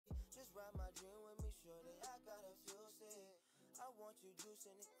dream with me, shorty, I got a few sick. I want you juice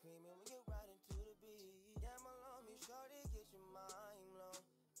and the cream and we get right into the beat. Gamble on me, shorty, get your mind blown.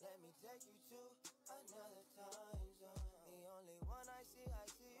 Let me take you to another time zone. The only one I see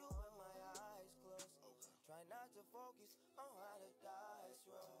you with my eyes closed. Try not to focus on how the dice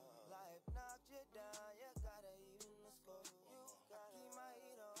roll. Life knocked you down, you gotta even the score. You gotta keep my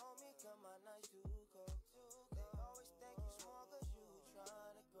heater on me, cause my nights too cold. They always think you small cause you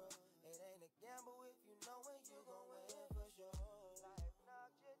trying to grow. It ain't a gamble if you know when you gon' win for sure. Life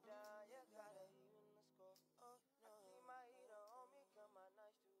knocked you down, you gotta even the score. Oh no, I keep my heater on me, cause my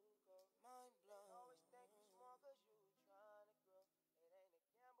nights too cold. Mind blown. They always think you small cause you trying to grow. It ain't a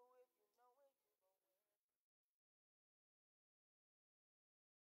gamble if you know when you gon' win.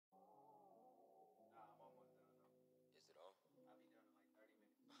 Nah, I'm almost done though. Is it on?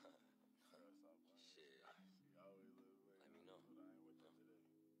 I'll be done in like 30 minutes. Shit. She always lives late. Let me know. But I ain't with that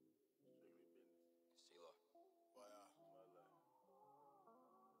today. Strictly business. Sheila. Why my life?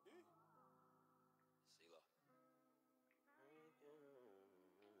 Sheila. What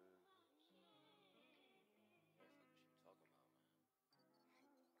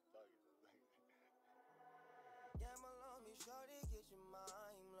the fuck is you talking about, man? Gamble on me, shorty, get your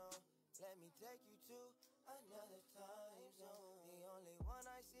mind blown. Let me take you to another time zone. The only one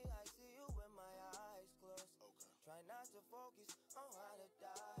I see you with my eyes closed. Try not to focus on how the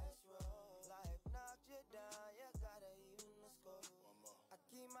dice roll. Life knocked you down, you gotta even the score. I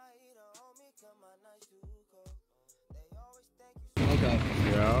keep my heater on me, cause my nights too cold. They always think you. Okay.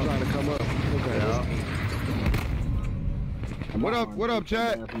 Yeah. I'm trying to come up. Okay. Yeah. What up,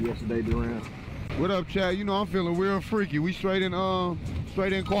 chat? Yesterday, Durant. What up, chat? You know I'm feeling real freaky. We straight in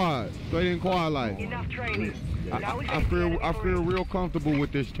quad life. Enough training. I feel real comfortable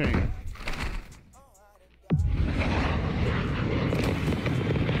with this team.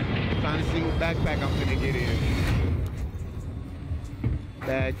 Trying to see what backpack I'm gonna get in.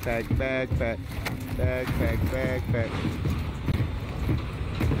 Backpack.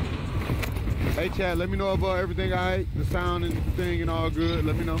 Hey chat, let me know about everything alright. The sound and the thing and all good.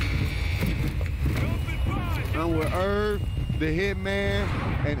 Let me know. I'm with Irv, the Hitman,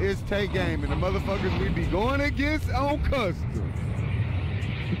 and it's Take Game, and the motherfuckers we be going against on custom.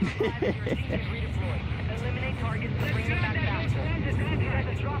 Eliminate targets to bring them back faster. You have a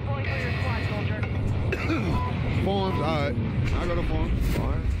drop point for your squad, soldier. Forms, alright. I go to forms.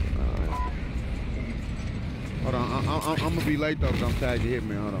 Alright. Hold on, I'm gonna be late though because I'm tagged to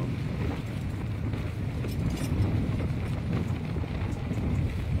Hitman. Hold on.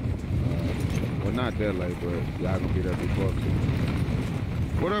 Well, not that late, but y'all gonna be there before.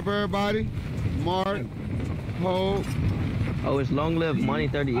 What up, everybody? Mark, Hope. Oh, it's long live Money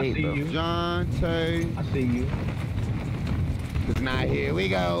 38, bro. John, Tay. I see you. Cause now here we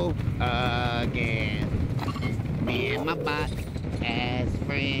go again. Me and my boss as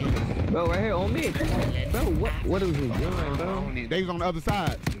friends. Bro, right here on me. Bro, what is he doing, bro? They was on the other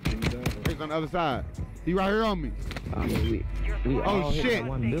side. They was on the other side. He right here on me. We oh shit!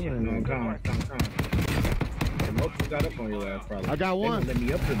 One building. Come. Most got up on your ass, probably. I got one. Let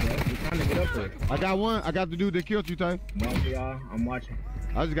me up to that. You trying to get up there. I got one. I got the dude that killed you, Tay. Y'all, I'm watching.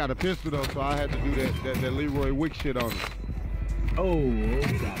 I just got a pistol though, so I had to do that Leroy Wick shit on it. Oh, we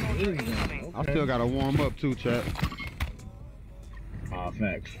got okay. I still gotta warm up too, chat.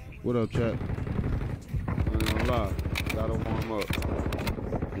 Facts. What up, chat? I ain't gonna lie. Gotta warm up.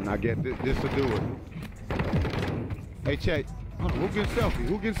 And I get this to do it. Hey, chat. Hold on, who getting selfie?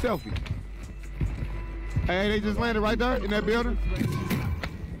 Who getting selfie? Hey, they just landed right there in that building.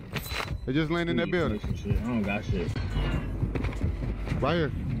 They just landed in that building. Shit. I don't got shit. Right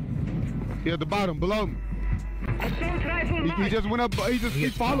here. He at the bottom, below me. He just went up.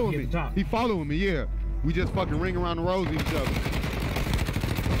 He's following me. He following me. Yeah. We just fucking ring around the rows each other.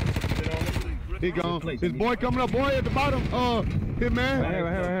 He gone. His boy coming up. Boy at the bottom. Hitman. Right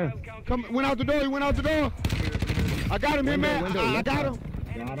here. Come. Went out the door. He went out the door. I got him, Hitman. I got him.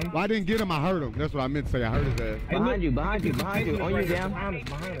 Well, I didn't get him. I heard him. That's what I meant to say. I heard his ass. Behind you. On you down.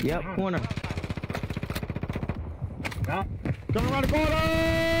 Yep, corner. Coming around the corner.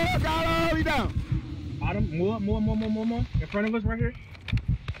 Got him. He down. Bottom. More. In front of us right here.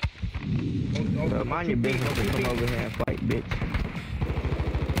 Mind your business to come over here and fight, bitch.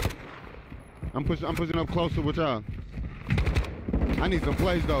 I'm pushing up closer with y'all. I need some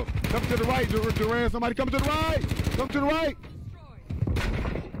plays though. Come to the right, Durant. Somebody come to the right. Come to the right.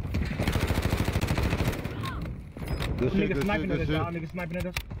 Nigga sniping at us, y'all. Nigga sniping at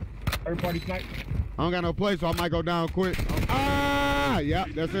us. Third party snipe. I don't got no play, so I might go down quick. Ah, yeah,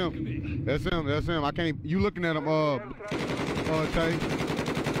 that's him. That's him. I can't. You looking at him? Tay.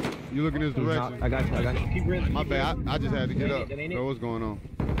 You look in his direction. I got you. Keep rinsing. My bad. I just had to get up. That ain't it. Bro, what's going on?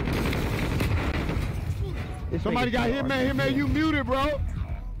 This Somebody nigga's got so Hitman. Hitman, you muted, bro.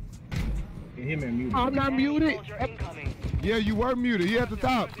 Him and muted. I'm not muted. Soldier incoming. Yeah, you were muted. He at the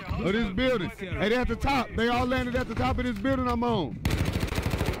top of this building. Hey, they at the top. They all landed at the top of this building I'm on.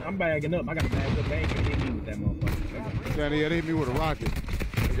 I'm bagging up. I got to bag up. They ain't gonna hit me with that motherfucker. Yeah, they hit me with a rocket.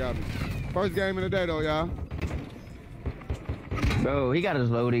 They got me. First game of the day, though, y'all. Bro, he got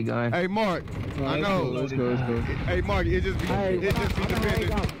his loaded gun. Hey, Mark. I know. Let's go. Hey, Mark, it just be depending. It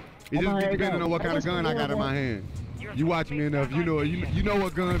just be depending on what kind of gun I got in my hand. You watch me enough, you know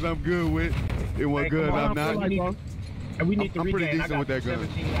what guns I'm good with and what guns I'm not. We need to I'm pretty regain. decent with that gun.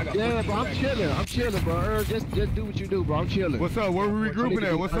 Yeah, bro, I'm chilling, bro. Just do what you do, bro. I'm chilling. What's up? Where we regrouping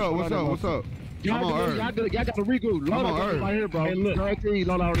at? What's up? I'm on Earth. Y'all got to regroup. I'm on Earth. Right here, bro. Hey, look.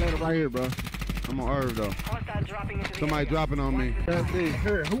 Loadout right here, bro. I'm on Earth, though. Hostile dropping into the Somebody area. dropping on me.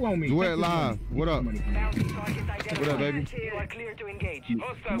 Here, who on me? Duet live. What up? Bounty targets identified. What up, baby? You are clear to engage.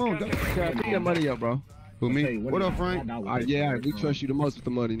 Come on, dog. Get that money up, bro. Who, me? What up, Frank? Yeah, we trust you the most with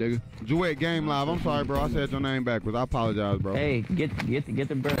the money, nigga. Duet Game Live. I'm sorry, bro. I said your name backwards. I apologize, bro. Hey, get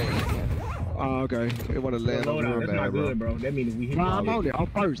the bread. Oh, okay. They want to land on the That's real not bad, bro. good, bro. That means we hit Bro, I'm on it. I'm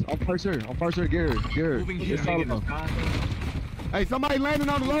first here. Garrett. It's solo. Hey, somebody landing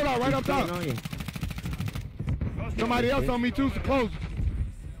on the loadout right up top. Somebody else on me, too. So close.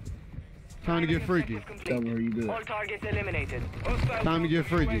 Time to get freaky. Tell me where you good. All targets eliminated. Time to get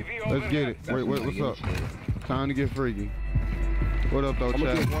freaky. Let's get it. Wait, what's up? Time to get freaky. What up, though, I'm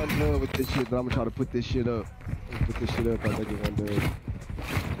gonna chat? get one done with this shit, but I'm gonna try to put this shit up. Put this shit up. I think get one done.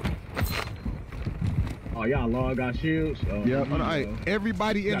 Oh, y'all long got shields? Oh, Yep. Hold on, hey,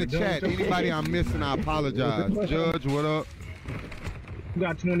 everybody in the chat, anybody I'm missing, I apologize. Judge, what up? You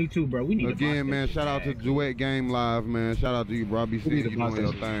got 22, bro. We need to Again, box man, that shout out to shit, Duet Game Live, man. Shout out to you, bro. I be seeing you doing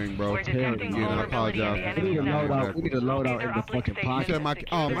your thing, bro. We're detecting Again, I vulnerability in the apologize. We need enemy to load center. out. We need to load out in the fucking You pocket. said my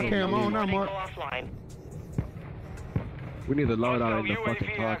cam on now, Mark. Offline. We need to load out in the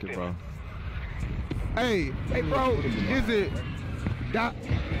fucking pocket, bro. Hey, bro, is it Doc?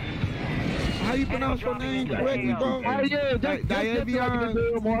 How you pronounce your name correctly, bro? Oh, yeah, Davion.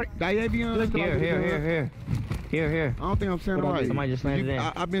 Davion. Here. I don't think I'm saying it right. Somebody just landed in.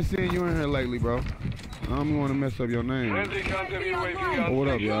 I've been seeing you in here lately, bro. I don't want to mess up your name. Oh, what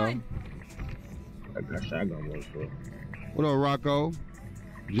up, y'all? That shotgun works, bro. What up, Rocco?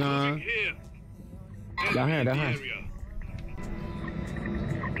 John? Down here.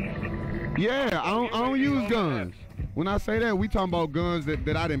 Yeah, I don't use guns. When I say that, we talking about guns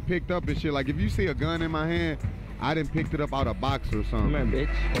that I done picked up and shit. Like, if you see a gun in my hand, I done picked it up out of a box or something. Come here,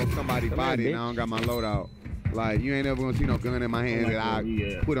 bitch. Or somebody Come bought here, it and I bitch. don't got my loadout. Like, you ain't ever gonna see no gun in my hand that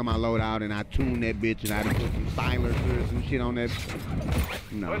I put on my loadout and I tune that bitch and I done put some silencers and shit on that.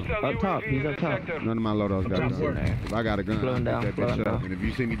 No. Up top. He's up top. None of my loadouts got Up top, guns. If I got a gun, I Blowing pick down, that blowing bitch up. down. And if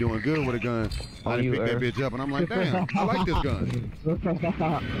you see me doing good with a gun, I On done you, pick that Earth. bitch up and I'm like, damn, I like this gun.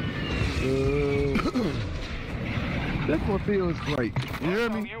 This one feels great. You hear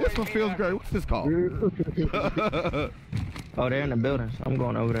me? This one feels great. What's this called? Oh, they're in the buildings. I'm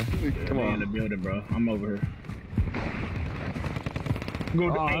going over there. Come on. In the building, bro. I'm over here. Go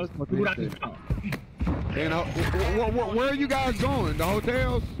to Oh, that's what they said. And where are you guys going? The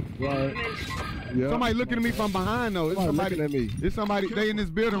hotels? Right. Yeah. Somebody looking at me from behind though. It's Somebody somebody. looking at me. It's somebody. They in this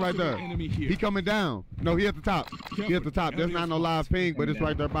building right there. He coming down. No, he at the top. He at the top. There's not no live ping, but it's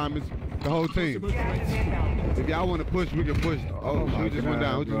right there by me. The whole team. Gas is inbound. If y'all want to push, we can push. Oh, my who just went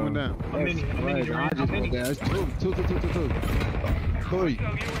down? Who just God, went down? How many? How many? Right, I just went down. It's two. Three.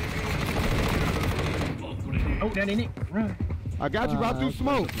 Oh, that ain't it. Run. I got you. Bro. I threw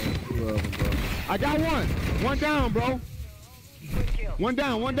smoke. I got one. One down, bro. One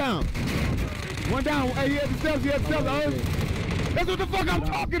down. One down. Hey, he had the steps. That's what the fuck I'm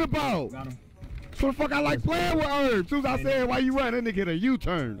talking about. Got him. That's what the fuck I like playing with Herb. As soon as I said, why you run? That nigga hit a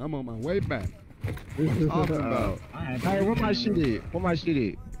U-turn. I'm on my way back. What you talking about? Hey, where my shit at?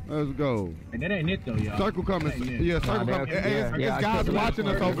 Let's go. And that ain't it though, y'all. Circle coming. Yeah, circle Nah, coming. they're- Hey, yeah, it's I guys took it. watching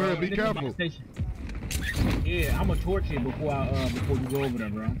us over here. Be careful. Yeah, I'm gonna torch it before we go over there,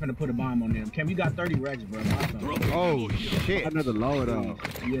 bro. I'm gonna put a bomb on them. Cam, you got 30 racks, bro. Buy something. Oh, shit. Another load out.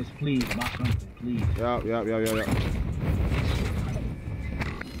 Yes, please, buy something, please. Yeah.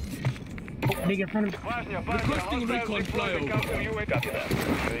 Oh, nigga in front of me. Requesting recon flyover.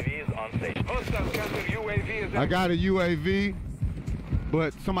 UAV is on station. I got a UAV,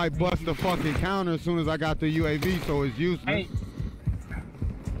 but somebody bust the fucking counter as soon as I got the UAV, so it's useless. Hey.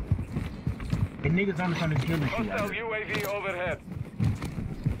 The niggas on the front of the camera. UAV overhead.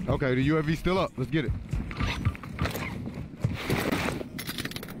 Okay, the UAV still up. Let's get it.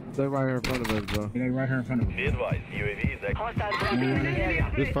 They right here in front of us, bro. They right here in front of us. Be advised, UAV is active. Hostile dropping into the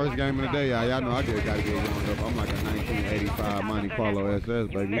area. This first game of the day, y'all know I gotta get warmed up. I'm like a 1985 Monte Carlo SS,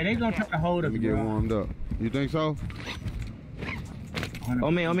 baby. Hey, they gonna try to hold us, Let me get bro. warmed up. You think so?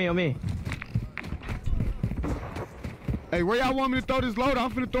 On me. Hey, where y'all want me to throw this load?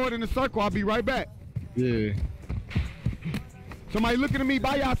 I'm finna throw it in the circle. I'll be right back. Yeah. Somebody looking at me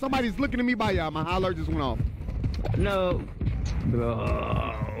by y'all. Somebody's looking at me by y'all. My high alert just went off. No.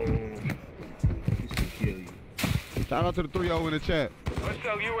 Bro. Shout out to the 3-0 in the chat.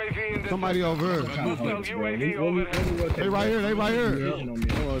 Hostile UAV in the Somebody over here. Hostile UAV overhead. They right here. They right here.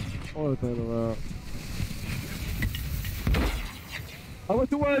 Hold on, around. Oh, what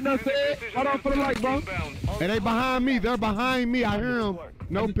you want to say? Hold on for the light, bro. And they behind me. They're behind me. I hear them.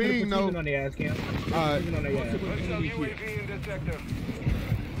 No ping, no. On the ass cam. Alright. Hostile UAV in the sector.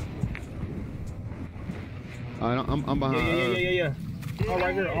 I'm behind. Yeah.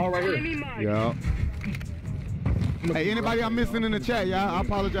 All right here. Yeah. Hey, anybody I'm missing in the chat, y'all? I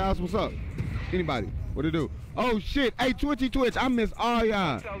apologize. What's up? Anybody? What it do? Oh shit! Hey, Twitch, I miss all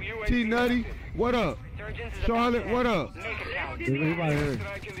y'all. T Nutty, what up? Charlotte, what up? Everybody here.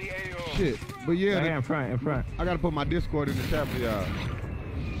 Shit, but yeah, Right here in front. I gotta put my Discord in the chat for y'all.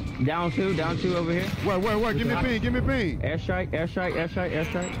 Down two over here. Where? Give me ping. Airstrike.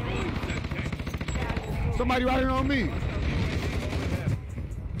 Somebody right here on me.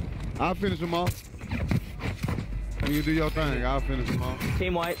 I'll finish them off. When you do your thing, I'll finish them off.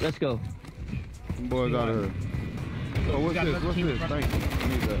 Team white, let's go. Them boys out of here. Oh, what's this? Thank you. I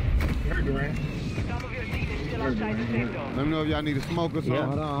need that. Some of your team is still outside the safe zone. Let me know if y'all need a smoke or something. Yeah.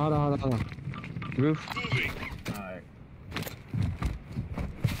 Hold on. Roof. Alright.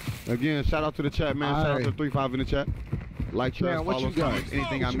 Again, shout out to the chat, man. Shout out to 3-5 in the chat. Like, Man, trust, what follow, you got? comment.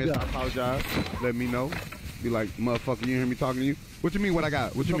 Anything I What you missed, I got? apologize. Let me know. Be like, motherfucker, you hear me talking to you? What you mean what I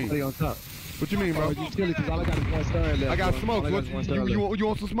got? What you Somebody mean? on top. What you mean, bro? Oh, you chilling because all I got is one star left. I got bro. smokes. All I What, got is one star you left.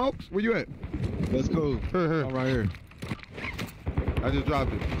 want some smokes? Where you at? That's cool. Here. I'm right here. I just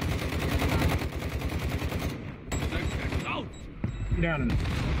dropped it. Down in it.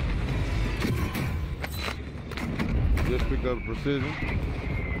 Just picked up precision.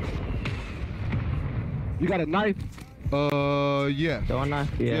 You got a knife? Yes. Don't knife?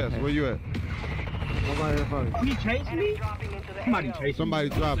 Yeah. Yes, where you at? I'm right here in front of you. He chasing me? Dropping into the Somebody AO. chasing Somebody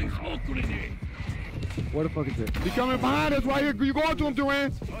dropped it. Where the fuck is it? He coming behind us right here. You going to him,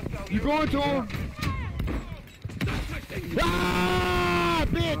 Duran? You going to him? Ah,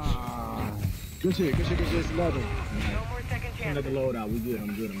 bitch! Good shit. It's another. No more second chances. Another load out. We good.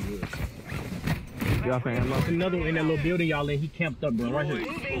 I'm good. Dropping ammo. Another one in that little building y'all in. He camped up, bro. Right here.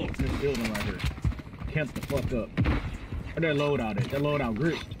 This building right here. Camped the fuck up. Where that load out at? That load out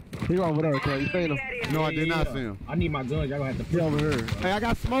grip. He over there, okay? You seen him? No, I did not see him. I need my guns. Y'all gonna have to He over here. Hey, I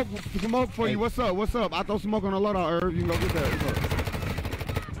got smoke for you. What's up? I throw smoke on the loadout, Herb. You can go get that.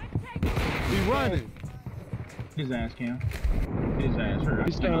 He running. his ass, Cam. His ass. Hurt.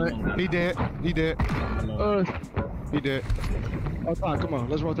 He's done. He dead. He dead. He dead. Oh, come on.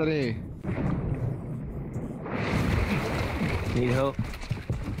 Let's roll that in. Need help?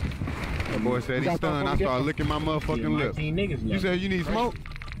 That boy said he's stunned. I started licking my motherfucking lip. You said you need smoke?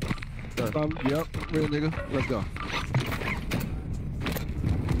 Yep. Real nigga. Let's go.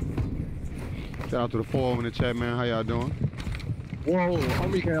 Shout out to the 4 in the chat, man. How y'all doing? Whoa,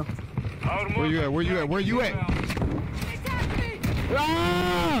 on me, Cam. Where you at? Where you at? Where you at?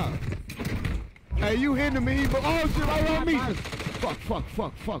 Ah! Hey, you hitting me, but oh shit, right on me. Fuck.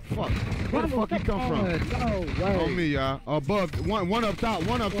 Where the fuck he come from? No way. On me, y'all. Above, one up top,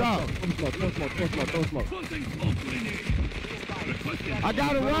 one up top. Don't smoke. I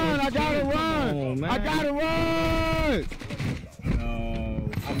gotta run. Oh, man. I gotta run. No,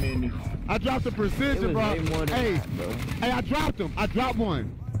 I'm in. I dropped the precision, bro. way more than Hey, that, bro. hey, I dropped him. I dropped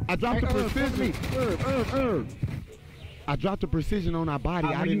one. I dropped the precision. I dropped the precision on our body.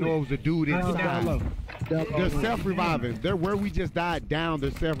 I didn't know it was a dude inside. They're self-reviving. They're where we just died down.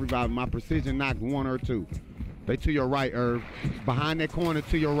 They're self-reviving. My precision knocked 1 or 2. They to your right, Irv. Behind that corner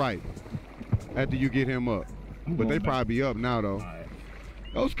to your right. After you get him up. But they probably be up now, though.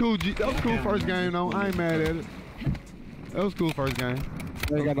 That was cool. That was cool first game, though. I ain't mad at it. That was cool first game.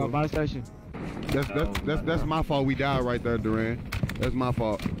 They ain't got no buy station. That's my fault. We died right there, Duran. That's my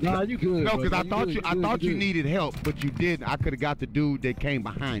fault. Nah, you good. No, because bro. I thought you good. needed help, but you didn't. I could have got the dude that came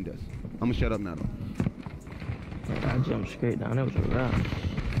behind us. I'm gonna shut up now, though. I jumped straight down. That was a wrap.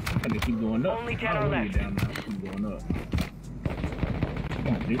 I can keep going up. Only 10 are left. Down now. Keep going up.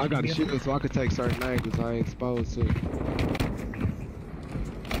 I got a shield so I could take certain angles I ain't exposed to.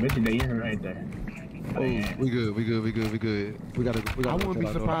 I bet you they in right there. Oh, we good. We gotta I wouldn't be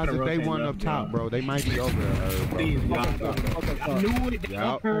surprised if they won up top, bro. They might be over there, bro. Please, God. I knew it.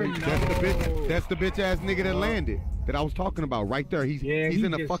 Yup. That's the bitch ass nigga that landed that I was talking about right there. He's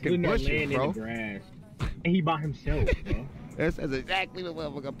in the fucking bushes, bro. And he by himself, bro. That's exactly the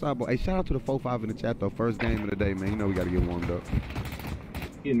motherfucker I'm talking about. Hey, shout out to the 4-5 in the chat though. First game of the day, man. You know we gotta get warmed up.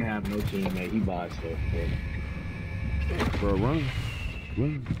 He didn't have no team, man. He by himself, bro. Run.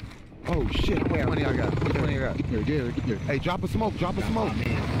 Oh shit! How much money I got? How much money I got? Get here. Hey, drop a smoke. I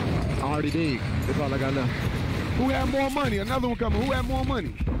already did. That's all I got left. Who had more money? Another one coming. Who had more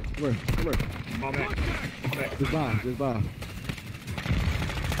money? Come here. My man. Just buy.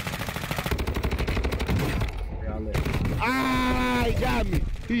 Ah, he got me.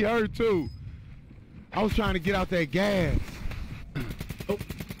 He hurt too. I was trying to get out that gas. Oh.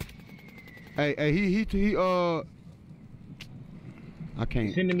 Hey, I can't.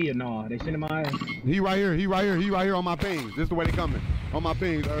 They sending me a no. They sending my ass. He right here on my pings. This is the way they coming. On my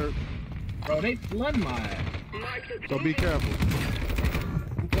pings, Bro, they flood my ass. So be careful.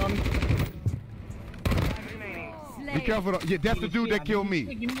 You coming? Be careful. Yeah, that's the dude that killed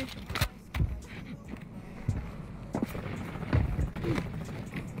me.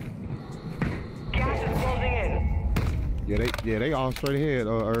 Gas is closing in. Yeah, they all straight ahead,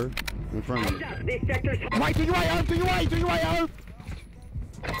 in front of you. This sector's Right to your right, to your right,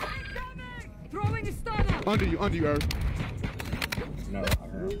 throwing a stunner. Under you, Earth. No,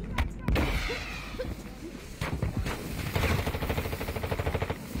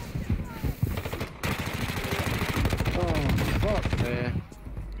 Fuck, man.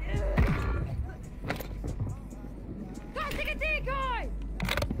 Tossing a decoy.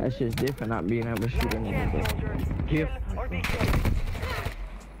 That shit's different not being able to shoot a nigga, bro. Kill or be killed.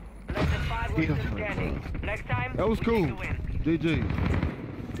 Less than 5 wins standing. Next time, That was cool. GG.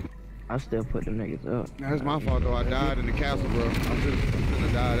 I still put them niggas up. That's my fault though. I died in the castle, bro. I shouldn't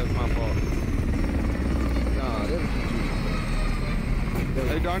have died. That's my fault. Nah, that was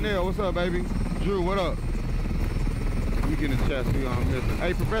Hey Darnell, what's up, baby? Drew, what up? You get in the chat, see what I'm missing.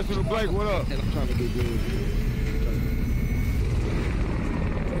 Hey, Professional Blake, what up? I'm trying to do good.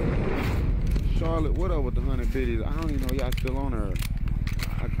 Charlotte, what up with the 100 biddies? I don't even know y'all still on her.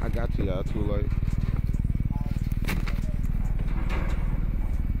 I got to y'all too late.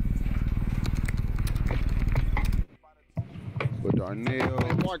 With Darnell.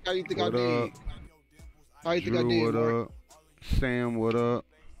 Hey, Mark, how you think I did? How you think I Drew, did, what Mark? up? Sam, what up?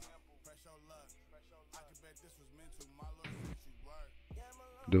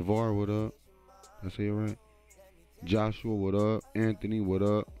 DeVar, what up? I say it right. Joshua, what up? Anthony, what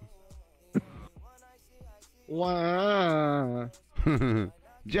up? Wow.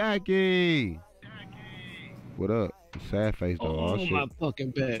 Jackie. What up? Sad face though. Oh, shit. my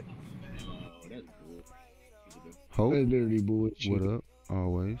fucking back. Hope. That's literally bullshit. What up?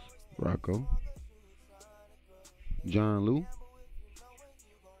 Always. Rocco. John Lou.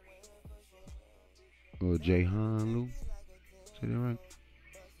 Or Jayhan Lou. Say that right?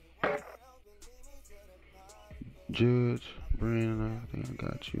 Judge. Brandon, I think I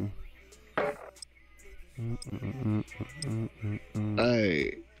got you.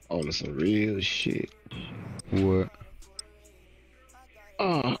 Hey, on some real shit. What?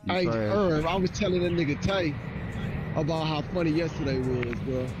 I heard. I was telling that nigga Tay about how funny yesterday was,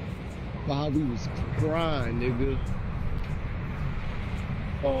 bro. About how we was crying, nigga.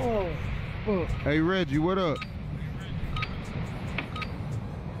 Oh, fuck. Hey Reggie, what up?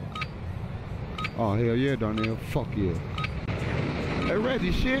 Oh hell yeah, Darnell. Fuck yeah. Hey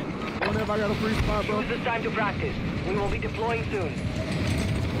Reggie, shit. Whenever I got a free spot, bro. Use this time to practice. We will be deploying soon.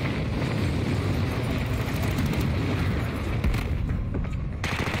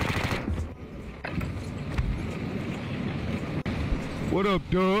 What up,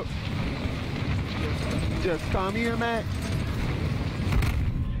 Doug? Just come here, Matt.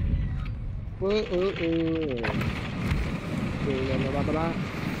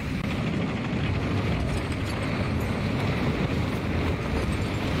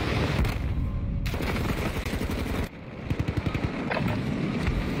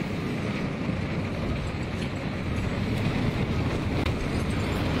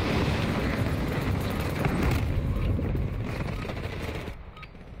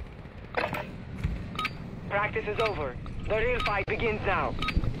 Practice is over. The real fight begins now.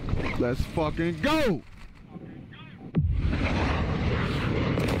 Let's fucking go!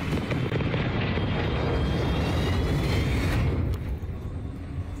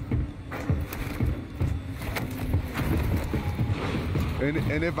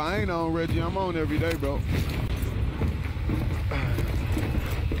 And if I ain't on, Reggie, I'm on every day, bro.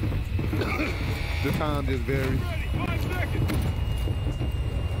 The time just varies. 5 seconds.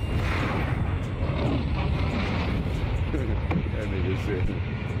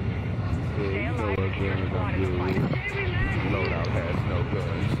 Securing your squad is fighting. Loadout has no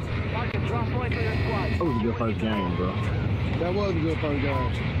guns. Mark the drop point for your squad. That was a good first game, bro. That was a good first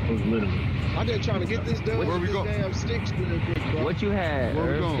game. It was literally. I just trying to get this done. Where we this go? damn sticks real quick, bro. What you had?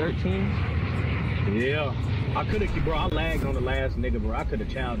 Where we going? 13? Yeah. I could have, bro. I lagged on the last nigga, bro. I could have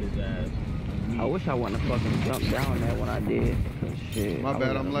chowed his ass. I wish I wouldn't have fucking jumped down there when I did. Shit. My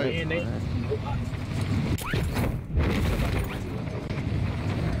bad, I'm late.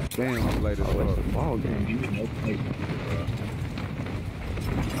 Damn, I'm late as Oh, it's a fuck. ball game.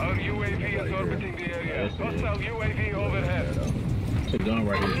 Our UAV is orbiting the area. Hostile UAV overhead. It's a gun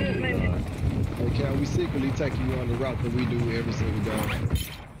right here. Hey, Cal, we secretly take you on the route that we do every single game.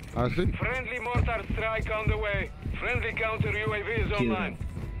 I see. Friendly mortar strike on the way. Friendly counter UAV is online.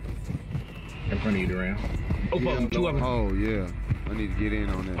 In front of you, Duran. Oh, Yeah, fuck, two of them. Oh, yeah. I need to get in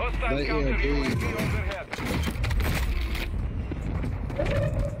on that. Hostile They counter are UAV big. overhead.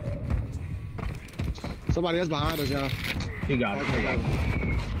 Somebody else behind us, y'all. He got it. He got it.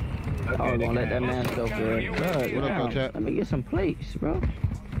 I was gonna let that man go good. What up, though, chat? Let me get some plates, bro.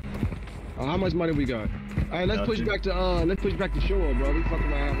 How much money we got? Hey, let's push back to shore, bro. We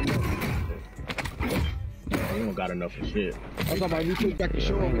fucking around. We don't got enough for shit. I'm talking about we push back to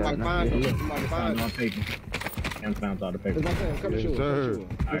shore. We might find Look, them. We might find found them. all paper. And found all the paper. That's what I'm saying. Come to Yes, shore. sir. Come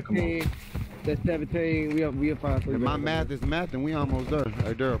to shore. All right, come on. 15, that's 17. We'll find 3. If my math is math, and we almost there.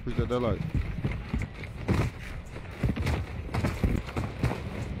 Hey, Daryl, appreciate that light.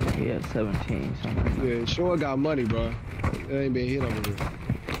 Yeah, 17. Something like that. Yeah, shore got money, bro. It ain't been hit over here.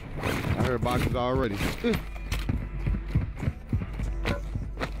 I heard boxes already.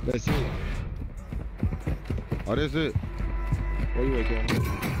 That's it. Oh, that's it. Where you at, Cal?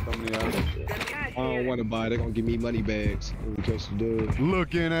 Somebody else. I don't want to buy. They're gonna give me money bags in case you do.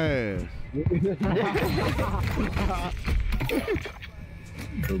 Looking ass.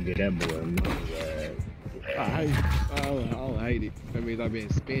 Go get that boy a money bag. I don't hate it. That means I've been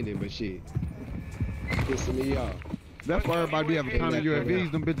spending, but shit. Pissing me off. That's why everybody be having counter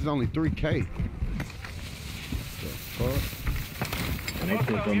UAVs. Them bitches only 3K. And they put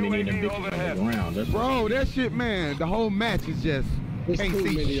so many of them bitches on the ground. That's Bro, that shit, man. The whole match is just There's can't too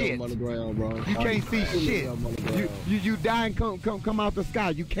see many of shit. them on the ground, bro. You can't see Too many shit. of them on the ground. You die and come out the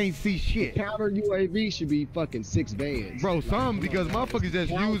sky. You can't see shit. Counter UAV should be fucking 6 bands. Bro, some because motherfuckers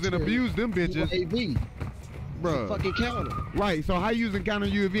just use and abuse them bitches. UAV. Bro. Fucking counter. Right, so how you using counter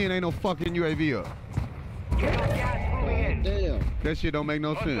UAV and ain't no fucking UAV up? Gas moving in. Damn. That shit don't make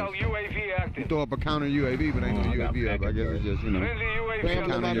no sense. Hostile UAV You active. throw up a counter UAV, but ain't no UAV up. I guess it's just, you know. Friendly UAV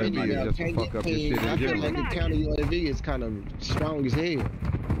Graham, on Counter the UAV is just to fuck up your shit I in feel general. like the counter UAV is kind of strong as hell.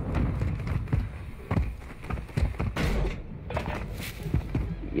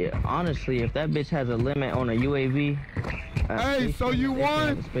 Yeah, honestly, if that bitch has a limit on a UAV. Hey, so you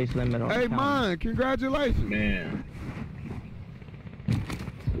won? Space limit on Hey, the counter. mine, congratulations. Man.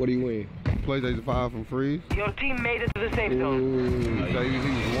 What do you win? PlayStation 5 from Freeze. Your team made it to the safe zone. Ooh. So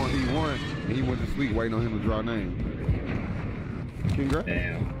he won, and he went to sleep waiting on him to draw names. Congrats.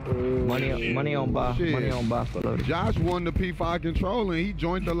 Damn. Money on buy. Shit. Money on buy for loaded. Josh won the P5 controller, and he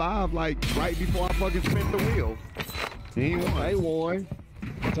joined the live like right before I fucking spent the wheel. And he won. They won.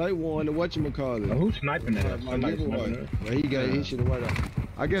 They won the whatchamacallit. Who's sniping that? My Somebody giveaway. sniping that? Well, he got his shit away though.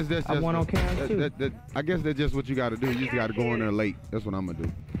 I guess that's I just won on cam, too. I guess that's just what you got to do. You just got to go in there late. That's what I'm gonna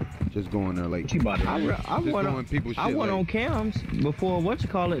do. Just go in there late. What you about to I do? won doing on people's I shit won late. on cams before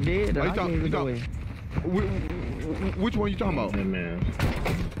whatchamacallit did. Oh, And you I talk- gave you it talk- away. Which one you talking about? Yeah, man.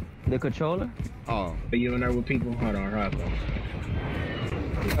 The controller? Oh, Are you in there with people? Hold on, hold on.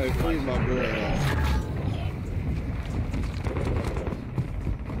 Hey, please, my boy.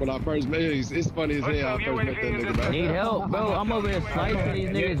 When I first met him, it's funny as hell. I first met that nigga, bro. Need help, bro. I'm over here slicing these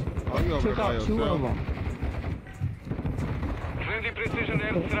niggas. oh you over Took there by out 2 of yourself? them. Friendly precision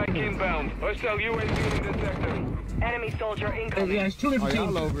airstrike inbound. Hostile UAV in the sector. Enemy soldier incoming. Yeah, it's 2 Oh, different y'all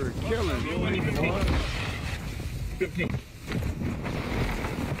teams. over here killing. You ain't even seen 15.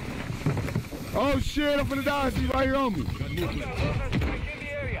 Oh shit, I'm finna die. She's right here on me. Strike in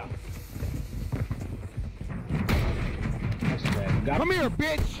the area. Got Come here,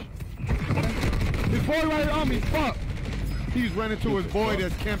 bitch. This boy right here on me. Fuck. He's running to his boy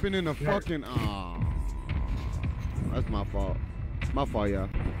that's camping in the fucking. Oh, that's my fault. My fault, y'all.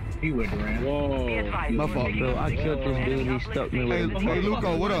 He went around. Be Whoa. advised. My fault, bro. I killed this dude. He stuck me Hey, with hey,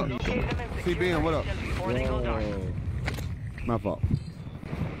 Luco, what up? Locate them and secure CBN, what them up? just before they go dark. My fault.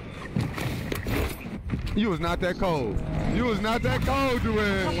 You was not that cold. You was not that cold,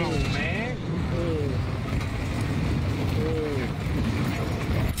 Duane. Man.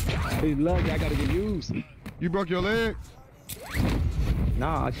 He's lucky I gotta get used. You broke your legs?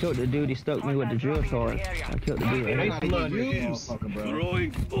 Nah, I killed the dude. He stuck me with the drill charge. I killed the dude. They Not flooded even this used. motherfucker, bro.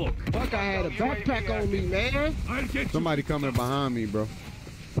 Throwing smoke. Fuck, I had a backpack on me, man. I'll get you. Somebody coming behind me, bro.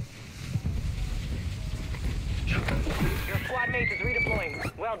 Your squad mate is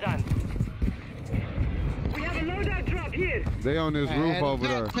redeploying. Well done. We have a loadout drop here. They on this I roof had a over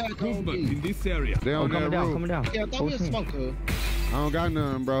there. backpack on Movement me. in this area. They on that Coming down, roof. coming down. Yeah, throw me a smoke, cuz. I don't got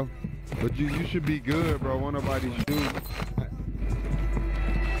none, bro. But you should be good, bro. Won't nobody shoot.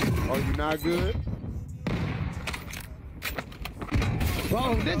 Oh, you not good?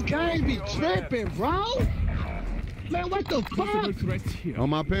 Bro, this game be tripping, bro. Man, what the Possible fuck? threats here. On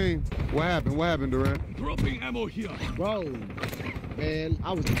my ping. What happened? What happened, Durant? Dropping ammo here. Bro, man,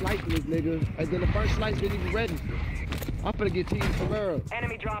 I was slicing this nigga, and then the first slice didn't even ready. I'm finna get Team Tamara.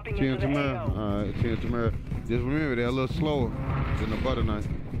 Enemy dropping Chin into the Tamara. AO. Alright, Chin Tamara. Just remember, they're a little slower than the butter knife.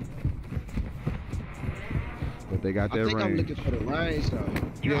 But they got I that think I'm range. looking for the range, though.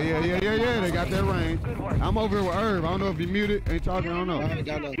 Yeah. They got that range. I'm over here with Herb. I don't know if you muted. Ain't talking. I don't know. I ain't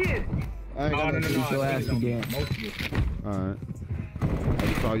got no. I ain't Oh, got no. Beat your ass again. Most of it. Alright. I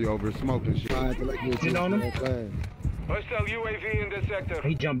just saw you over here smoking shit. I had to let you Get on him. Hostile UAV in the sector.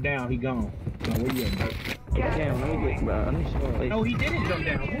 He jumped down. He gone. So where you at, bro? Damn, let me get, bro. I need some place. No, he didn't jump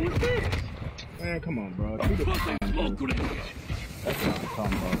down. Who is this? Man, come on, bro. Shoot the Tossing smoke grenade. That's what I'm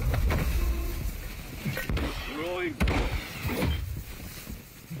talking about. Throwing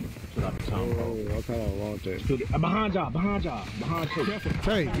That's what I'm talking about. Oh, I kind of want that. Shoot it. Behind y'all. Behind two.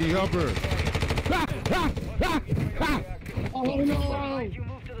 Hey, he help her. Oh, no. You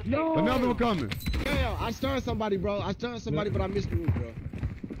move to the No. Another one coming. Damn, I stunned somebody, bro. I stunned somebody, but I missed the move, bro.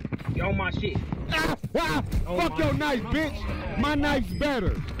 You on my shit. Fuck your knife, bitch. My knife's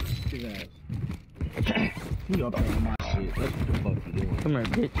better. His ass. He up there on my shit. What the fuck you doing? Come here,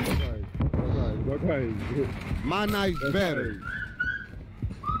 bitch. Go crazy. My knife's better.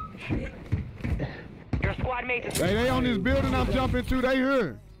 Your squad mate is Hey, they on this building I'm jumping to. They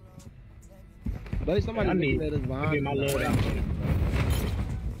here. But somebody I need looking at us behind my us. load out.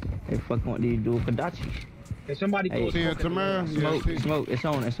 Hey, fuck, what do you do? Kadachi. Can somebody Hey, call Chin Tamara. Smoke, Yeah, smoke. It's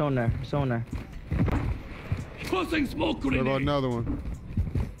on there. It's on there. tossing smoke there go grenade. another one.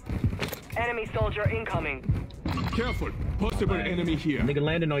 enemy soldier incoming. Careful. Possible enemy here. Nigga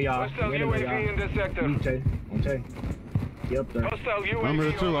landing on y'all. Hostile Landing on UAV in y'all. the sector. Okay. Get up there. Hostile UAV. I'm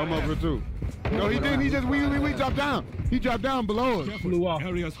here too. I'm over here too. No, he didn't. He just we dropped down. He dropped down below us. Flew off.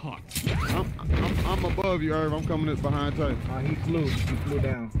 Area's hot. I'm above you, Irv. I'm coming up behind Tay. He flew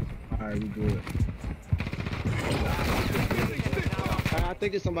down. Alright, we good. I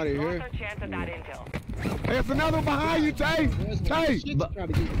think it's somebody Lost here. our chance at that intel. Hey, it's another one behind you, Tay. Tay. Shit, try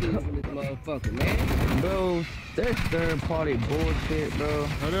to get killed with this motherfucker, man. Bro, that's third party bullshit, bro.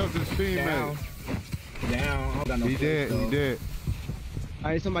 Oh, that was his Down. teammate. Down. I don't got no He dead. He dead.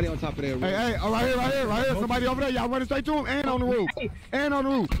 Hey, somebody on top of that roof. Hey, oh, right here. Somebody over there. Y'all running straight to him and on the roof. And on the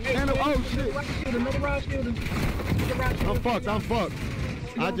roof. And oh shit. Another round shooter. I'm fucked.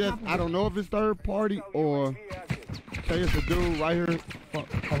 I don't know if it's third party or say it's a dude right here. I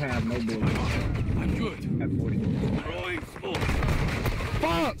have no bullets. I'm good. I have 40 bullets. Throwing smoke.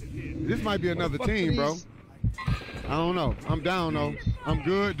 Fuck! This might be another team, bro. I don't know. I'm down though. I'm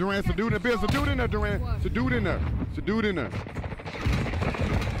good. Durant's a dude in there. It's a dude in there, Durant. It's a dude in there.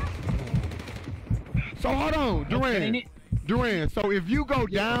 So hold on, Durant. So if you go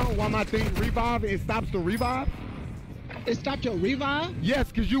down while my thing reviving, it stops the revive? It stopped your revive? Yes,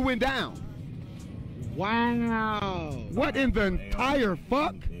 because you went down. Wow. What in the entire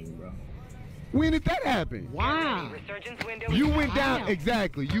fuck? When did that happen? Wow. Resurgence window. You went down,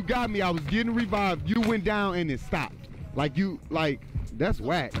 exactly. You got me. I was getting revived. You went down and it stopped. That's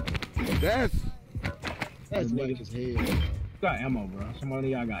whack. That's whack as hell. Got ammo, bro. Somebody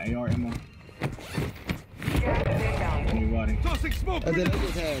y'all got AR ammo. Gas is inbound. Anybody? Tossing smoke And then grenade. they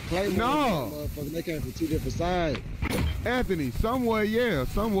just had claymores. No. Motherfucker, they came from two different sides. Anthony, somewhat. I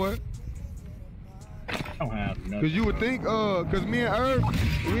don't have nothing. Cause you would think, cause me and Irv,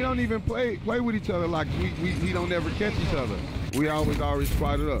 we don't even play with each other like we don't ever catch each other. We always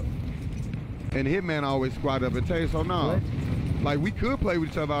squatted up. And Hitman always squatted up and Tay, so no. Like we could play with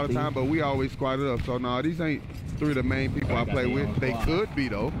each other all the time, but we always squatted up. So no, these ain't three of the main people I play with. They could be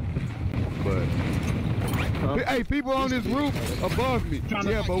though. But hey, people on this roof above me.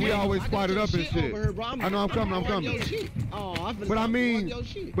 Yeah, but we always squatted up and shit. I know I'm coming. But I mean,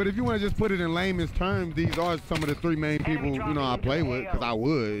 but if you want to just put it in layman's terms, these are some of the three main people, I play with, because I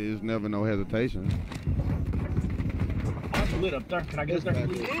would. There's never no hesitation. I'm lit up there. Can I get there?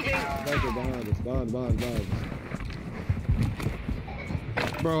 Behind us.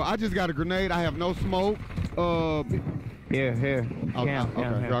 Bro, I just got a grenade. I have no smoke. Here. Oh, Cam,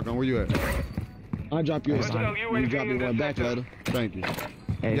 okay, Shotgun, where you at? I'll drop you a Hostile sign. You UAV drop me in one this back sector. later. Thank you.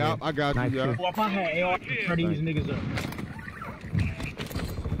 Hey, Yeah, here. I got Nice you, yeah. Well, if I had AR, turn these niggas up.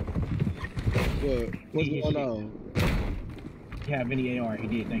 What's going on? If you have any AR, he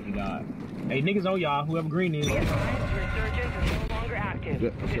did, thank you God. Hey, niggas on y'all, whoever green is. Be advised, resurgence is no longer active.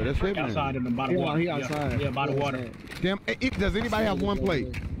 Yeah, so that's it, Outside man. in the bottom water. He outside. Yeah, by the water. Damn, does anybody have one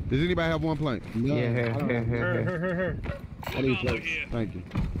plate? Does anybody have one plate? No, Yeah, I here. Her. I need plates. Thank you.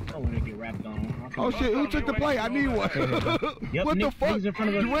 I don't want to get wrapped on. Oh shit, who took the plate? I need one. Yep, What the Nick, fuck? niggas in front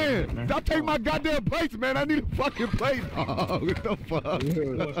of us. You ran. Y'all take my goddamn plates, man. I need a fucking plate. Oh, what the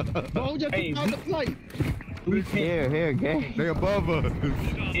fuck? Bro, just Hey, out the plate. Here, gang. They above us.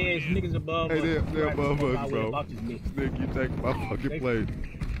 Yeah, it's niggas above Hey, us. they're above us, bro. About this bitch. Nick, you take my fucking plate.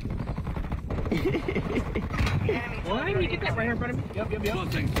 Well, I didn't even get that right here in front of me. Yep.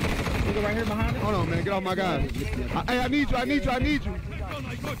 Nigga right here behind us. Hold on, man. Get off my guy. Hey, I need you.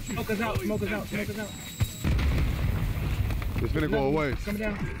 Smoke us out. It's finna go away. Come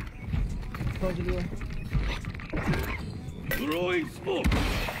down. Close the door. Throwing smoke.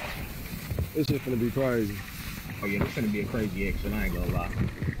 This shit finna be crazy. Oh yeah, this finna be a crazy action, I ain't gonna lie.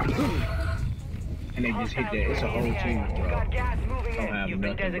 And they just hit that. It's a whole team, You've bro. got gas moving Don't in. have You've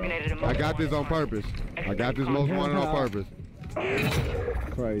been nothing, bro. designated a I got this on purpose. I got this most wanted on purpose.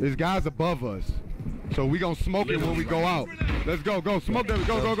 Crazy. This guy's above us. So we gonna smoke it when we go out. Let's go. Smoke that.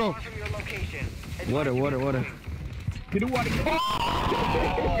 Go. From your location. Water. Get the water.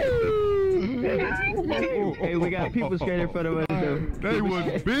 Hey, we got people straight in front of us, though. They was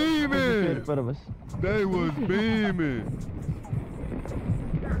Straight in beaming. front of us. They was beaming.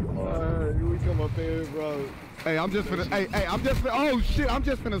 We come up here, bro. Hey, I'm just finna. Oh shit, I'm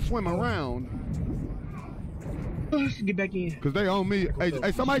just finna swim around. Get back in. Cause they on me.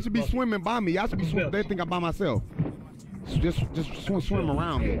 Hey, somebody should be swimming by me. I should be swimming. They think I'm by myself. Just swim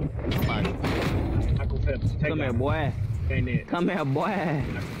around me. Somebody. Come here, boy. Come here, boy.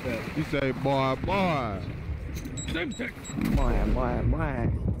 You say, boy. Semtex. Boy.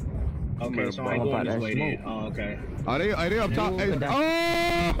 Okay, so I ain't going this way then. Oh, okay. Are they up top? Hey,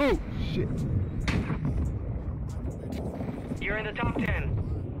 oh shit. You're in the top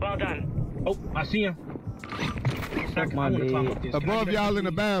 10. Well done. Oh, I see him. Above y'all in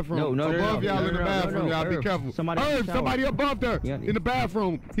the bathroom. No, above y'all in the bathroom, y'all be careful. Somebody above there in the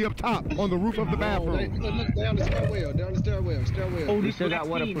bathroom. He up top on the roof of the bathroom. Look down the stairwell. Oh, We this still got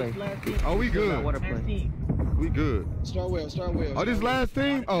water play. Oh, we good. Water play. We good. Stairwell. Oh, this last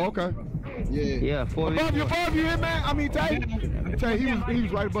team? Oh, okay. Yeah. Yeah, 4 Above you, man. I mean, Tay, he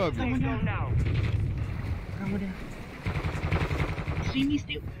was right above you. Go now. See me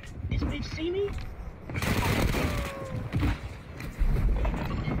still? This bitch see me?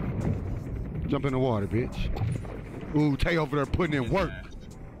 Jump in the water, bitch. Ooh, Tay over there putting in work.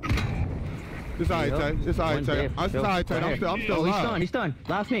 It's alright, Tay. It's alright, Tay. It's alright, Tay. I'm still alive. He's stunned.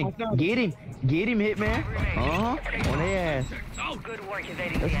 Last thing. Get him, hitman. On their ass. Good work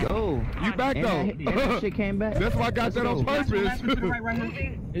evading Let's the go. You back And though. that shit came back. That's why I got that on purpose.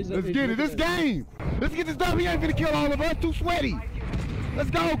 Let's get it. This game. Let's get this done. He ain't gonna kill all of us. Too sweaty. Let's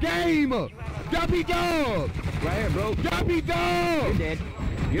go, game. Yuppie dog. Right here, bro. Yuppie dog. You're dead.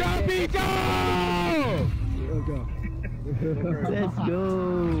 Yuppie dog. Let's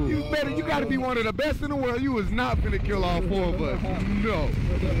go. You gotta be one of the best in the world. You was not finna kill all 4 of us.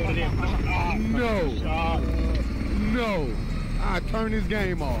 No. I turn this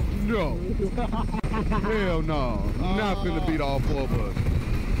game off. No. Hell no. Not finna beat all 4 of us.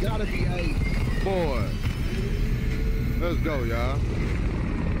 Gotta be 8. Boy. Let's go, y'all.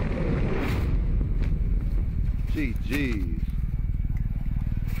 GG's.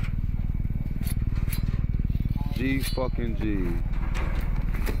 G fucking G.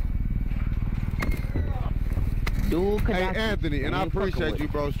 Dude, Hey, Anthony, and I appreciate you,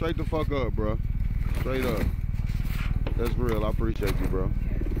 bro. Straight the fuck up, bro. Straight up. That's real. I appreciate you, bro.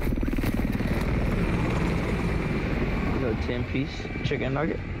 Little 10-piece chicken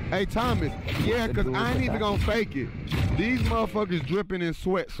nugget. Hey, Thomas. Yeah, because I ain't even going to fake it. These motherfuckers dripping in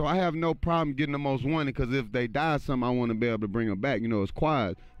sweat, so I have no problem getting the most wanted, because if they die something, I want to be able to bring them back. You know, it's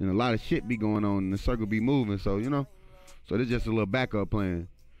quiet, and a lot of shit be going on, and the circle be moving, so, you know. So this just a little backup plan.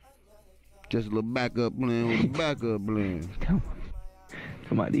 Just a little backup plan with a backup plan.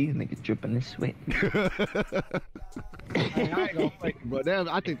 Come on, these niggas dripping in sweat. I ain't gonna fake it, bro.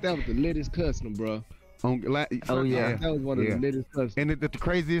 I think that was the littest custom, bro. Oh yeah, that was one of the littest customs. And the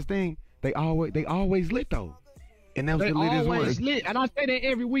craziest thing, they always lit though, and that was the littest one. Always lit, and I say that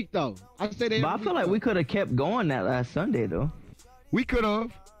every week though. I say that. But I feel like we could have kept going that last Sunday though. We could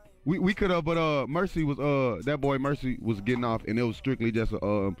have. We could have, but Mercy was that boy Mercy was getting off, and it was strictly just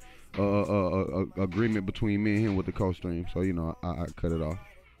a agreement between me and him with the co-stream. So you know, I cut it off.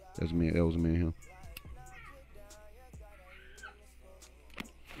 That's me. That was me and him.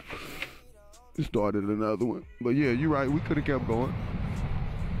 Started another one, but yeah, you're right. We could have kept going.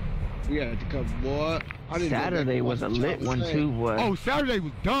 We had to cover, boy. Saturday was a lit one too, boy. Oh, Saturday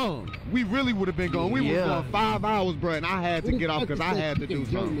was dumb. We really would have been going. We was going 5 hours, bro, and I had to get off because I had to do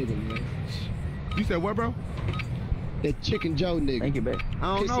something. Nigga, you said what, bro? That Chicken Joe nigga. Thank you, babe.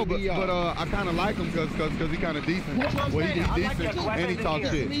 I don't know, but I kind of like him because he kind of decent. Well, he's decent and he talks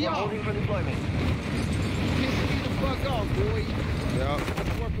shit. Holding for deployment. Piss me the fuck off, boy. Yeah. I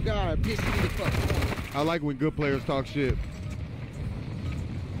swear for God, piss me the fuck off. I like when good players talk shit.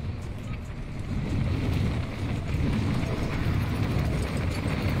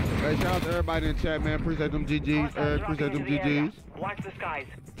 Hey, shout out to everybody in the chat, man. Appreciate them GGs. Eric, appreciate them GGs. Watch the skies.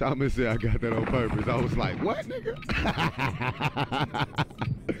 Thomas said I got that on purpose. I was like, what, nigga?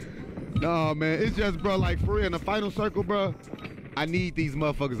 No, man. It's just, bro, like, for real, in the final circle, bro, I need these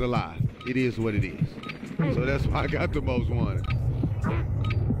motherfuckers alive. It is what it is. So that's why I got the most wanted.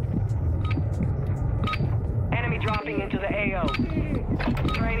 Enemy dropping into the AO.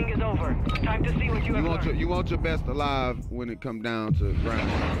 Training is over. Time to see what you have learned. You want your best alive when it come down to ground.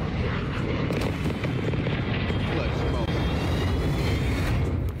 Blood smoke.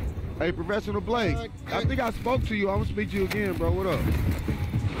 Hey, Professional Blake, I think I spoke to you. I'm gonna speak to you again, bro. What up?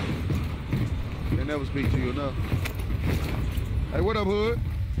 They never speak to you enough. Hey, what up, Hood?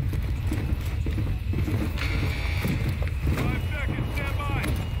 5 seconds, stand by.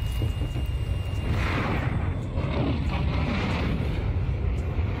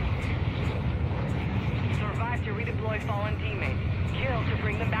 Survive to redeploy fallen teammates. Kill to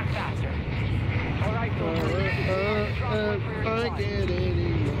bring them back faster. All right,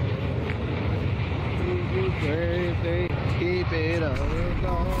 Keep it up.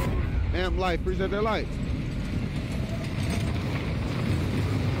 Damn light, appreciate that light.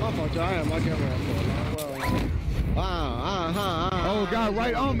 My fault, y'all. I had my camera on. Oh, God,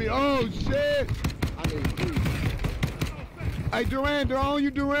 right on me. Oh, shit. I need three. Hey, Duran, they're on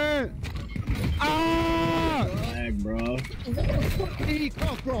you, Duran. Ah! Lag, bro. He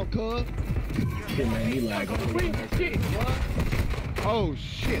come from, cuz. Shit, man, he lag. Oh,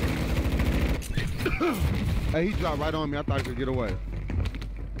 shit. Hey, he dropped right on me. I thought he could get away.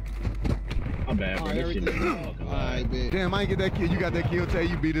 I'm bad, bro. This shit is Alright, bitch. Damn, I ain't get that kill. You got that kill, Tay.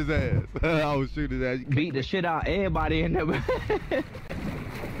 You beat his ass. I was shooting his ass. Beat the shit out of everybody in there.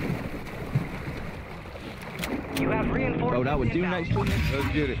 You have reinforcements. Oh, that was you next to me?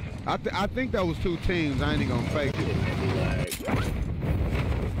 Let's get it. I think that was 2 teams. I ain't even gonna fake it.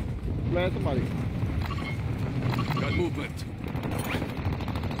 Man, somebody. Got movement.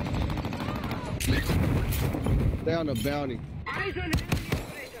 They on the bounty. I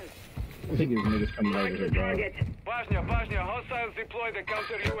think these niggas coming over here, bro. Bashnia, hostiles deploy the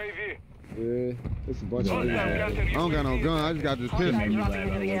counter UAV. Yeah, it's a bunch of Hostile niggas. counter I don't got no gun. I just got this pistol. Made me lag. I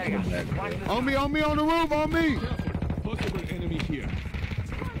don't want to come back, bro. On me, on the roof, on me. Possible enemy here.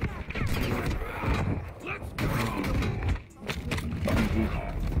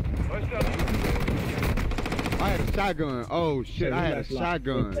 I had a shotgun. Oh, shit. I had a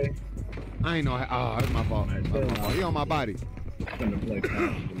shotgun. I ain't know. Oh, that's my fault. He on my body.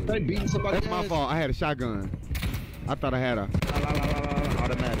 They beating somebody. That's my fault. I had a shotgun. I thought I had a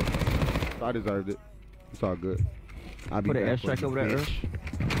automatic. So I deserved it. It's all good. I'll be Put an back airstrike for over there, Earth.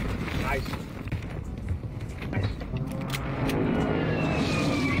 Nice.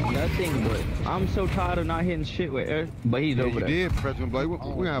 That thing, but I'm so tired of not hitting shit with Earth. But he's over You there. did, Professional Blake. We're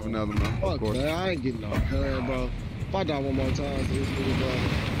gonna have another one, of Fuck, course. man. I ain't getting no gun, bro. If I die one more time to this nigga,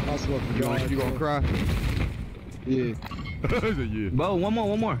 bro, I swear for God. You gonna cry? Yeah. Yeah. Bro, one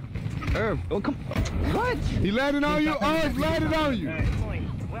more. Earth, oh, come. What? He landed on you? Oh, he landed on you.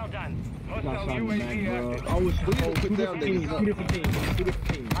 Well done. Hostile UAV active. I was We need to put down two niggas different teams.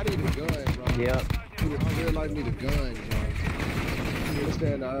 I need a gun, bro. Yep. I really like need a gun, bro. Let's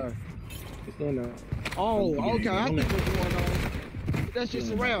stand there. Oh, okay. I think what's going on. That shit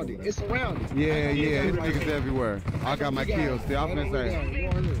surrounded. It's surrounded. Yeah, it's niggas everywhere. I got my kills still. I'm gonna say.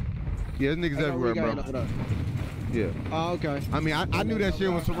 Yeah, there's niggas everywhere, bro. Yeah. Oh, okay. I mean, I knew that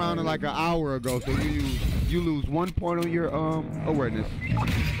shit was surrounded like an hour ago, so you lose 1 point on your awareness.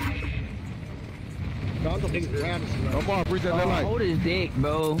 No more, appreciate that light. Hold his dick,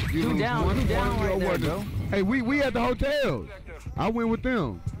 bro. You Two lose down 1 point right on your there, awareness. bro. Hey, we at the hotels. I went with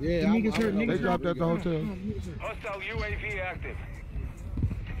them. Yeah, They dropped at the hotel. Hostile UAV active.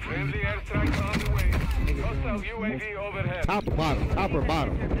 Friendly airstrike on the way. Hostile UAV overhead. Top or bottom? Top or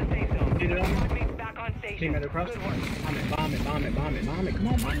bottom? Get it on. Back on station. Team at across. Good work. Bomb it. Come on, bomb it. Come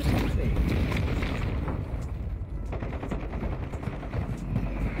on.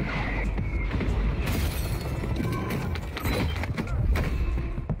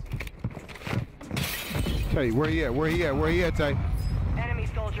 Tay, where he at? Where he at, Tay? Enemy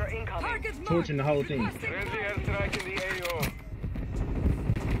soldier incoming. Torching the whole thing. Friendly airstrike in the AO.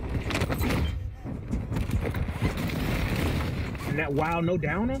 And that wild no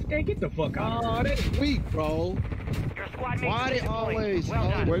down off there? Get the fuck out. Oh, that's weak, bro. Your squad mates Why they redeploying. always? Well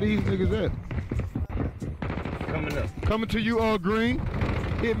done. Where these niggas at? Coming up. Coming to you, Green.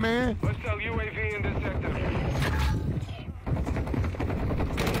 Hitman. Hostile UAV in the sector.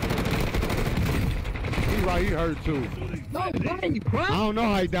 He right, he hurt too. No, Brian, you crying? I don't know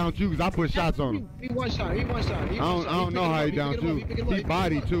how he down you, because I put shots on him. He one shot. I don't know how he down you. He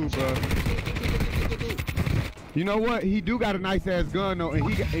body too, bro. You know what? He do got a nice ass gun though, and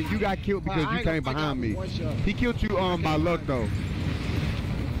you got killed because you came behind me. He killed you by luck though.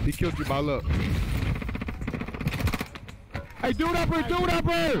 He killed you by luck. Hey, dude up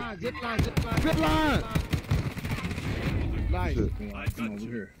here! Zip line. Nice. Come over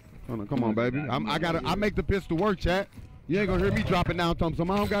here. Come on, baby. I make the pistol work, chat. You ain't gonna hear me dropping down something.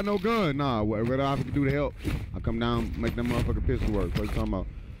 I don't got no gun. Nah, whatever I can do to help, I come down, make that motherfucking pistol work. What you talking about?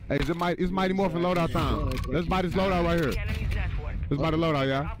 Hey, it's Mighty Morphin loadout time. Let's buy this loadout right here. Let's buy the loadout,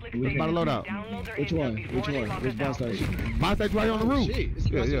 y'all. Let's buy the loadout. Which one? Which buy station? Buy station right on the roof. Shit, it's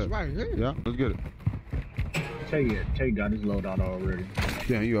Yeah. right here. Yeah, let's get it. Tay got his loadout already.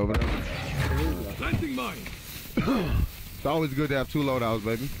 Yeah, you over there. Planting mine. It's always good to have two loadouts,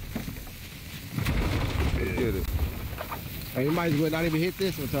 baby. Let's get it. Hey, you might as well not even hit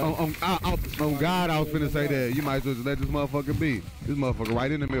this one, Tom. On God, I was finna say that. You might as well just let this motherfucker be. This motherfucker right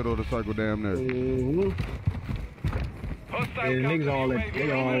in the middle of the circle, damn near. Hostile Yeah, niggas all in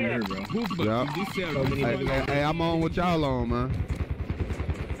there, bro. Movement Yeah. in this area. Hey, I'm on what y'all on, man.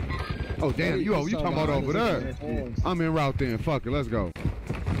 Oh, damn, you talking about over there. I'm en route then. Fuck it, let's go.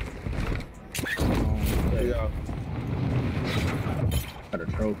 Yeah. Got a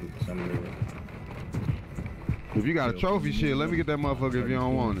trophy for some reason. If you got a trophy, shit, let me get that motherfucker if you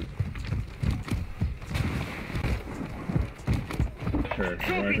don't want it. Sure, right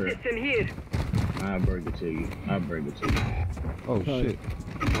Trophy here. system here. I'll bring it to you. Oh, shit.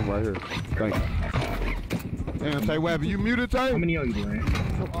 I'm right here. Thank you. Damn, Tay, what happened? You muted, Tay? How many are you doing?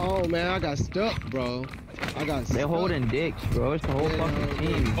 Oh, man, I got stuck, bro. They're holding dicks, bro. It's the whole fucking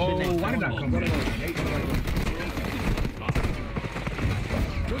team. Oh, why did I come back?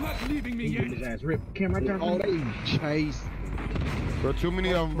 You're not leaving me yet. His ass rip. Cam right there. Oh, they chase. Bro, too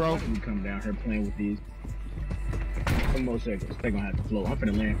many of them, bro. We come down here playing with these. One more seconds. They gonna have to flow. I'm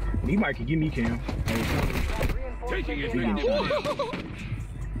finna land. He might could give me Cam. Taking it.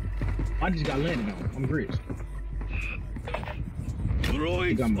 I just got landed on. I'm grits. He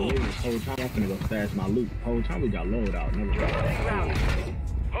Throwing got my smoke. loot. Whole time I'm finna go stash my loot. Whole time we got load out. Never got.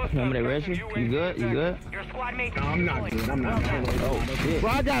 Remember they arrest you? You good? Your squad mates. No, I'm not good. I'm not good. Oh, shit. Bro,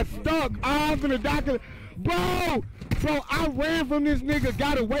 I got stuck. I'm finna doctor. Bro, I ran from this nigga,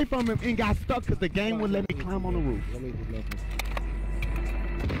 got away from him, and got stuck because the game wouldn't let me climb on the roof. Let me just nothing.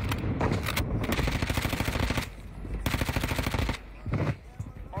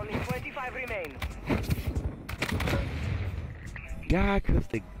 Only 25 remain. Yeah, because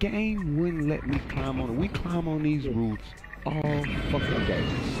the game wouldn't let me climb on it. We climb on these roofs all fucking day.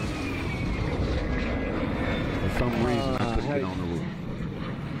 For some reason, I couldn't get on the roof.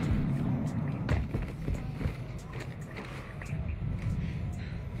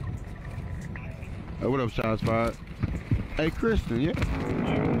 Hey, what up, shots fired? Hey, Christian, yeah?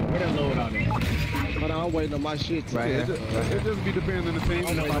 Where that load out there? But I'm waiting on my shit to It just be depending on the team.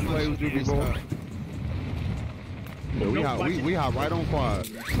 If I played with you before. Yeah, we hop right on quad.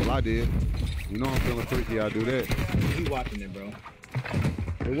 Well, I did. You know I'm feeling freaky. I do that. He watching it, bro.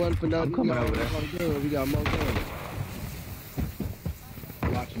 It wasn't for nothing. I'm coming over there. We got more guns.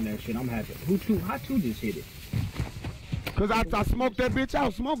 Watching that shit. I'm happy. How two just hit it? Cause I smoked that bitch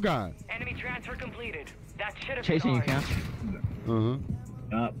out, smoke guy. Enemy transfer completed. That should have Chasing you, been Cam.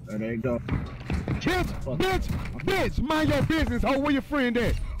 Up, there you go. Bitch, mind your business. Oh, where your friend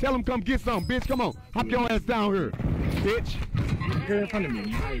at? Tell him come get some, bitch. Come on, hop your ass down here, bitch. Here in front of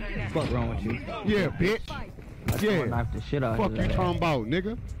me. What's wrong with you? Yeah, bitch. Yeah. Knife the shit out Fuck of you his ass. talking about,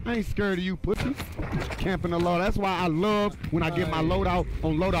 nigga. I ain't scared of you, pussy. Camping the load. That's why I love when I get my loadout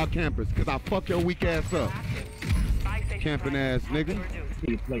on loadout campers, cause I fuck your weak ass up. Camping ass nigga.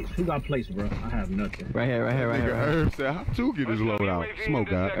 Need plates. Who got plates, bro? I have nothing. Right here. Nigga Herb said, how to get his load out?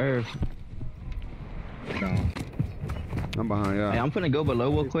 Smoke out. Herb. No. I'm behind y'all. Hey, I'm finna go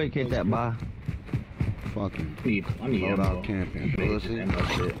below real quick, hit that bar. Fucking I need load ammo. out camping. Pussy.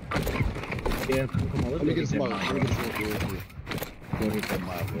 Yeah, come on. Let me get smoke. Let me get smoke real quick. Go hit that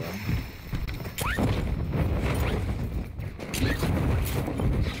mob, bro.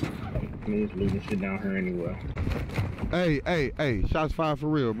 I'm just losing shit down here anyway. Hey, shots fired for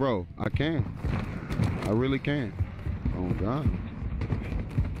real, bro. I can. I really can. Oh, God.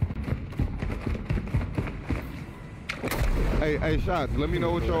 Hey, shots, let me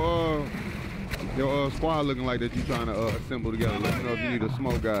know what your squad looking like that you trying to assemble together. Let me know if you need a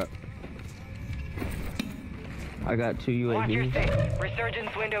smoke guy. I got 2 Watch your UAVs. six.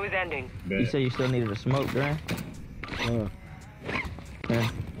 Resurgence window is ending. You say you still needed a smoke, Duran? Yeah.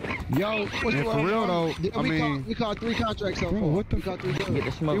 Yo, what's the For real though, I mean, we caught 3 contracts so far. bro, what the we caught 3 guns. Get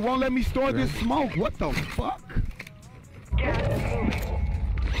the smoke. you won't let me store this smoke. What the fuck? Gas is moving.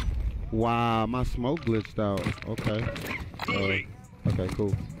 Wow, my smoke glitched out. Okay. Okay,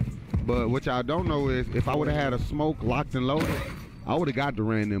 cool. But what y'all don't know is if I would have had a smoke locked and loaded, I would have got to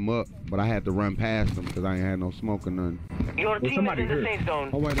ran them up, but I had to run past them because I ain't had no smoke or nothing. Your team is in the safe zone.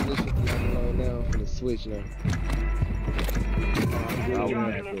 I'm waiting this shit to load now for the switch now.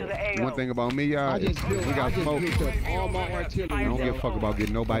 Charging into the AO. One thing about me, y'all, I is just built we got smoke. up all my artillery. I don't give a fuck about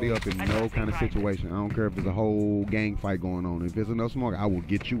getting nobody up in no kind of situation. I don't care if there's a whole gang fight going on. If there's enough smoke, I will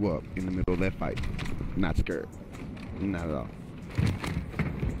get you up in the middle of that fight. I'm not scared. Not at all.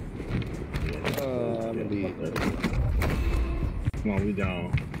 I'm gonna be. Come on, we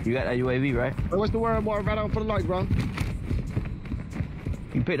down. You got that UAV, right? Hey, what's the word, more right on for the light, bro?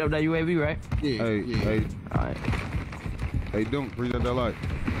 You picked up that UAV, right? Yeah. Hey, Alright. hey, don't appreciate that light.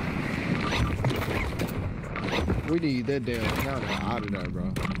 We need that damn counter out of there,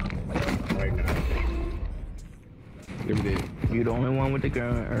 bro. Right now. Give me that. You the only one with the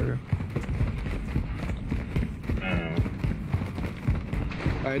gun, Herb.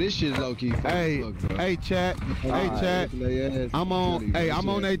 Hey, this shit's low key. Hey, hey, chat. Hey, chat. I'm on. Hey, I'm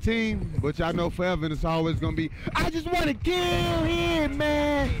on 18, but y'all know forever, and it's always gonna be. I just want to kill him,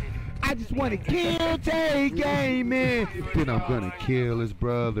 man. I just want to kill Tay Game, man. Then I'm gonna kill his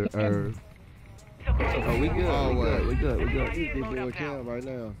brother, Irv. Oh, we good. Always. We good. This boy Cam right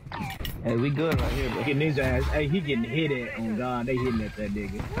now. Hey, we good right here, bro. Getting his ass. Hey, he getting hit at. Oh God, they hitting at that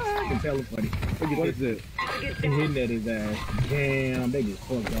nigga. You can tell him funny. What is it? They hitting at his ass. Damn, they just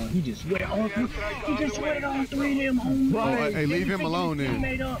fucked on. He just sweated all 3. He just sweated all 3 of them home. Oh, hey, leave him alone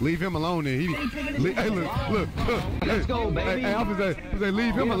then. Leave him alone then. Hey, look. Let's go, baby. Hey, officer, say,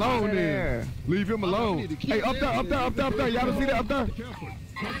 leave him alone then. Leave him alone. Hey, up there. Y'all don't see that up there?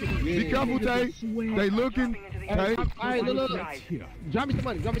 Be careful, Tay. They looking. Tay. Alright, look. Drop me some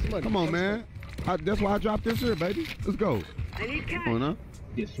money. Come on, man. That's why I dropped this here, baby. Let's go. Come on now.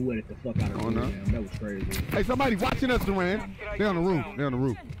 Just sweated the fuck out of him. That was crazy. Hey, somebody watching us, Duran. They on the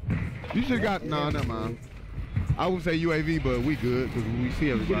roof. You should have got. Nah, never mind. I would say UAV, but we good because we see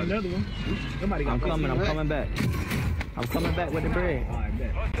Get everybody. another one. Somebody got I'm coming back. I'm coming back with the bread. Alright,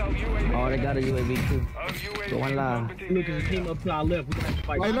 bet. Oh, they got a UAV too. Going live. Look at the team up to our left. We gonna have to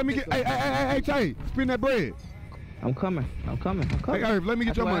fight. Hey, let me get. Hey, Tay, spin that bread. I'm coming. Hey, Irv, let me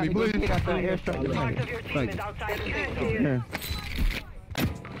get your money, please. Thank Here.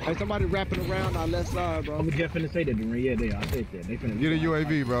 Hey, somebody wrapping around our left side, bro. I was just finna say that, Duran. Yeah, they are. I said that. They finna Get a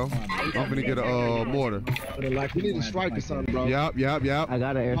UAV, bro. I'm finna get a mortar. We We need a strike or something, bro. Yup. I got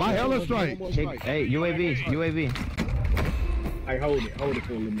an My airstrike. hella strike. Hey, UAV. Hey, hold it for a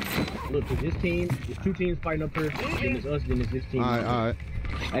little minute. Look, it's 2 teams fighting up here. Then it's us, then it's this team. All right.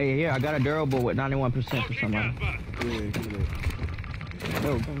 Hey, here, I got a durable with 91% for somebody.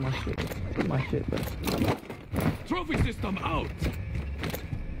 Yo, get my shit, bro. Trophy system out.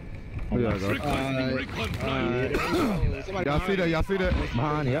 Here you go. Y'all see that?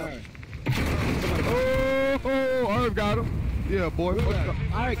 Behind, yeah. Oh, Irv got him. Yeah, boy.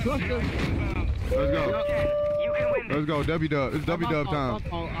 Alright, cluster. Let's go. You can win this. Let's go. W-Dub. It's W-Dub time.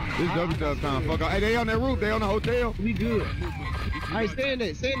 It's W-Dub time. Fuck off. Hey, they on that roof. They on the hotel. We good. Alright, stand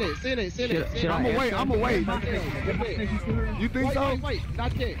it. I'ma wait. You think so? Wait.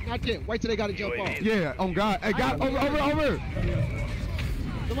 Not yet. Wait till they gotta jump off. Yeah, on God. Hey, God, over.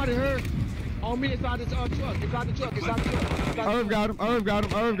 Somebody heard. On me inside the truck. Inside the truck. Irv got him.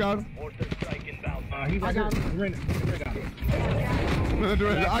 He I got him.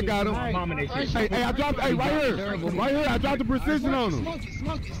 I got him. Hey, I dropped. Hey, right here. I dropped the precision on him.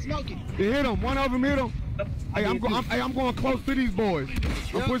 Smoke it. It hit him. One of them hit him. Hey, I'm going close to these boys.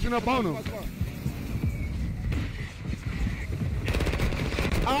 I'm pushing up on them.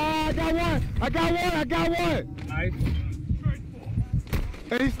 Ah, I got one. I got one. Nice.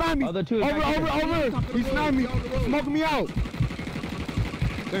 Hey, he sniped me. Other two. Over. He sniped me. Smoking me out.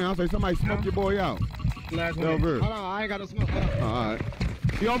 Damn, I'll say somebody smoke your boy out. Last one. Over. Hold on, I ain't got no smoke. All right.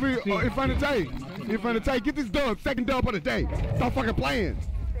 He over here in front of Tay. In front of Tay. Get this dub. Second dub of the day. Stop fucking playing.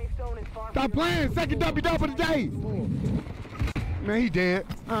 Stop playing. Second dub of the day. Man, he dead.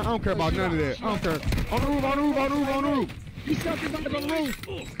 I don't care about none of that. I don't care. On the roof. He's stuck in the roof.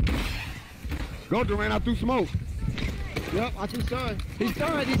 Go, Durant. I threw smoke. Yep, I threw stun. He's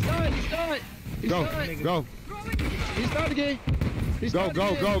stunned. Go. He's stunned again.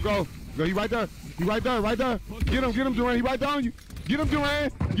 Go. He right there. Get him, Durant. He right there on you. Get him,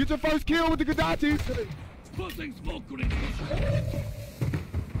 Durant. Get your first kill with the Gadachis. Tossing smoke grenades.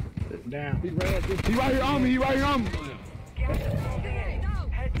 Down. He ran. He right here on me.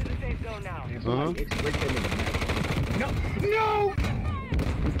 Head to the safe zone now. No.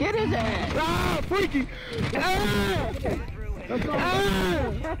 Get his ass. Ah, freaky. Ah. Let's go.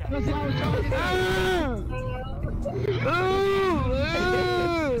 That's what I was talking about.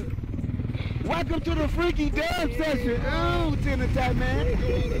 Welcome to the freaky dub session. Ooh, Tenor Tap, man.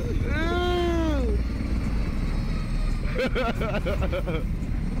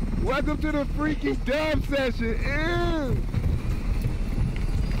 Welcome to the freaky dub session.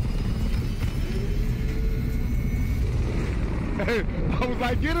 Hey, I was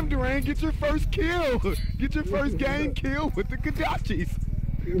like, get him, Durant. Get your first kill. Get your first game kill with the Gadachis.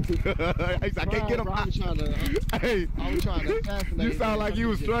 I can't get him. I was trying to assassinate. You sound like you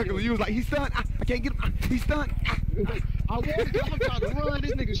was struggling. You was like, he's stunned. I can't get him. He's stunned. I'm trying to run.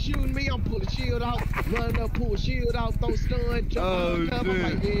 This nigga shooting me. I'm pulling shield out. Running up, pull shield out, throw stun, jump on the I'm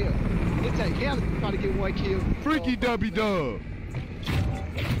like, yeah. It's like, yeah, I'm trying to get one kill. Freaky W-dub.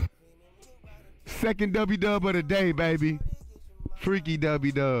 Second W-dub of the day, baby. Freaky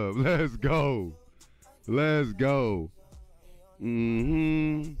W-dub. Let's go.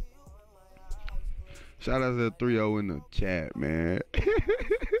 Shout out to the 3-0 in the chat, man.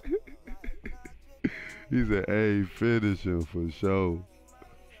 He said, hey, finish him for sure.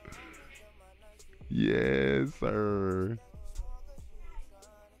 Yes, sir.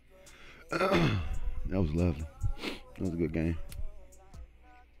 That was lovely. That was a good game.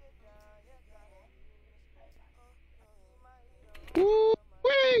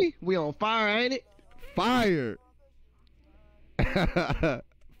 Woo-wee! We on fire, ain't it? Fire.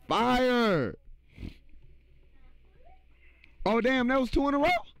 Fire. Oh, damn, that was 2 in a row?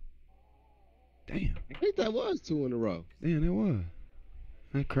 Damn. I think that was 2 in a row. Damn, that was.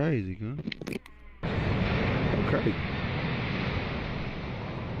 That's crazy, huh? Crazy.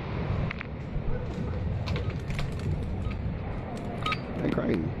 That's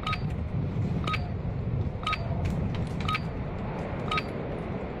crazy.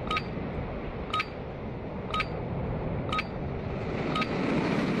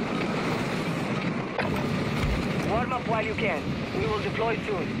 Warm up while you can. We will deploy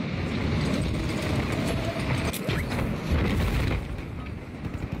soon.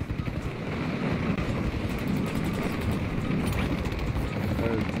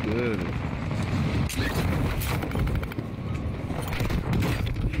 That's good.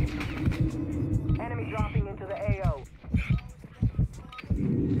 Enemy dropping into the AO.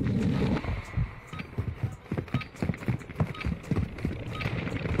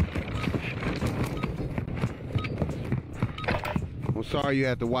 I'm sorry you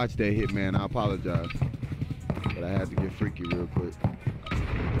had to watch that hit, man. I apologize. But I had to get freaky real quick.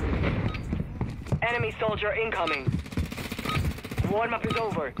 Enemy soldier incoming. Warm-up is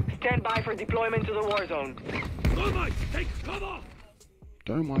over. Stand by for deployment to the war zone. Thermite, take cover!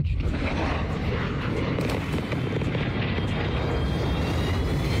 Thermite.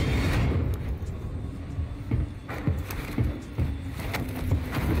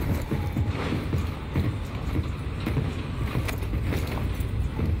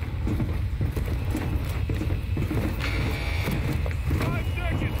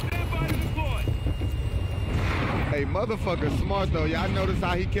 Hey, motherfucker smart though. Y'all notice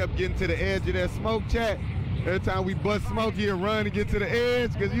how he kept getting to the edge of that smoke, chat? Every time we bust smoke, he'll run and get to the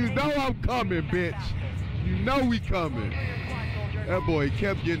edge, cause you know I'm coming, bitch. You know we coming. That boy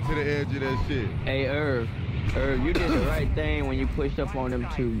kept getting to the edge of that shit. Hey, Irv, you did the right thing when you pushed up on them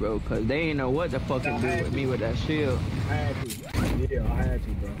two, bro, cause they ain't know what to fucking do with me with that shield. I had to. Yeah, I had to,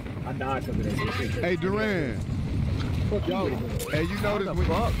 bro. I died because of that shit. Hey, Duran. Yo, hey, you notice when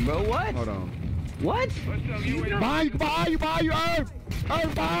fuck, bro, what? Hold on. What? Behind you, Irv!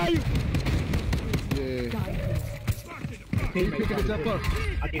 Irv, behind you! Yeah. teammate picking himself up.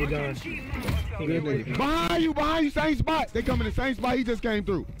 I need a gun. Good nigga. Behind you, same spot. They come in the same spot he just came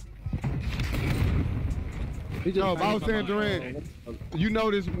through. He just No, but I was saying, Durant, you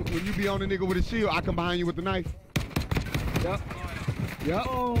notice when you be on a nigga with a shield, I come behind you with the knife. Yep. Yep.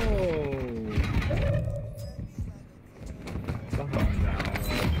 Oh.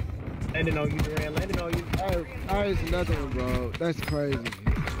 Landing on you, Durant. Landing on you. That is nothing, bro. That's crazy.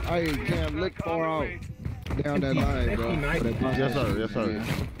 I can't look far out down that line, bro. Yes, sir. Yes, sir.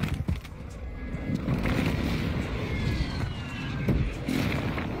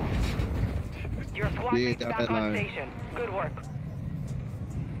 Your squad mate's back on station. Good work.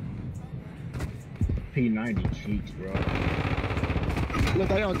 P90 cheeks, bro. Look,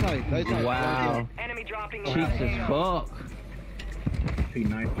 they on tight. They tight. Wow. Enemy dropping. Cheeks as fuck.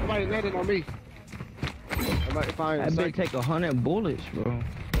 P90. Somebody landed on me. I better take 100 bullets, bro.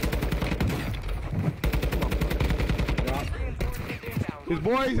 His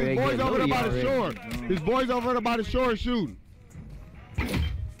boys over there by the shore. His boys over there by the shore shooting.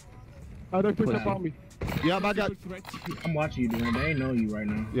 Oh, they picked up on me. Yep, I got. I'm watching you, Durant. They ain't know you right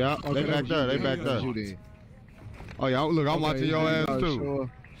now. Yeah, they back there. They back there. Oh yeah, look, I'm watching your ass too.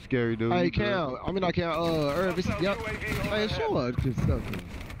 Sure. Scary dude. Hey, Cal. I mean, I can't. Irv. Yep. Hey, sure. Good stuff.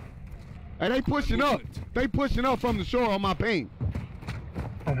 Hey, they pushing up. They pushing up from the shore on my ping.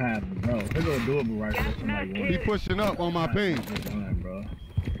 I'm happy, bro. They're gonna doable right there. He pushing up on my ping. Bro.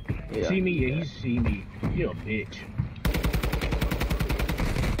 Yeah. See me? Yeah, he see me. You a bitch.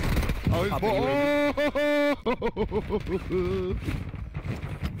 Oh, his boy. Oh!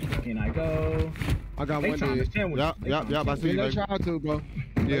 Can I go? I got They one trying to dead. stand with Yep, I see you, They baby. tried to, bro.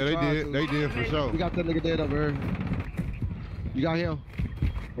 Yeah, they tried did. to. They did for sure. We got that nigga dead over here. You got him?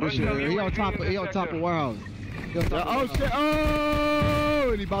 What shit? He on top of warehouse. Oh shit! Oh,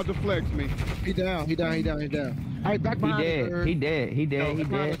 and he about to flex me. He down. Hey, back He behind dead. her. He dead. He dead. He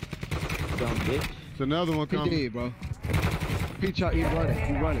dead. Dumb bitch. It's another one He coming. dead, bro. He running.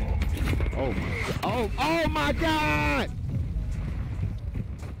 He running. Oh my! Oh my God!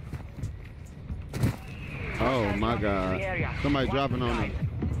 Oh my God! Somebody dropping on me.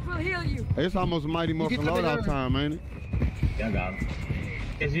 We'll heal you. It's almost a Mighty Morphin loadout time, ain't it? Yeah, I got him.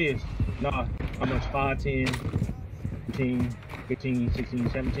 It is. Nah, almost 5, 10, 15, 15, 16,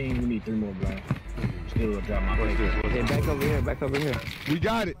 17. We need 3 more, bro. Still drop my What's this? Yeah, back over here. Back over here. We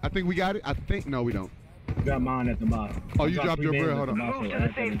got it. I think we got it. I think no, we don't. Got mine at the bottom. Oh, you dropped your bread. Hold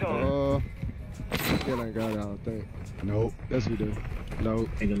on. Still ain't got it, I don't think. Nope. Yes, we do. Nope.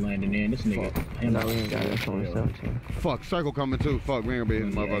 Nigga landing in. This nigga. No, we ain't got it. It's only 17. Fuck, circle coming too. Fuck, we ain't gonna be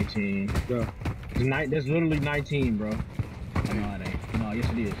hitting motherfucker. 18. Yeah. That's literally 19, bro. No, it ain't. No, yes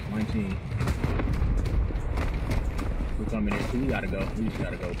it is. 19. We're coming in. We gotta go. We just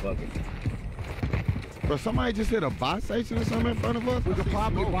gotta go. Fuck it. Bro, somebody just hit a buy station or something in front of us? We could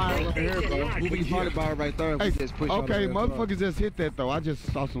probably buy it right here, bro. We can probably buy it right there. Hey, Just push okay, on motherfuckers just hit that though. I just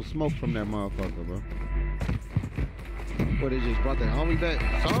saw some smoke from that motherfucker, bro. What, they just brought their homie back?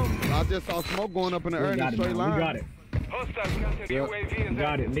 I just saw smoke going up in the air in a straight line. We got it. Hostile counter UAV We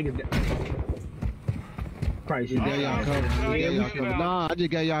got it. Niggas. Christ, you Yeah, y'all cover. Yeah, y'all cover. Nah, I just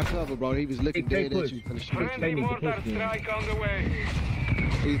got y'all cover, bro. He was looking They dead at push. you from the street. Friendly mortar strike on the way.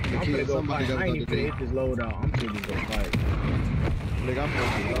 He's I'm gonna gonna kill go somebody fight. I that's ain't gonna even do hit this load out. I'm still just gonna fight. Nigga, I'm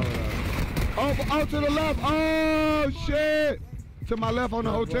fucking Oh, to the left. Oh, shit. To my left on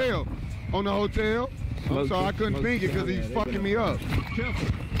the hotel. On the hotel. I'm sorry, I couldn't think it because he's fucking me up. Careful.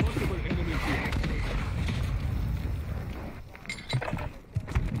 Possible enemy here.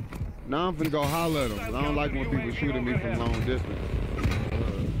 Now I'm finna go holler at him. 'Cause I don't like when people shooting me from long distance.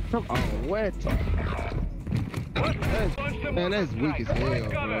 Come on, what? Man, that's weak as hell,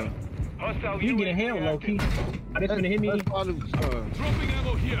 bro. Hostile You can get a hell, low key. I just finna hit me. That's probably, Dropping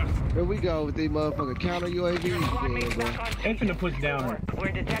ammo here. here we go with these motherfucking counter UAVs. Squad mate's Yeah, bro. back on Ain't station. finna push down her.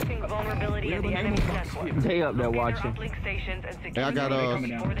 We're detecting vulnerability in the enemy's network. They up there Locate their watching. uplink stations and secure Hey, I got them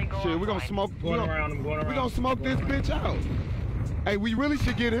before they go shit, we gonna offline. smoke. Going around. I'm going around. We gonna smoke this bitch out. Hey, we really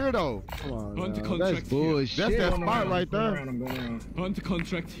should get here though. Come on, Hunt now. contract That's here. bullshit. That's that Going spot around, right going there. around, I'm going around. Hunt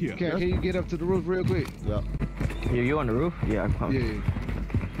contract here. Can you get up to the roof real quick? Yeah. You on the roof? Yeah, I'm coming. Yeah.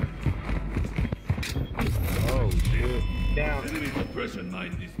 Oh shit. Down. Enemy suppression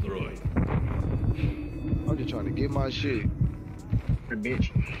mine destroyed. I'm just trying to get my shit. Come here,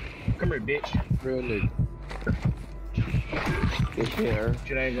 bitch. Come here, bitch. Real nigga. Get here.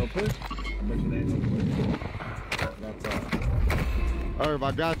 Should I go push? I bet you they ain't gonna push. Irv,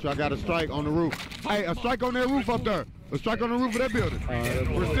 I got you. I got a strike on the roof. Hey, a strike on that roof up there. A strike on the roof of that building.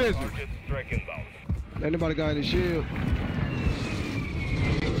 Precision. Anybody got any shield?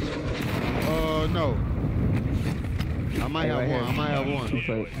 No. I might have one. I might have one.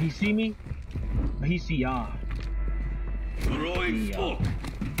 Okay. He see me? But he see y'all. Throwing smoke.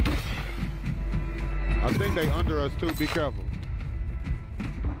 I think they under us too. Be careful.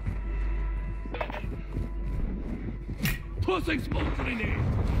 Tossing smoke grenade.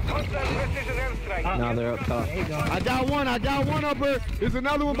 Hostile precision airstrike. Now they're up top. There you go. I got one up here. There's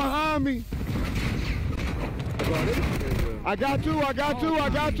another one behind me. I got two up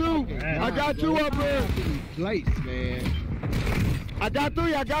here. Place, man. I got three.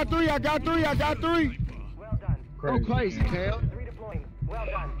 Well done. Go crazy, Cal. Redeploying. Well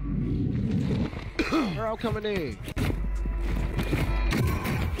done. Girl coming in.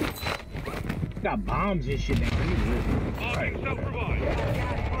 Got bombs and shit down here. Arming self-revive.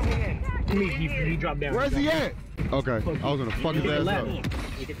 He dropped down. Where's he at? Okay, I was gonna fuck his ass up.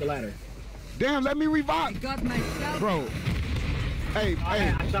 Get the ladder. Damn, let me revive. Bro. Hey.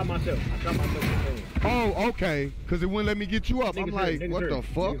 I shot myself. Oh, okay. Cause it wouldn't let me get you up. I'm like, what the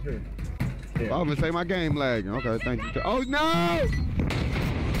fuck? Yeah. I'm gonna say my game lagging. Okay, thank you. Oh no!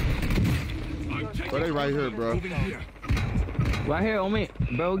 Bro, they right here, bro. Right here on me.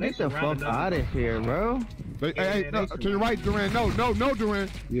 Bro, get the fuck out of here, bro. Hey, no, to your right, Duran. No, Duran.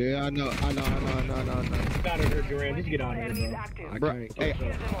 Yeah, I know. Get out of here, Duran. Just get out of here, bro. Bro, hey,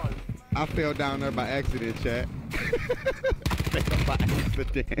 I fell down there by accident, chat. Fell by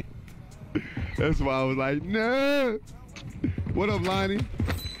accident. That's why I was like, no. What up, Lonnie?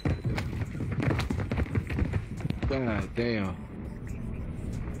 God damn.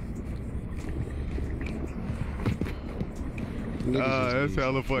 That's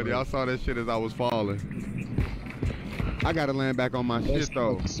hella funny. I saw that shit as I was falling. I gotta land back on my shit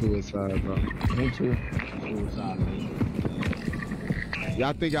though. Suicide, bro. Me too.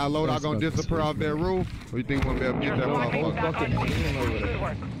 Y'all think our loadout gonna disappear off that roof? Or you think we'll be able to get that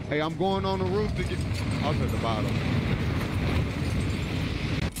motherfucker? Hey, I'm going on the roof to get. I was at the bottom.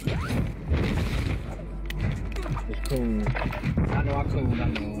 It's cool. I know.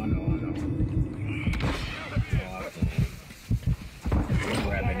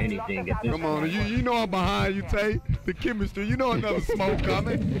 Grabbing anything at this Come on, point. you know I'm behind you, Tay. The chemistry, you know another smoke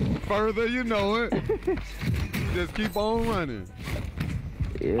coming. Further, you know it. Just keep on running.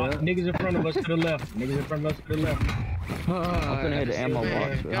 Yeah. Niggas in front of us to the left. I'm gonna hit the ammo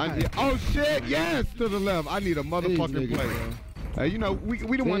box. Oh shit, yes, to the left. I need a motherfucking play. Hey, you know, we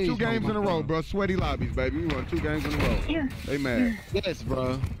done won 2 games in a row, bro. Sweaty lobbies, baby. We won 2 games in a row. Yeah. They mad. Yes,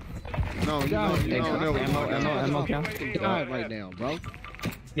 bro. No, you don't never Ammo count. God right now, bro.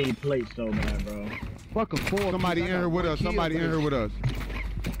 Need plates so bad, bro. Fuck a 4. Somebody in here with us. Somebody in here with us.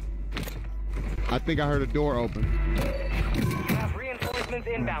 I think I heard a door open. You have reinforcements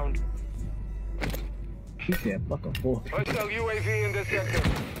inbound. He said fuck a 4. Hostile UAV in the sector.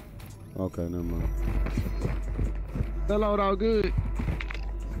 Okay, never mind. That load all good.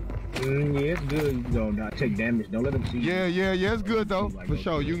 Yeah, it's good. You don't not take damage. Don't let them see you. Yeah, it's good though. For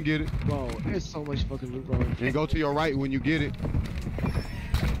sure, you can get it. Bro, there's so much fucking loot, bro. And go to your right when you get it.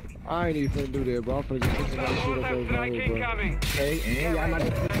 I ain't even finna do that, bro. I'm finna just put some shit up Hostile over strike there, bro. incoming. Hey, and y'all might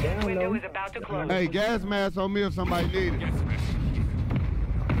have to put down Window though. is about to close. Hey, gas mask on me if somebody need it.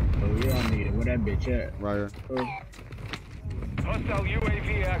 Oh yeah, I need it. Where that bitch at? Right here. Hostile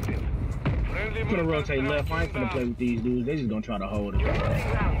UAV active. Friendly I'm gonna movement rotate left. I ain't strike gonna play with these dudes. They just gonna try to hold us.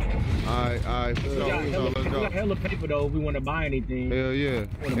 Alright, for We sure. got So hella, let's we got go. hella paper though if we want to buy anything. Hell yeah.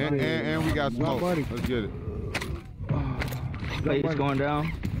 And we got smoke. money. Let's get it. Plates going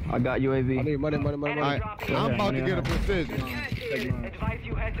down. I got I UAV. need money. Alright, I'm about to get a precision. Advise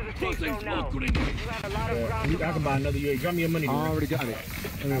you head to the safe Tossing zone now. smoke You grenade. have a lot of ground I to can buy another UAV. Drop me your money. I dude. already got it.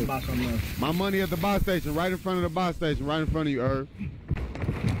 I'll buy something else. My money at the buy station, right in front of the buy station, right in front of you, Irv.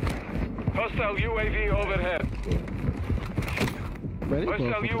 Hostile UAV overhead. Man,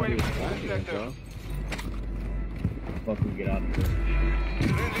 Hostile UAV in the sector. Fuck, we get out of here.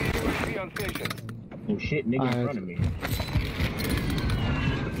 Friendly UAV on station. Oh shit, nigga in front of me.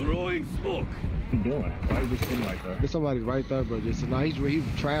 Throwing smoke. What you doing? Why you just sitting like that? There's somebody right there, bro. Just nah, he's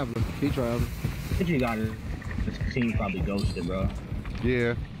traveling. He traveling. What you got? This team probably ghosted, bro.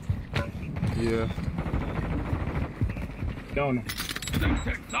 Yeah. Don't.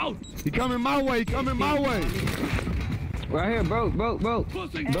 Out. He coming my way, Right here, bro.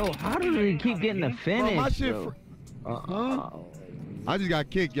 Tossing. Bro, how do we keep getting the Bro, finish? my shit. bro? I just got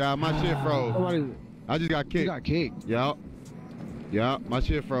kicked, y'all. My shit froze. Somebody, I just got he kicked. got kicked. Yup. My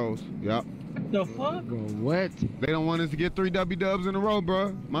shit froze. Yup. The fuck? Bro, what? They don't want us to get 3 dubs in a row,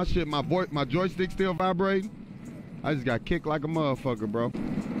 bro. My shit, my joystick still vibrating. I just got kicked like a motherfucker, bro.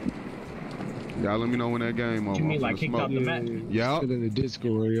 Y'all let me know when that game over. You mean I'm like finna kicked smoke. out the map? Yup. Still in the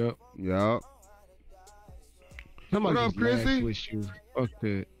Discord, yup. Yup. Somebody What up, just lag Chrissy? switch you. Fuck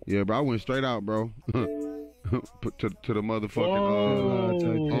that. Yeah, bro, I went straight out, bro. Put to the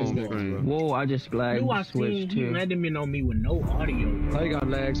motherfucking home screen. Whoa, I just Knew I flagged seen switch he too. landed me on me with no audio, bro. I got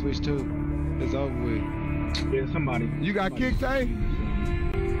lag switch too. It's over with. Yeah, somebody. You got kicked, eh?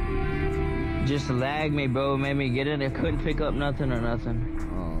 Just lagged me, bro. Made me get in there. Couldn't pick up nothing or nothing.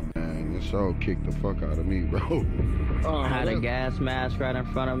 Oh man, this show kicked the fuck out of me, bro. I had a gas mask right in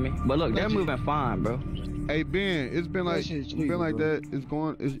front of me. But look, they're moving fine, bro. Hey Ben, it's been like that. It's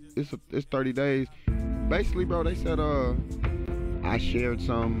going. It's 30 days. Basically, bro, they said I shared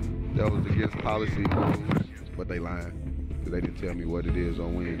some that was against policy rules, but they lying. Cause they didn't tell me what it is or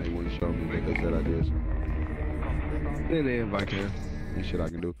when. They wouldn't show me, but they said I did. Then they invite her. Ain't shit I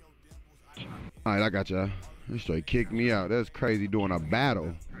can do. All right, I got y'all. They straight kicked me out. That's crazy doing a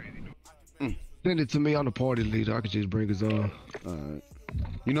battle. Send it to me on the party leader. I could just bring us on. All right.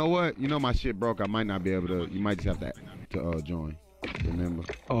 You know what? You know my shit broke. I might not be able to. You might just have to join. Remember?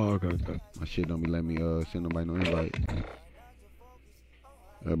 Oh, okay. My shit don't be letting me send nobody no invite.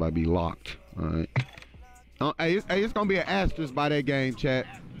 Everybody be locked. All right. Hey, it's gonna be an asterisk by that game, chat.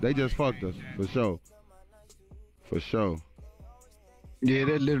 They just fucked us for sure. For sure. Yeah,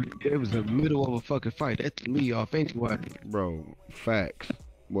 that literally, it was the middle of a fucking fight. That threw me off anyway. Bro, facts.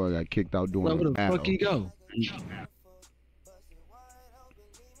 Boy, got kicked out doing Where a the battle. fuck he go?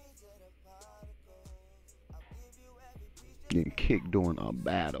 Getting kicked doing a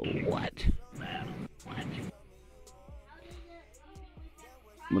battle. What?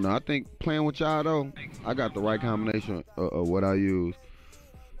 But no, I think playing with y'all though, I got the right combination of what I use.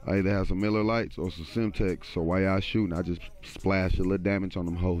 I either have some Miller Lights or some Simtex, so while y'all shooting, I just splash a little damage on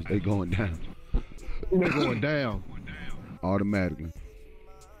them hoes. They going down. They going down. Automatically.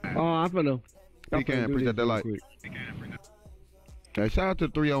 Oh, I'm finna. He can appreciate that light. Hey, shout out to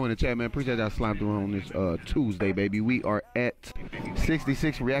 3-0 in the chat, man. Appreciate y'all slime through on this Tuesday, baby. We are at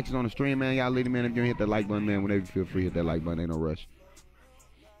 66 reactions on the stream, man. Y'all lady, man, if you hit that like button, man, whenever you feel free, hit that like button. Ain't no rush.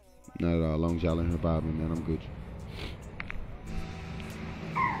 Not at all. As long as y'all in here vibing, man, I'm good.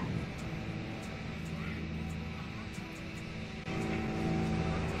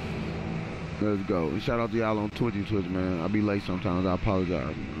 Let's go. And shout out to y'all on Twitch, man. I be late sometimes. I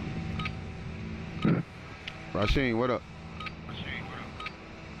apologize, man. Rasheen, what up?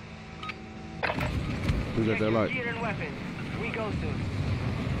 Who's at that light? Gear and weapons. We go soon.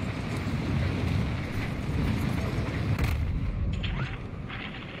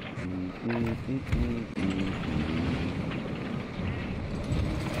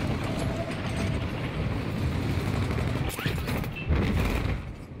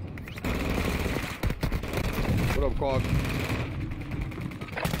 What up, Carl?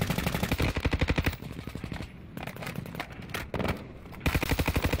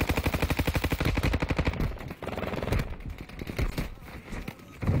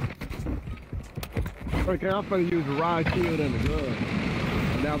 Okay, I'm finna use the ride shield and the gun.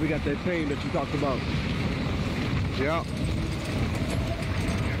 And now we got that team that you talked about. Yeah.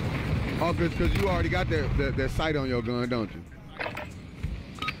 Oh, because you already got that sight on your gun, don't you?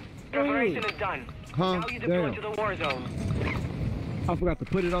 Preparation is done. Huh? Now you deploy to the war zone. I forgot to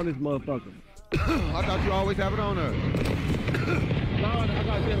put it on this motherfucker. I thought you always have it on there. No, I got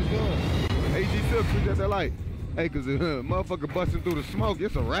that gun. AG Silk, who's at that light? Hey, because the motherfucker busting through the smoke,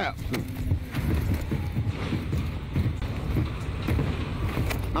 it's a wrap.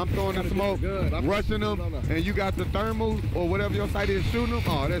 I'm throwing the smoke, rushing them, and you got the thermal or whatever your sight is shooting them.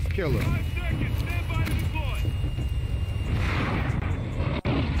 Oh, that's killer. 5 seconds, stand by to deploy.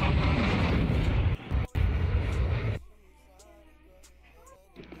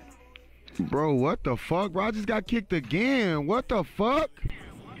 Bro, what the fuck? Bro, I just got kicked again. What the fuck?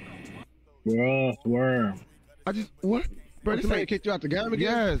 Bro, swear. I just, what? Bro, this ain't kicked you out the game again?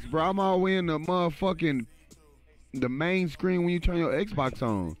 Yes, bro, I'm all the way in the motherfucking, the main screen when you turn your Xbox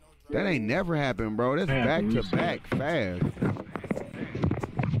on. That ain't never happened, bro. That's back to back fast.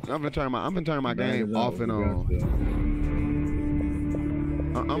 I'm gonna turn my game off and on.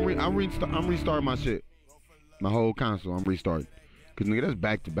 I'm restarting my shit. My whole console, I'm restarting. Cause nigga, that's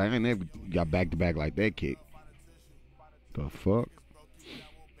back to back. I ain't never got back to back like that kick. The fuck?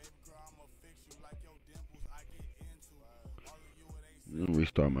 Let me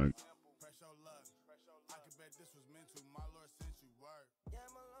restart my.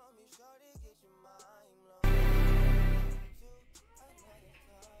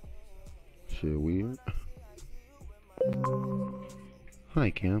 Shit weird. Hi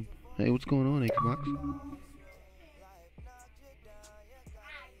Cam. Hey, what's going on, Xbox?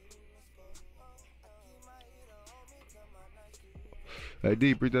 Hey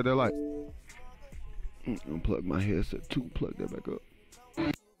D, appreciate that light. Unplug my headset too. Plug that back up.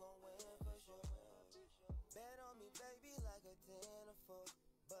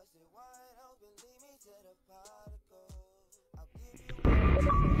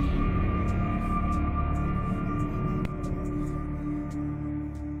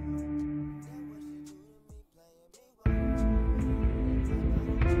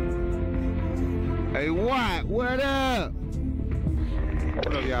 Hey, what up?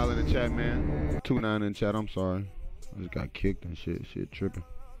 What up, y'all in the chat, man? 29 in chat, I'm sorry. I just got kicked and shit. Shit tripping.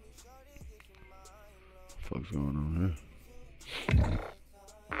 What the fuck's going on here?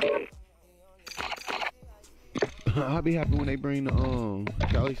 I'll be happy when they bring the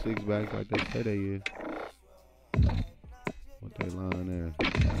Cali 6 back like they say they is. What they line there?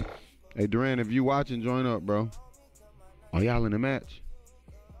 Hey, Duran, if you watching, join up, bro. Are y'all in the match?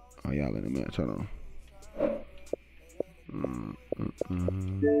 Oh, y'all in the match, hold on.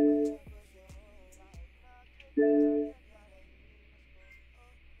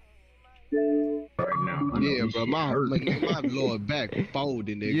 Right now. Yeah, bro, my lower back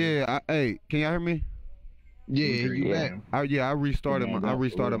folding there. Yeah, hey, can y'all hear me? Yeah, you back. I restarted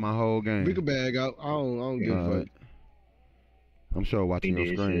my whole game. We can bag out. I don't give a fuck. I'm sure watching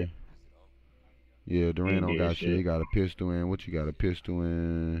your screen. Yeah, Duran don't got shit. He got a pistol in. What you got a pistol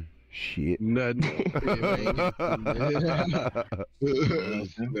in? Shit. Nothing.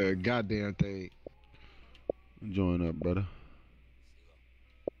 The goddamn thing. Join up, brother.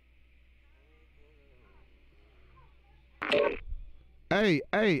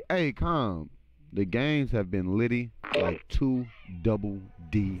 Hey, calm. The games have been litty like 2 double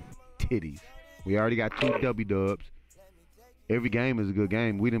D titties. We already got 2 W dubs. Every game is a good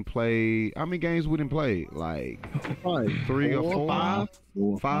game. We didn't play. How many games we didn't play? Like 3 or 4?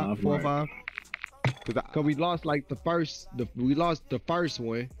 5? 4 or 5? Cause we lost like we lost the first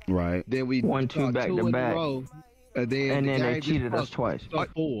one. Right. Then we won 2 back to back. And then they cheated us twice.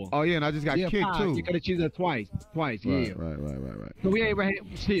 Oh yeah, and I just got kicked too. You could have cheated us twice. Right, Yeah. Right. So we ain't had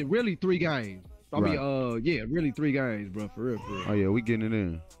shit. Really 3 games. Really 3 games, bro. For real. Oh yeah, we getting it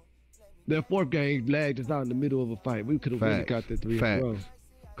in. That 4th game lagged us out in the middle of a fight. We could have really got that 3 in a row.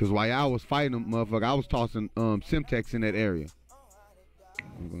 Cause while I was fighting them, motherfucker, I was tossing Simtex in that area.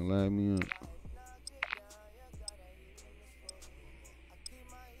 You gonna lag me up?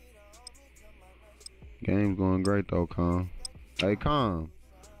 Game's going great though, Calm. Hey, Calm.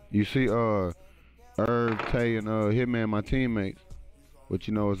 You see, Herb, Tay, and Hitman, my teammates. But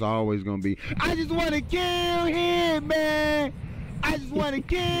you know, it's always gonna be, I just wanna kill Hitman. I just wanna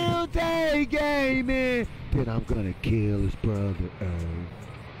kill Tay Gaming. Then I'm gonna kill his brother, Herb.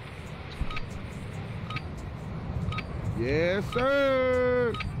 Yes,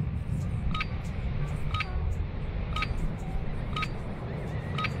 sir.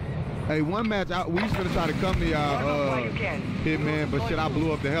 Hey, one match, we was gonna try to come to y'all, Hitman, but shit, I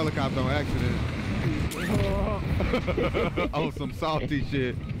blew up the helicopter on accident. On some salty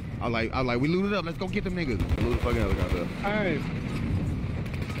shit. I like, we looted up, let's go get them niggas. Blew the fucking helicopter up. Hey,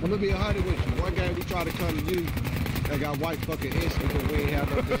 I'm gonna be 100 with you. One game we tried to come to you, they got white fucking instant because we ain't have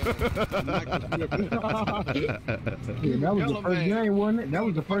no damn. Yeah, that was the first game, wasn't it? That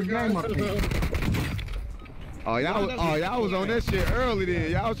was the first game, I think. Oh, y'all was on that shit early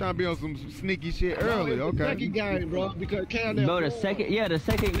then. Y'all was trying to be on some sneaky shit early. Okay. Second game, bro, because the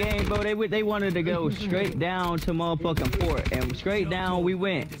second game, bro, they wanted to go straight down to motherfucking port, and straight down we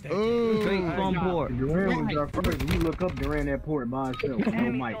went. Ooh. Straight from port. Duran was our first. We look up Duran that port by himself.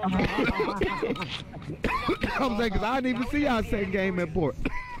 No mic. I'm saying, cause I didn't even see y'all second game at port.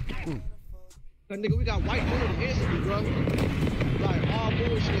 That nigga, we got white bullets instantly, bro. Like all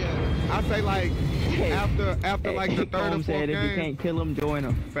bullshit. I say like after like the 3rd or 4th game. If you can't kill him, join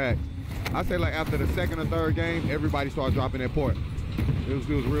him. Fact. I say like after the 2nd or 3rd game, everybody started dropping that port. It was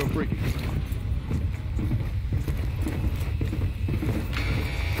real freaky.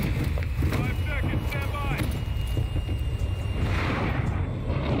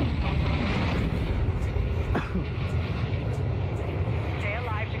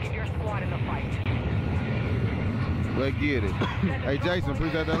 Let's get it. Hey, Jason,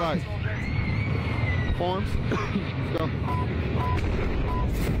 appreciate that light. Forms? Let's go.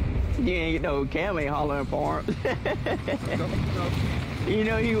 Yeah, Cam ain't hollering for him. Let's go. You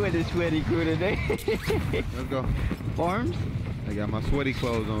know he with the sweaty crew today. Let's go. Farms? I got my sweaty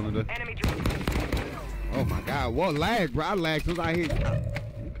clothes on today. Oh my God, what lag, bro? I lagged since I hit.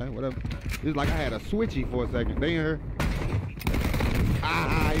 Okay, whatever. It's like I had a switchy for a second. They in here.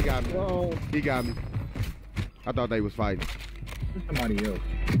 He got me. Whoa. He got me. I thought they was fighting. Somebody else.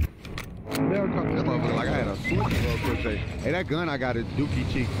 That motherfucker like I had a switch for a quick second. Hey, that gun I got is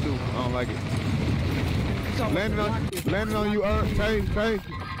dookie cheeks too. I don't like it. Landing on you, Tay.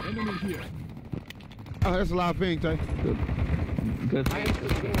 Oh, that's a lot of ping, Tay. Good.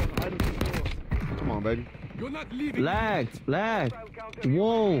 Come on, baby. You're not leaving. Lag.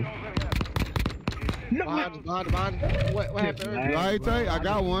 Whoa. Behind. What happened? You alright, Tay? I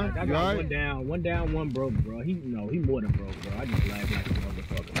got one. I You got alright? one down, one broke, bro. He more than broke, bro. I just lagged like a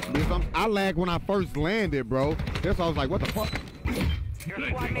motherfucker, bro. Yes, I lagged when I first landed, bro. That's why I was like, what the fuck? Your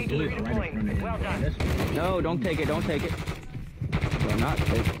squad mates is redeploying. Well done. No, don't take it. Do not take it.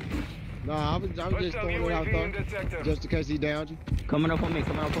 No, I'm just throwing it out there. Just in case he downed you. Coming up on me.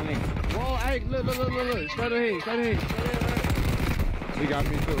 Whoa, hey, look. Straight ahead. He got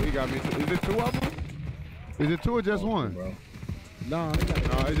me too. Is it two of them? Is it two or just one? Bro. No,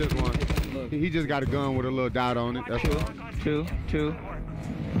 it's just one. He just got a gun with a little dot on it. That's it. Two.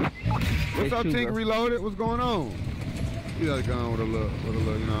 What's up, Tink Reloaded? What's going on? He got a gun with a little, you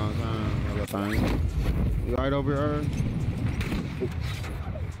know what I'm saying? A little thing. You right over here,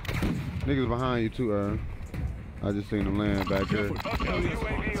 Niggas behind you too, I just seen them land back there.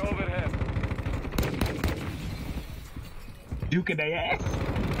 UAV overhead. Duking their ass.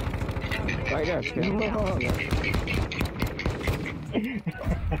 Right there.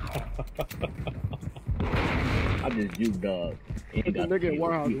 I just juked up. Nigga at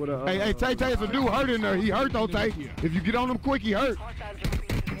Warehouse with a. Hey, Tay, it's a dude hurt in there. He hurt though, Tay. If you get on him quick, he hurt.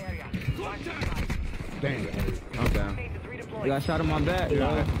 Damn, I'm down. You got shot in my back.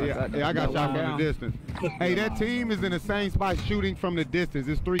 Yeah, I got shot from the distance. Hey, that team is in the same spot shooting from the distance.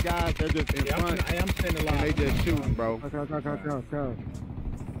 There's three guys. They're just in front. I'm standing And they just shooting, bro. Come.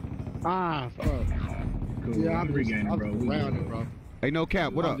 Ah, fuck. Cool. Yeah, I'm regaining, bro. around it, bro. Hey, no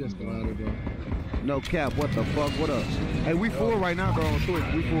cap, what up? I'm just around it, bro. No cap, what the fuck, what up? Hey, we full right now, bro, on Twitch.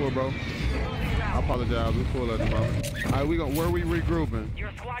 We full, bro. I apologize, we full at the moment. All right, where we regrouping?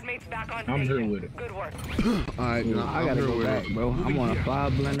 Your squad mates back on I'm station. here with it. Good work. All right, I gotta go back, bro. I'm on a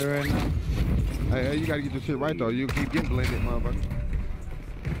 5 blender right now. Hey, you gotta get your shit right, though. You keep getting blended, motherfucker.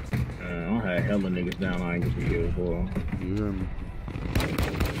 I had hella niggas down. I ain't get to kill for them. You hear me?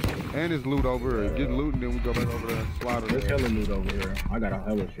 And it's loot over here. Get loot and then we go back over there and slaughter There's there. hella loot over here. I got a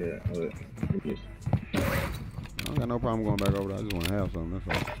hella shit. But I don't got no problem going back over there. I just want to have something, that's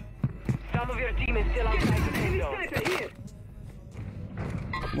all. Some of your team is still outside the safe zone.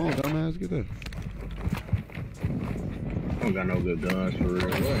 Come on, dumbass, get there. I don't got no good guns for real.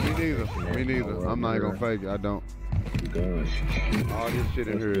 Me neither. I'm not even gonna fake it. I don't. Guns. All this shit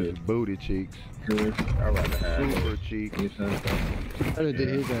in here is booty cheeks. Good. I'd rather have Super cheeks. I done did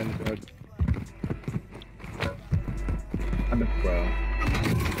his end, bro.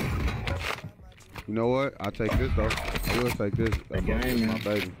 You know what? I'll take this though. I will take this. That's my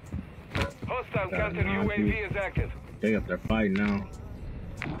baby. Hostile counter UAV is active. They up there fighting now.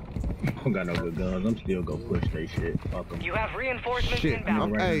 I don't got no good guns. I'm still gonna push they shit. Fuck them. You have reinforcements Shit.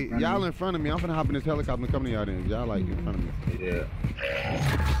 inbound. Hey, y'all in front of me. I'm finna hop in this helicopter and come to y'all then. Y'all like in front of me. Yeah.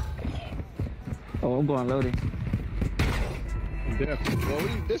 Oh, I'm going loading. Definitely. Well,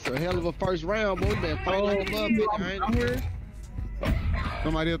 this a hell of a first round, boy. We been fighting like a little bit, ain't it?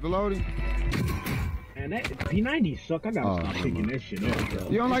 Somebody at the loading? And that P90 suck. I gotta stop picking that shit up, bro.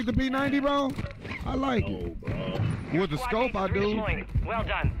 You don't like the P90, bro? I like it. Bro. With the scope, I do. Well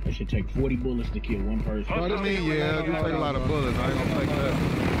done. It should take 40 bullets to kill one person. What do you mean? Yeah, you take a lot of bullets. I ain't gonna take that.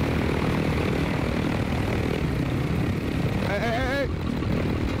 Hey.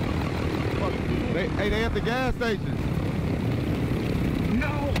 They at the gas station. No! I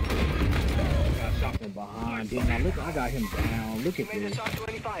got shot from behind. Then now look, I got him down. Look at this.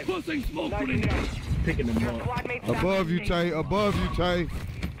 Busting smoke grenade. Picking them up. Above you, Tay. Above you, Tay.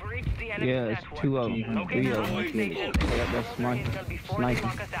 Yeah, it's 2 of them. 3 of them. That's sniper.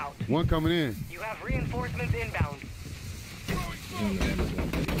 One coming in. You have reinforcements inbound.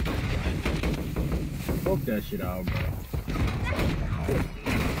 Fuck that shit out, bro.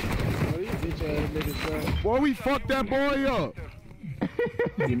 Boy, we fucked that boy up.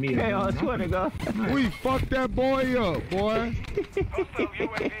 Give me Hey, I swear to God. We fucked that boy up, boy.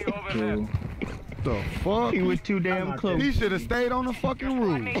 Cool. The fuck? He was too damn close. He should have stayed on the fucking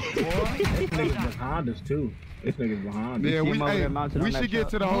roof. This nigga's behind us, too. This nigga's behind us. Yeah, we should get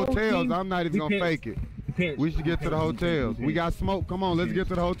to the hotels. I'm not even gonna fake it. We should get to the hotels. We got smoke. Come on, let's get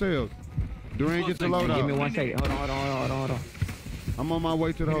to the hotels. Duran, get the load up. Give me 1 second. Hold on. I'm on my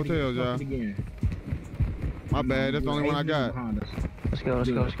way to the hotels, y'all. My bad, that's the only one I got. Let's go.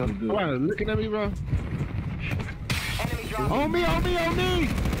 Wow, looking at me, bro. On me!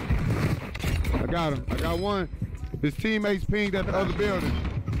 I got him. I got one. His teammates pinged at the other building.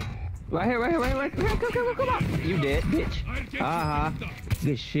 Right here. Come on. You dead, bitch.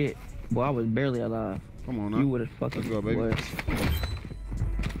 Good shit. Boy, I was barely alive. Come on now. You would have fucking Let's go, baby. would.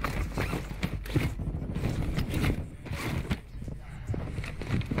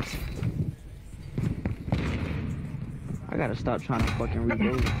 I gotta stop trying to fucking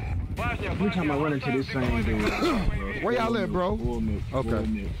reload. Every time I run into this same dude. Where y'all at, bro?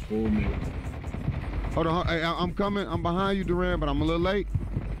 Okay. Full mix. Hold on. Hey, I'm coming. I'm behind you, Duran, but I'm a little late.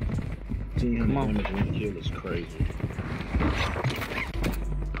 1,800 damage one kill is crazy.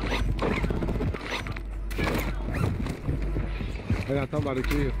 I gotta talk about the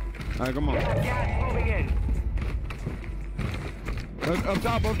kill. All right, come on. Gas moving in. Up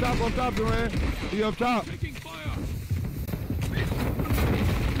top, Duran. He up top.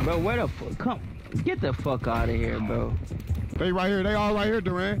 Bro, where the fuck? Come, get the fuck out of here, bro. They right here. They all right here,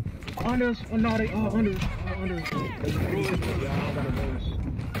 Duran. Unders. Oh, no, they all under.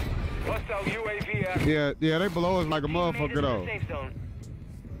 Hostile UAV active. Yeah, they below us like a motherfucker though. Safe zone.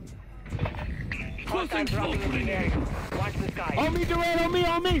 Hostile dropping into the area. Watch the sky. On me, Duran,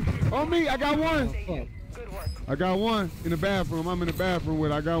 on me. I got one. Good work. I got one in the bathroom. I'm in the bathroom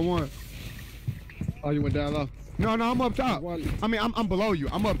with it. I got one. Oh, you went down low? No, I'm up top. I mean, I'm below you.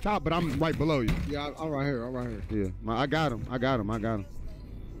 I'm up top, but I'm right below you. Yeah, I'm right here. Yeah, I got him.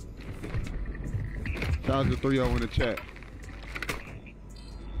 Shout out to 3-0 in the chat.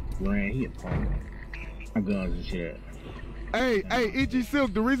 Ran, he a punk. My guns and shit. Hey, EG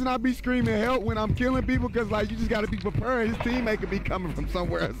Silk, the reason I be screaming help when I'm killing people, because, like, you just got to be prepared. His teammate could be coming from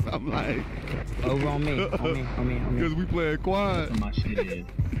somewhere or something, like. Over on me. Because we playing quad. That's what my shit is.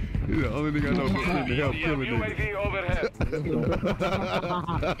 He's the only thing I know for screaming help killing niggas. UAV overhead.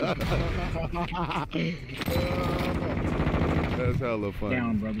 That's hella fun.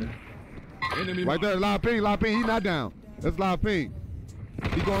 Down, brother. Right there, live ping. He's not down. That's live ping.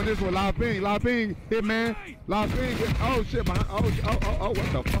 He going this way, live ping. Hit, man. Live ping. Oh, shit. Oh, what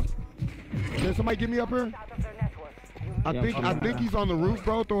the fuck? Can somebody get me up here? I think he's on the roof,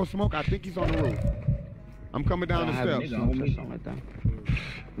 bro. Throw a smoke. I think he's on the roof. I'm coming down the steps.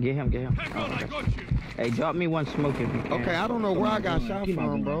 Get him. Oh, hey, drop me one smoke if you can. Okay, I don't know where I got shot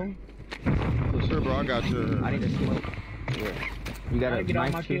from, bro. Sure, bro, I got you. I need a smoke. Yeah. You got a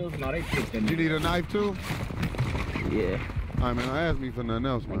knife too? No, they took them. You need a knife too? Yeah. Alright, man, don't ask me for nothing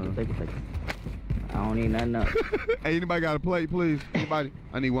else, man. Take it. I don't need nothing else. Hey, anybody got a plate, please? Anybody?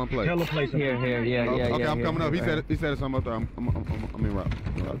 I need one plate. Hella place. Here, yeah. Okay, I'm coming up. He right. said something up there. I'm in route.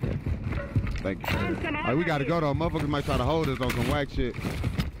 Okay. Thank you. Alright, we gotta go though. Motherfuckers might try to hold us on some whack shit.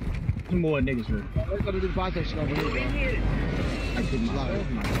 Some more niggas here. Let's go to this buy station over here, bro. I couldn't lie.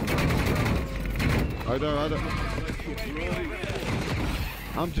 Right there.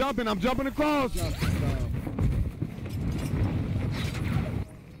 I'm jumping across.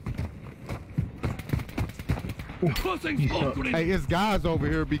 Hey, it's guys over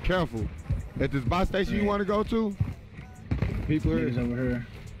here. Be careful. At this buy station you want to go to? People here. Niggas over here.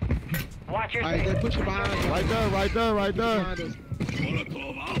 Watch your Alright, they push you behind us. Right there. Behind us.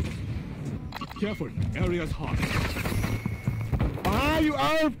 Careful, area's hot. Behind you,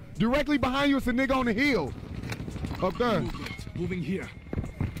 Irv. Directly behind you, it's a nigga on the hill. Up there. Moving here.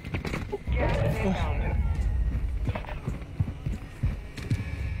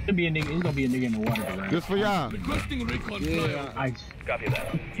 It's gonna be a nigga in the water, right? This for y'all. Requesting recon Yeah, ice. Copy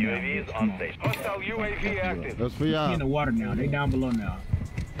that. UAV is on station. Hostile UAV active. That's for He y'all. in the water now. They down below now.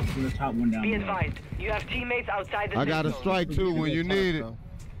 To the top one down Be below. advised, you have teammates outside the I got a safe zone. strike too when you need it.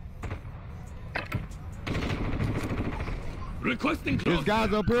 Requesting There's close.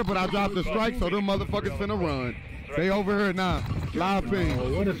 guys up here, but I dropped the strike, so them motherfuckers finna run. They over here now. Live ping.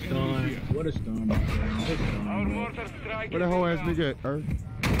 Oh, what a stun. What a stun, my friend. What a stun, Our bro. mortar strike. Where the whole ass nigga at, Earth?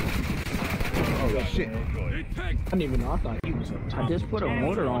 Oh shit. I didn't even know. I thought he was up top. I just put a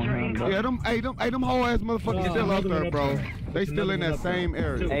mortar on him, bro. Yeah, them whole ass motherfuckers still up there, bro. They still in that same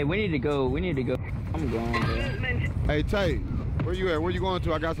area. Hey, we need to go. I'm going, bro. Hey Tay, where you at? Where you going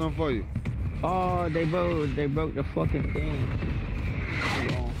to? I got something for you. Oh, they broke the fucking thing.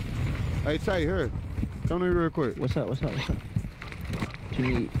 Hey Tay, here. Come to me real quick. What's up? What you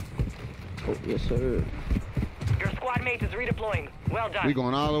need? Oh, yes, sir. Your squad mate is redeploying. Well done. We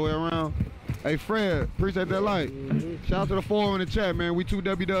going all the way around. Hey Fred, appreciate that light. Shout out to the 4 in the chat, man. We 2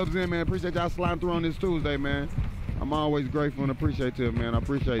 W-dubs in, man. Appreciate y'all sliding through on this Tuesday, man. I'm always grateful and appreciative, man. I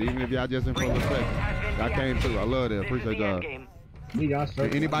appreciate it. Even if y'all just in for a second. I came through. I love that. Appreciate y'all. We got Hey,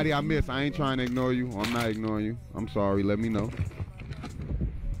 anybody I miss, I ain't trying to ignore you. I'm not ignoring you. I'm sorry. Let me know.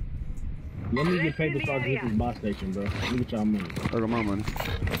 Let me get paid to start to hit this boss station, bro. Look at y'all money. I got my money.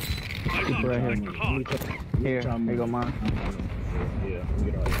 Keep it right here. Here go mine. Yeah, we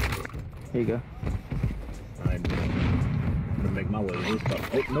get all that. Here you go. Alright, to make my way. This stuff.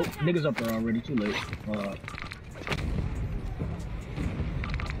 Oh, nope. Niggas up there already. Too late.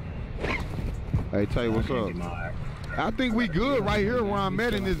 Hey, tell you what's up. I think we good right here where I'm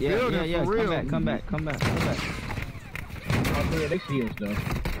at in this building for real. Come back. Oh, yeah, they see us though.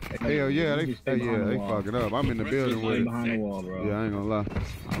 Hell yeah, they fucking up. I'm in the building with it. Behind the wall, bro. Yeah, I ain't gonna lie.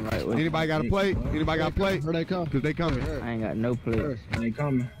 All right. Anybody got a plate? Anybody got a plate? Here they come. Cause they coming. I ain't got no plate. They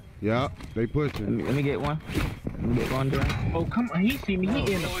coming. Yeah, they pushing. Let me get one. Let me get one, Dwayne. Oh, come on. He see me.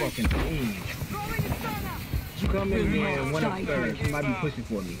 He in the fucking thing. You come in here and went upstairs. He might be pushing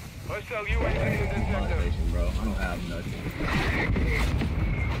for me. Hostile UAV in this sector. Bro, I don't have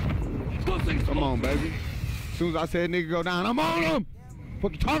nothing. Come on, baby. As soon as I said nigga go down, I'm on him.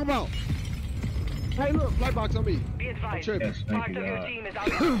 What you talking about? Hey, look, flight box on me. Be advised, Yes, thank part you, of your God. team is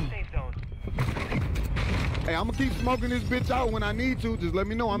outside the safe zone. Hey, I'm gonna keep smoking this bitch out when I need to. Just let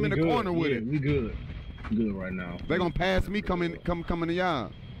me know. I'm in the corner with it. We good. We good right now. They gonna pass me coming to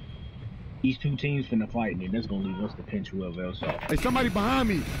y'all. These two teams finna fight, and that's gonna leave us to pinch whoever else off. Hey, somebody behind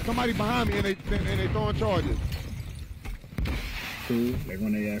me, and they throwing charges. Cool. They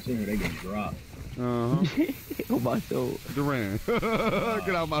run their ass in here, they get dropped. Uh-huh. Oh my soul. Duran. Get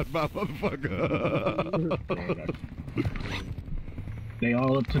out my spot, motherfucker. They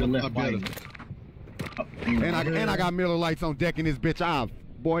all up to the left fighting. And I got Miller lights on deck in this bitch off.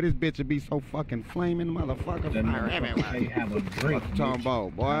 Boy, this bitch would be so fucking flaming, motherfucker. They have a drink. What you talking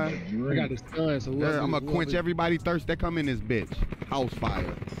about, boy? I got this gun, so I'm gonna quench everybody thirst that come in this bitch. House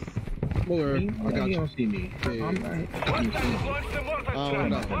fire. More. I got You you. don't see me. Yeah. Launch the mortar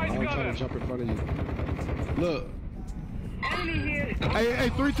I'm strike. Fight trying gunner. to jump in front of you. Look. Enemy here. Hey,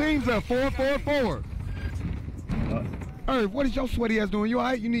 3 teams left. 4. Hey, what is your sweaty ass doing? You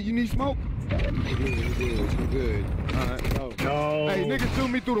alright? You need smoke? We good. Alright. No. Hey, niggas shoot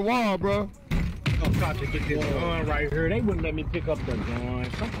me through the wall, bro. I'm trying to get this gun right here. They wouldn't let me pick up the gun.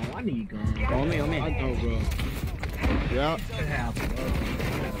 Come on, I need guns. On me. I know, bro. Yeah.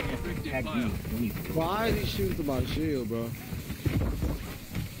 Why is he shooting through my shield, bro?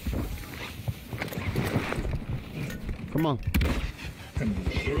 Come on. 10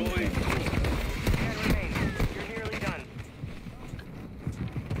 remain. You're nearly done.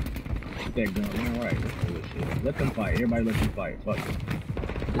 Get that gun. All right. Let them fight. Everybody let them fight. Fuck it.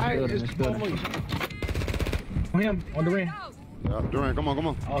 On him. On the ring. Yeah, Duran, come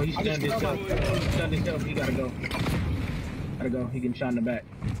on. Oh, he's stunned himself. He gotta go. He getting shot in the back.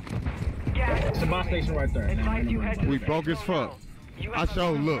 It's the boss station right there. Advise you head to We the broke as safe fuck. zone. You I have the sure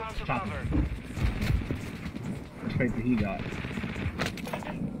lowest look. ground to cover. Which paper he got?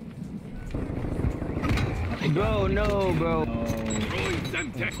 Bro, no, bro.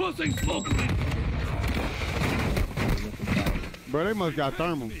 Closing smoke. Bro, they must got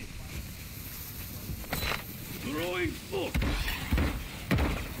thermal. Throwing smoke.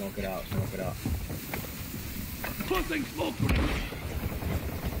 Smoke it out. Closing smoke.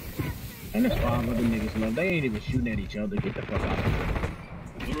 And there's 5 other niggas left. They ain't even shooting at each other. Get the fuck out of here.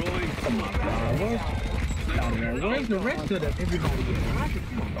 Throwing Come on, bro. Where's the rest of them? Everybody getting rocket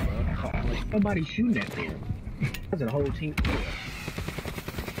from, bro. Like, nobody's shooting at them. That's a whole team.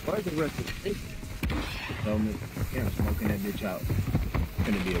 Where's the rest of the So, yeah, I'm smoking that bitch out. It's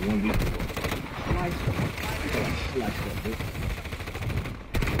gonna be a 1v4. Nice. Like that, bitch.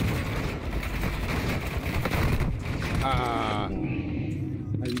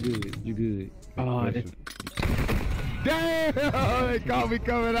 You good. Oh, that's Damn! They caught me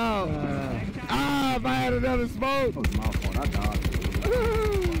coming out. If I had another smoke. my fault. I dodged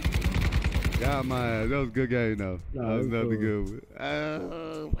it. Got my ass. That was a good game, though. No, That was it was nothing cool. good.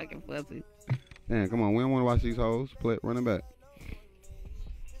 Oh, fucking pussy. Damn, come on. We don't want to watch these hoes. Play running back.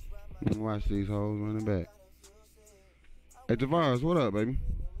 We don't watch these hoes running back. Hey, Tavares, what up, baby?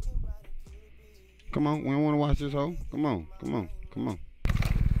 Come on. We don't want to watch this hoe. Come on.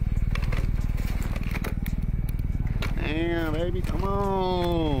 Damn, baby. Come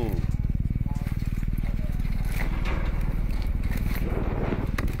on.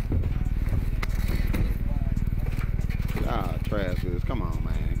 Ah, trash is. Come on,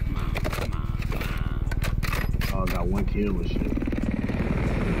 man. Come on. Oh, I got 1 kill with shit.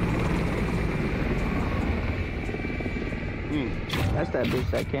 That's that bitch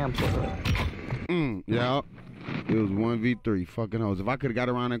that camp for her. Yeah. It was 1v3. Fucking hoes. If I could have got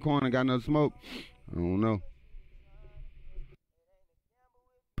around that corner and got another smoke, I don't know.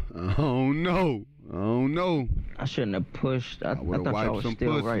 I shouldn't have pushed. I would've thought y'all wiped was some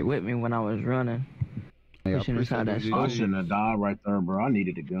still pussy. right with me when I was running. Hey, I Pushing us out that appreciate I you. shouldn't have died right there, bro. I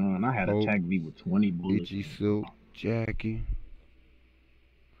needed a gun. I had a Oh. TAC V with 20 bullets. Itchy Silk, Jackie.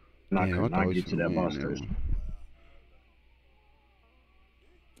 And I Damn, could thought not we get to should that win boss that station. one.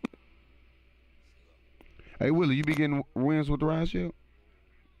 Hey, Willie, you be getting wins with the ride shield?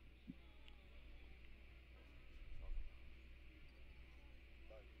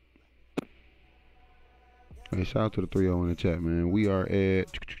 Hey, shout out to the 3-0 in the chat, man. We are at,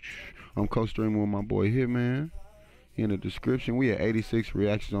 I'm co-streaming with my boy Hitman. In the description, we at 86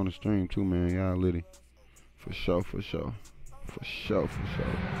 reactions on the stream too, man. Y'all litty. For sure, for sure. For sure, for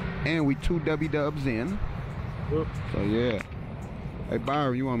sure. And we 2 W-dubs in. Yep. So, yeah. Hey,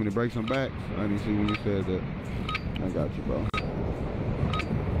 Byron, you want me to break some backs? I didn't see when you said that. I got you, bro.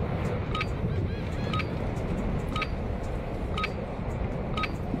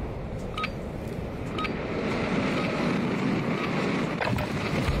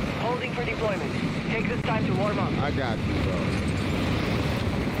 Holding for deployment. Take this time to warm up. I got you, bro.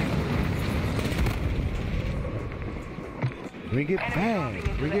 Bring it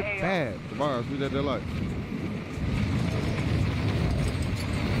back. Bring it back. Tomorrow, who's at the light?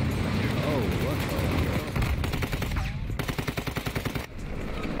 Oh, what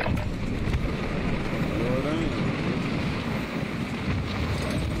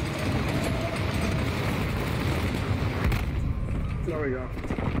There we go.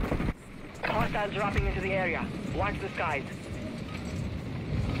 Hostiles dropping into the area. Watch the skies.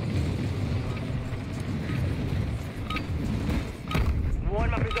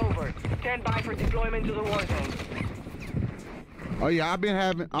 Warm-up is over. Stand by for deployment to the war zone. Oh yeah,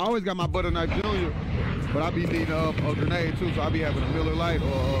 I always got my butter knife junior, but I be needing a grenade too, so I be having a Miller Lite or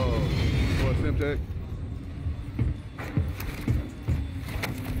a Simtech.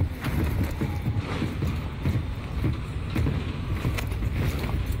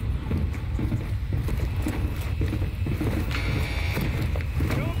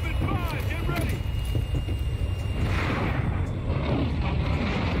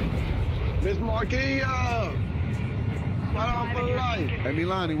 Miss Marquilla! Right on for the light. Hey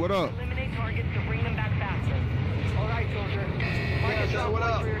Milani, what up? Eliminate targets to bring them back faster. All right, soldier. Yeah, what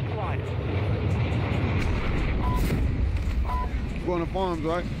up? For your squad. Going to farms,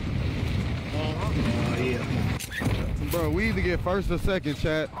 right? Yeah. Bro, we either get first or second,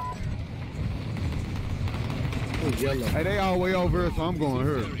 chat. Oh, yellow. Hey, they all the way over here, so I'm going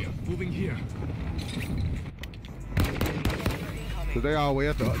here. Moving here. Cause they already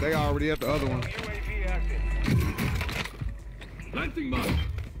at the other one. UAV active. Planting mine.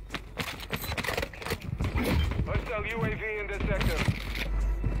 Hostile UAV in this sector.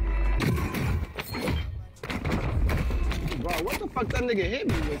 Bro, what the fuck that nigga hit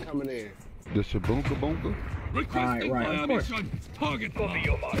me with coming in? The Shabunka Bunka? Requesting Right, fire of course. mission. Target Copy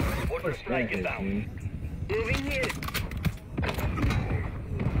your mark. Order strike inbound. Moving here.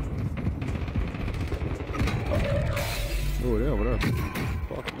 Oh, yeah, what up?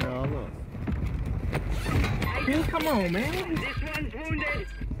 Fuck y'all up. Man, come on, man. This one's wounded.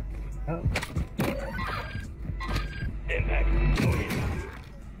 Oh. Impact.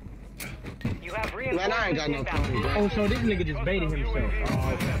 You have reinforcements Man, I ain't got no inbound. time, bro. Oh, so this nigga just baited himself.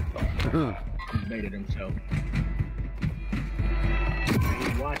 Oh, okay. He baited himself.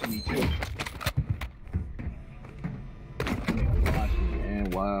 He's watching me too. Nigga watching me, man.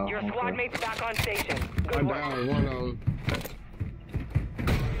 Wow. Your squad mates back on station. I Good work. down one of them.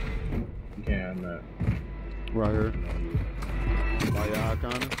 Okay, I'm not. Right here. By your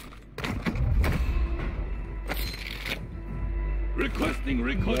icon. Requesting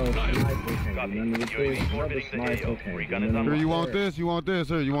recon No, fire. sniper can't do nothing with this. Another sniper can't do nothing. Here, you want this? You want this?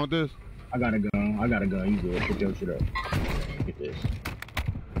 Here, you want this? I got a gun. I got a gun. You good. Put your shit up. Get this.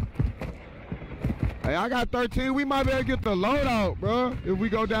 Hey, I got 13. We might be able to get the loadout, bro. If we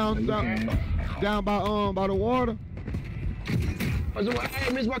go down by the water.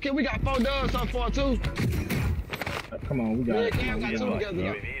 Hey, Miss Marquilla, we got 4 dubs so far too. Come on, we got it. Yeah, we got 2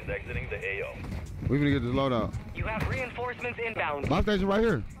 together. We gonna get this loadout. You have reinforcements inbound. Box station right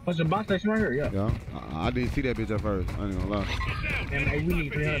here. What's the box station right here? Yeah. Yeah. I didn't see that bitch at first. I ain't gonna lie. And hey, we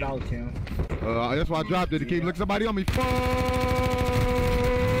need $300, Cam. That's why I dropped it to keep. Look, somebody on me. Fuck!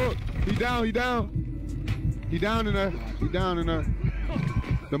 He down. He down. He down in there. He down in there.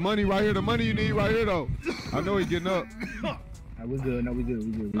 The money right here. The money you need right here though. I know he getting up. Right, we good. No, we good.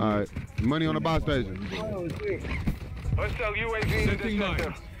 We good. All right. Money on the box station. Oh, shit. Hostile UAV in this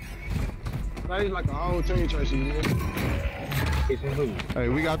sector. That is like a whole team chase, you know? It's in who? Hey,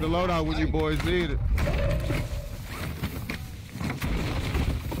 we got the loadout when you boys need it.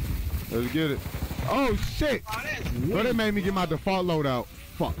 Let's get it. Oh shit! Bro, they made me get my default loadout.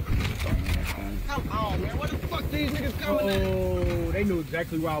 Fuck. Come on, man. What the fuck these niggas coming at? Oh, they knew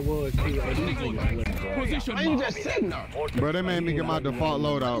exactly where I was too. Hey, these niggas wasn't, bro. Position Why you mark. just sitting there? Bro, they made me get my default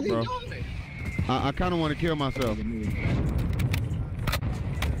loadout, bro. I kind of want to kill myself.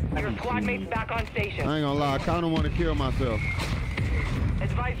 Your squad mate's back on station. I ain't gonna lie, I kinda wanna kill myself.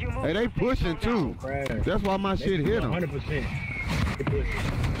 Advise you move Hey, they to the safe pushing zone too. That's why my shit hit him. 100%.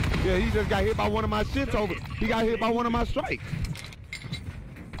 Yeah, he just got hit by one of my shits over. He got hit by one of my strikes.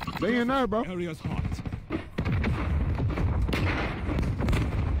 They in there, bro. Area's hot.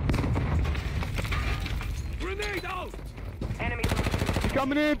 Grenade out! now. Enemy. He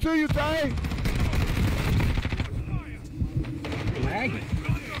coming in to you, Tay. Lagging.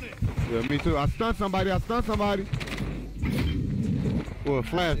 Yeah, me too. I stunned somebody. Well,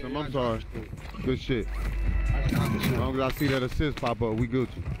 flash him. I'm sorry. Good shit. As long as I see that assist pop up, we Gucci.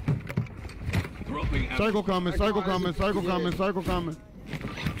 Circle coming.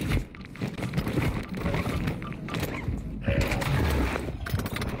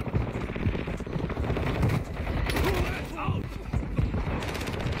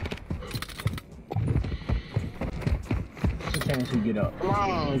 What's the chance we get up? Come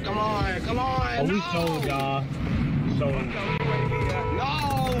on. Oh, we sold, y'all. Sold.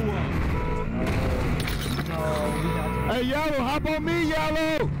 Hey, Yellow, hop on me,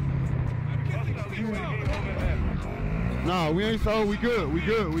 Yellow. No, we ain't sold. We good.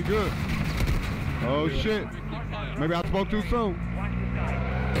 Oh, shit. Maybe I spoke too soon. What?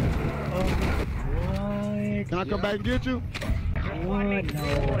 Can I come back and get you? What?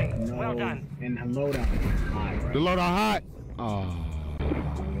 No. Well done. And the loadout is high, right? The loadout hot. Oh.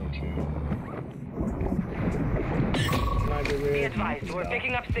 Be advised, we're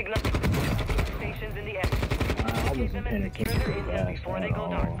picking up signal stations in the area. I Locate wasn't them paying and secure their attention to intel that before they at go all.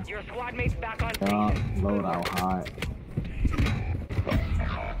 dark. Your squad mate's back on station. Loadout high.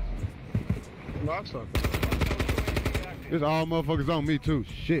 There's all motherfuckers on me too.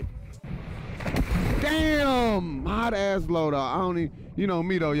 Shit. Damn. Hot ass loadout. I don't even, you know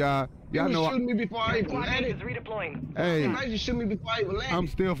me though, y'all. Y'all know. Shoot me before I even Squad mate landed. is redeploying. Hey, Why you shoot me before I even landed? I'm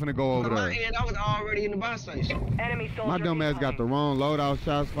still finna go over On my there. end, I was already in the buy station. Enemy soldier. My dumb ass got the wrong loadout,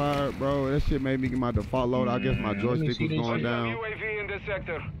 shots fired, bro. That shit made me get my default loadout. I guess my Let me joystick see was this going shit. down. UAV in this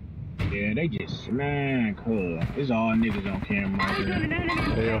sector. Yeah, they just, man, cool. It's all niggas on camera.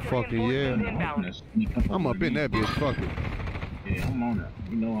 Hell fucking yeah. I'm up in that bitch, fuck it. Yeah, I'm on it.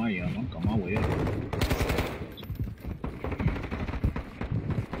 You know I am. I'm on my way up.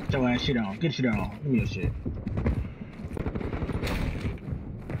 Get your ass shit on. Get shit on. Give me your shit.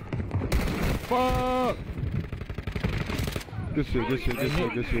 Fuck! Good shit.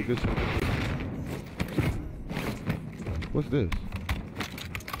 What's this?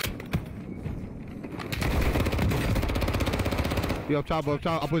 He up top.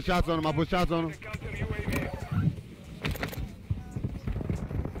 I put shots on him.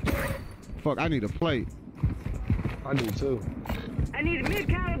 Fuck, I need a plate. I do too. I need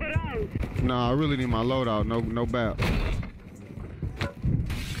mid-caliber rounds. Nah, I really need my loadout. No bap.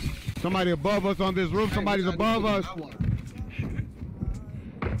 Somebody above us on this roof. Somebody's above us.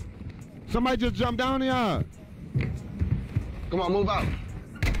 Somebody just jumped down here. Come on, move out.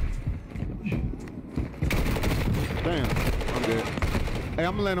 Damn, I'm dead. Hey,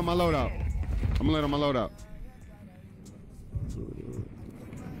 I'm gonna land on my loadout.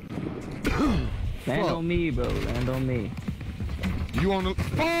 Land on me, bro. Land on me. You on the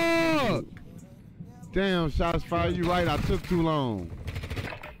fuck? Damn, shots fired. You right. I took too long.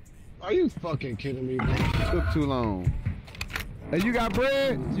 Are you fucking kidding me, bro? Took too long. Hey, you got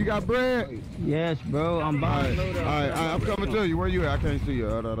bread? Yes, bro. I'm buying. All right, I'm coming to you. Where you at? I can't see you.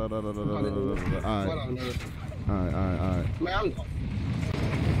 All right. Man,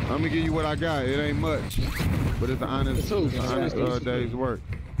 I'm gonna give you what I got. It ain't much, but it's an honest day's work.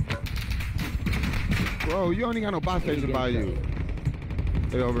 Bro, you only got no buy station by you.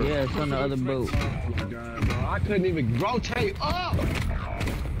 Hey, over. Yeah, it's on the other boat. oh my God, bro. I couldn't even rotate up.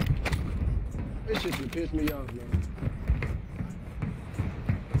 This shit just pissed me off, man.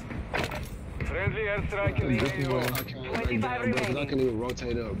 Friendly airstrike in the AO. I can't lay down, bro, 'cause I couldn't even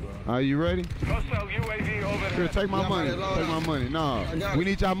rotate up, bro. Are you ready? Hostile UAV Here, overhead. take my money. No, we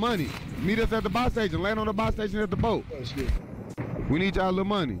need y'all money. Meet us at the buy station. Land on the buy station at the boat. Oh, shit. We need y'all little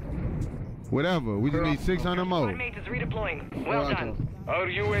money. Whatever. We just need 600 more. Squad mate is redeploying. Well done. Our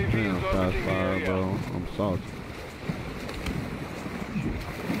UAV Damn, is fast orbiting the fire, area. bro. I'm salty.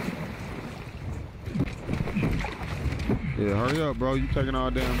 Yeah, hurry up, bro. You taking all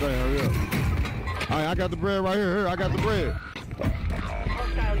damn day. Hurry up. All right, I got the bread right here. I got the bread.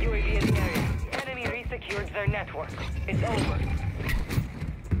 Hostile UAV in the area. Enemy resecured their network. It's over.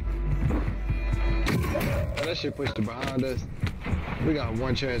 Oh, that shit pushed it behind us. We got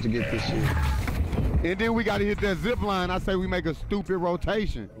one chance to get this shit. And then we got to hit that zip line. I say we make a stupid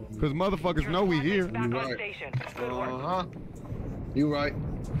rotation. Because motherfuckers know we here. Back on station. Good work. You right.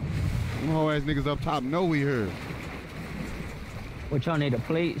 Them whole ass niggas up top know we here. What y'all need, a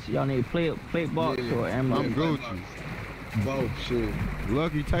plates? Y'all need plate box or ammo? I'm Gucci. Both, shit.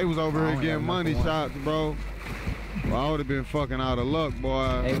 Lucky Tay was over here getting money shots, bro. Well, I would have been fucking out of luck,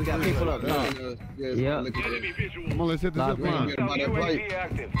 boy. Hey, we got people up top. Yeah. Come on, let's hit the zip line. UAV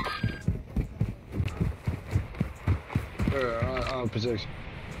active. Protection.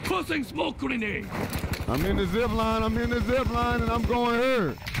 Tossing smoke grenade. I'm in the zip line, and I'm going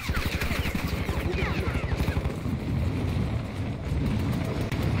here.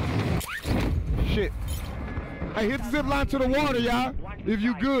 Shit. Hey, hit the zip line to the water, y'all. If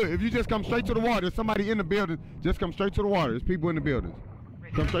you good, if you just come straight to the water, there's somebody in the building, just come straight to the water. There's people in the building.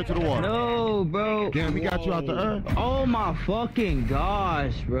 Come straight to the water. No, bro. Damn, we got you out the earth. Oh my fucking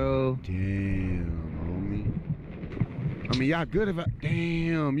gosh, bro. Damn, homie. I mean, y'all good if I...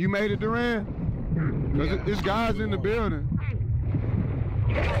 Damn, you made it, Duran? Because this guy's in the building.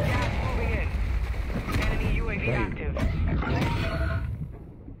 You got gas moving in. Enemy UAV active.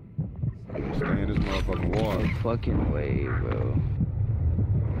 Stay in this motherfucking water. No fucking way, bro.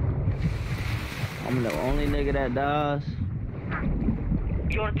 I'm the only nigga that dies.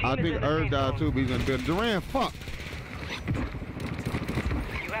 Your team I is in think the Earth safe died zone. too, but he's in the building. Duran, fuck.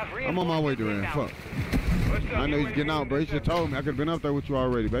 You have I'm on my way, Duran. reinforcements Fuck. I know he's getting out, bro. He should told me. I could have been up there with you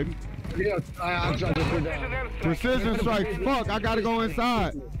already, baby. Yeah, I tried to put down. Precision strike. Fuck, I gotta go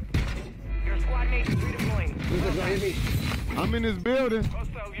inside. Your squad mate is redeploying. Hit me. I'm in this building.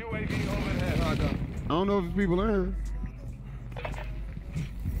 Hostile UAV overhead. I don't know if there's people in here.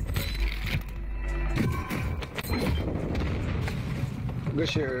 Good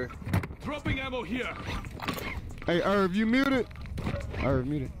shit. Dropping ammo here. Hey, Irv, you muted? Irv,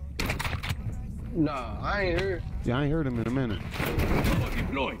 muted. Nah, I ain't heard. Yeah, I ain't heard him in a minute. Cover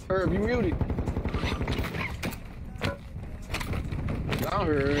deployed. Herb, you muted. I don't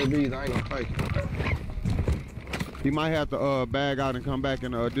hear Herb either. I ain't gonna fight you. He might have to bag out and come back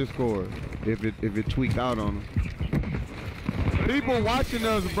in Discord if it tweaked out on him. People watching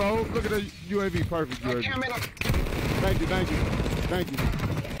us, bro. Look at the UAV, perfect UAV. Thank you.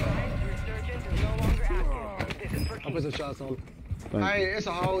 Resurgence is no longer active. This is for I'll put some shots on him. Thank Hey, it's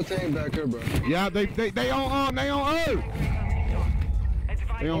a whole team back here, bro. Yeah, they on Earth.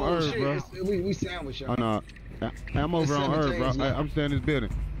 They on Earth, bro. We sandwich y'all. Oh no, I'm over on Earth, bro. I'm staying in this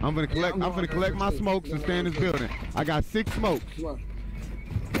building. I'm gonna collect. I'm gonna collect my smokes and stay in this building. I got 6 smokes.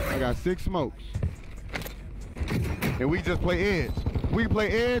 I got 6 smokes. And we just play edge. We can play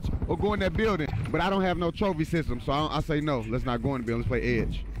edge or go in that building, but I don't have no trophy system, so I say no. Let's not go in the building. Let's play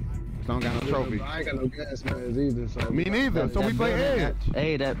edge. So I don't got no trophy. I ain't got no gas mans either. So Me neither. So we play edge.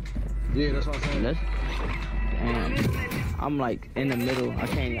 Hey, that. Yeah, that's what I'm saying. Damn. I'm like in the middle. I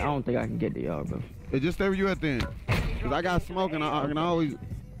don't think I can get to y'all, bro. It just stay where you at then. Cause I got smoke and I can always.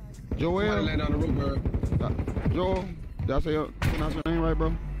 Joel. Lay down the roof, bro. Joel. Did I say your name right,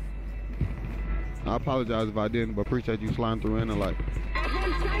 bro? I apologize if I didn't, but appreciate you sliding through in and like.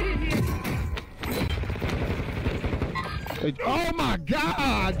 Hey, oh my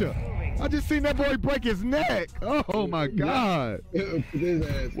God! I just seen that boy break his neck. Oh my God!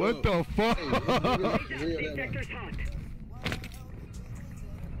 What the fuck?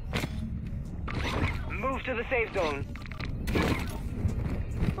 Move to the safe zone.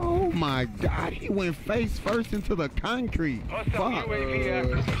 Oh my God! He went face first into the concrete. Hostile Fuck. UAV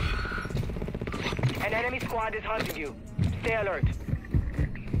active. An enemy squad is hunting you. Stay alert.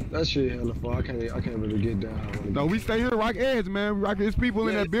 That shit hella far. I can't really get down. No, we stay here, rock edge, man. We rock. There's people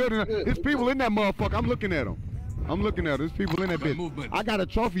in that building. There's people in that motherfucker. I'm looking at them. There's people in that bitch. I got a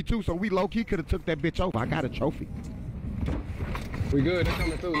trophy too, so we low key could have took that bitch over. I got a trophy. We good. They're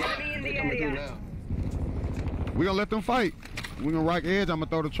coming through now. We gonna let them fight. We gonna rock edge. I'm gonna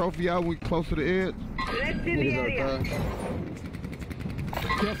throw the trophy out. We close to the edge. Let's in the area.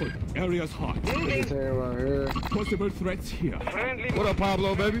 Careful, area's hot. Niggas around here. Possible threats here. Friendly What up,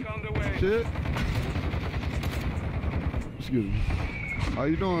 Pablo, baby? on the way. Shit. Excuse me. How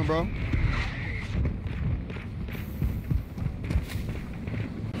you doing, bro?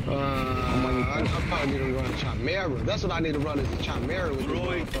 I probably need to run a Chimera. That's what I need to run is a Chimera with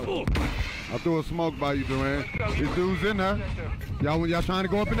Throwing smoke. I threw a smoke by you, Duran. This dude's in there. Y'all trying to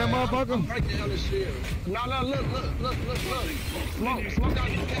go up in that motherfucker? Break down this shit. No, look. Smoke out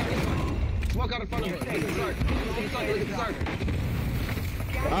in front of us. Smoke out in front of us. Look at the circle.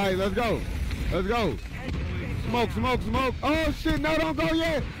 All right, let's go. Smoke. Oh shit, no, don't go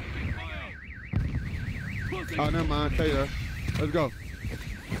yet. Oh, never mind. Tay there. Let's go.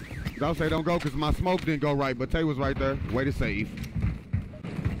 Don't say don't go because my smoke didn't go right, but Tay was right there. Way to save.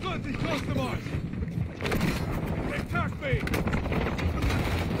 Customers! Attack me!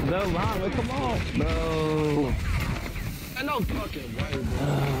 Go, Ron, come on. Bro. I know fucking way, bro.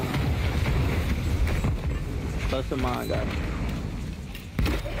 Plus of mine, guys.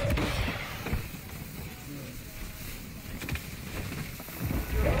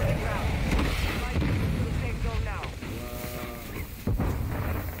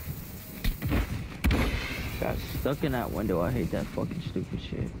 Got stuck in that window. I hate that fucking stupid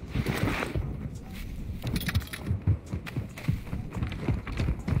shit.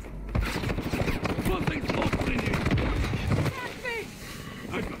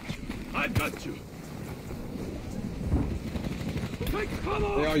 I got you. Take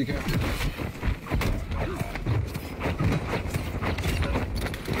cover. Yeah, you can.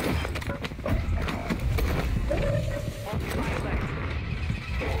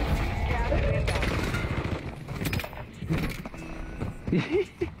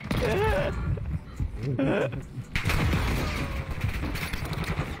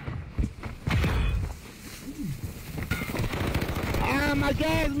 Ah, my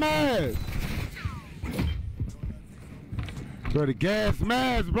gas mask! Bro, the gas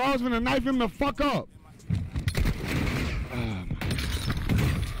mask, bro. I was gonna knife him the fuck up.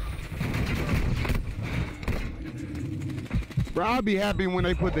 Bro, I'll be happy when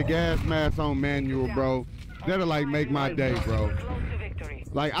they put the gas mask on manual, bro. That'll like make my day, bro.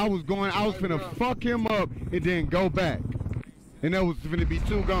 Like I was finna fuck him up and then go back. And that was finna be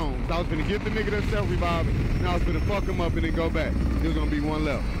 2 gone. So I was finna get the nigga that self-revive, and I was finna fuck him up and then go back. There was gonna be 1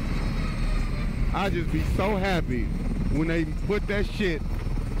 left. I'd just be so happy when they put that shit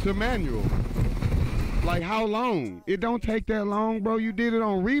to manual. Like how long? It don't take that long, bro. You did it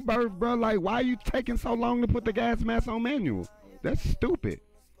on Rebirth, bro. Like why are you taking so long to put the gas mask on manual? That's stupid.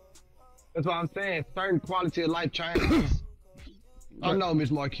 That's what I'm saying. Certain quality of life changes. I know,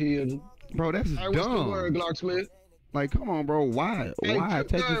 Miss Marquis. Bro, that's hey, dumb. What's the word, Glocksmith? Like, come on, bro. Why? Why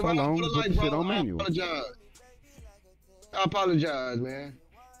take you so long to put the shit on manual? I apologize, man.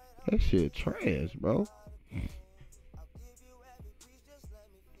 That shit trash, bro.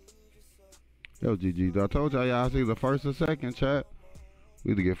 Yo, GG. I told y'all see the first or second, chat.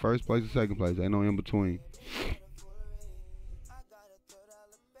 We either get first place or second place. Ain't no in between.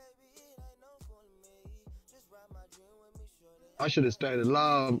 I should have stayed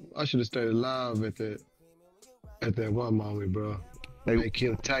alive. I should have stayed alive at that one moment, bro. They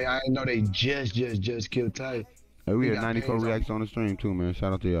killed Tay. I didn't know they just killed Tay. Hey, we had 94 reacts on the stream too, man.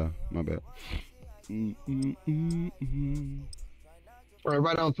 Shout out to y'all. My bad. All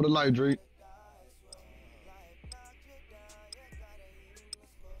right on for the light, Drake.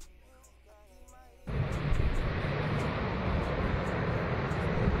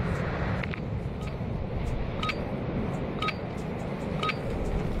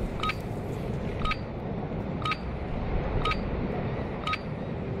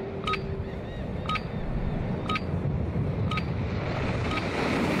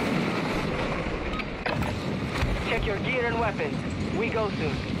 Check your gear and weapons. We go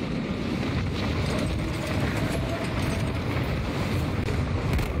soon.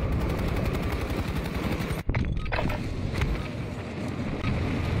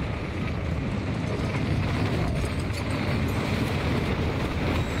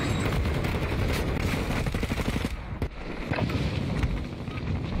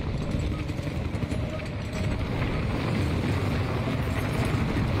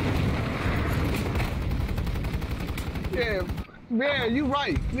 Yeah, you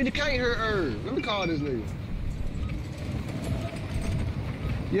right. I mean, you can't hear her. Let me call this nigga.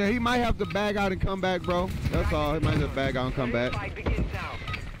 Yeah, he might have to bag out and come back, bro. That's all. He might just bag out and come back.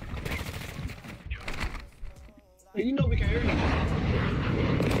 Hey, you know we can hear you.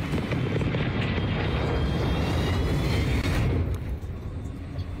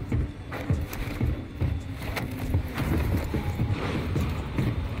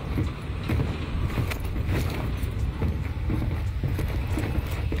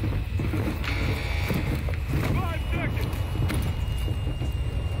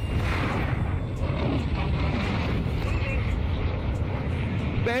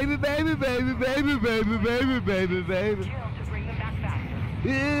 Baby, baby, baby, baby, baby, baby, baby, baby.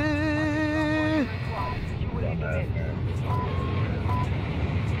 Yeah.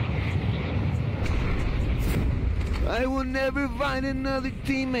 I will never find another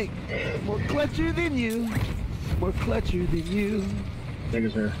teammate more clutcher than you. More clutcher than you.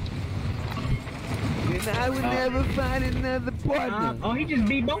 Niggas here. And I will never find another partner. Oh, he just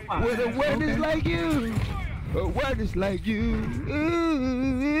beat both of us. With a wordness like you. A wordness like you.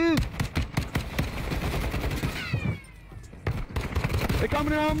 Ooh. They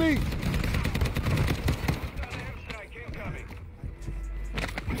coming around me.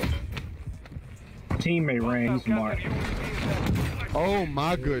 teammate ran. He's smart. Oh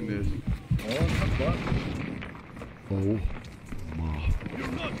my goodness. Oh, fuck. Oh my. You're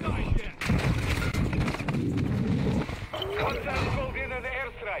not dying yet. Hostiles called in an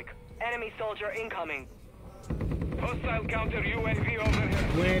airstrike. Enemy soldier incoming. Hostile counter UAV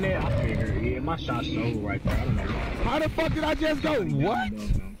overhead. Win it. I figured. Yeah, my shot's so right there. I don't know. How the fuck did I just go? What?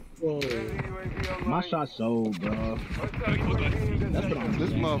 Whoa. My shot's sold, bro. That's what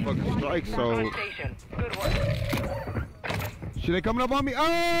this motherfucking strike sold. Good work. Shit, they coming up on me?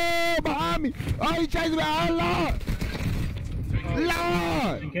 Oh, behind me! Oh, he chasing me! Oh, Lord!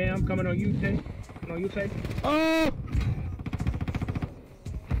 Lord! Okay, I'm coming on you, Tay. On you, Tay. Oh!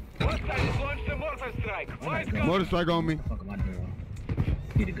 Hostiles launched a mortar strike. Fight Mortar strike on me. Fuck my girl.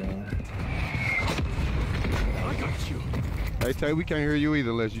 Get a gun. I got you. Hey, Tay, we can't hear you either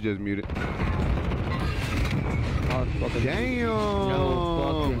unless you just muted. Damn!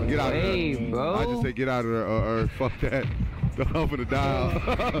 No fucking Get out of way, there. bro. I just said get out of there or fuck that. I'm finna dial.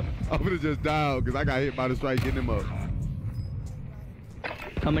 I'm finna just dial because I got hit by the strike getting him up.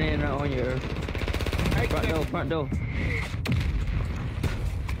 Coming in on your front door.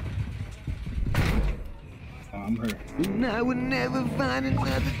 I'm hurt. And I would never find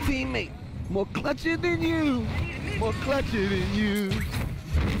another teammate more clutcher than you. More clutcher than you.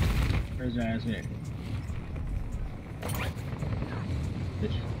 Where's your ass at?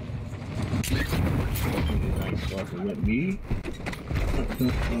 Bitch. Like fucking with me.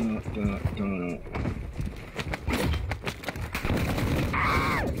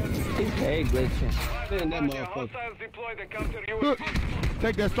 He's very glitching. Man, that motherfucker. Hostiles deploy the counter UAV.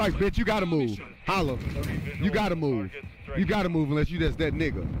 Take that strike, bitch. You gotta move. Holla. You gotta move. You gotta move unless you just that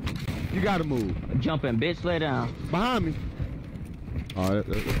nigga. You gotta move. Jumping, bitch, lay down. Behind me. Oh,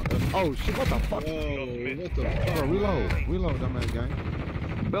 oh shit, what the fuck? Whoa, what the fuck? Bro, reload. Reload, dumbass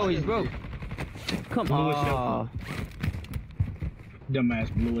gang. Bro, he's broke. Come on.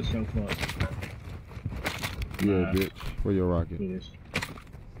 Dumbass blew itself up. Yeah, bitch. Where your rocket? Look at this.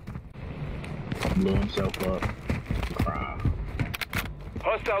 Blew himself up. Cry.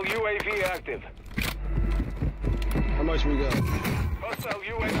 Hostile UAV active. How much we got? Hostile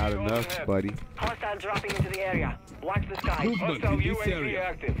UAV Not enough, overhead. buddy. Hostile dropping into the area. Watch the sky. Hostile UAV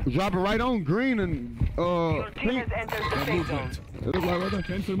active. Drop it right on green and Your team pink. has entered the safe zone. It look like right there.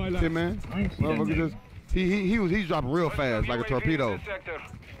 Cancel my Shit, lap. man. I ain't see that Motherfucker nigga. just he's dropping real fast like a torpedo.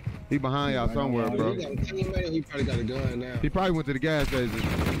 He behind y'all somewhere, bro. He got a teammate. He probably got a gun now. He probably went to the gas station.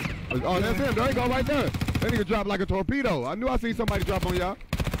 Oh, that's him. There he go right there. That nigga dropped like a torpedo. I knew I seen somebody drop on y'all.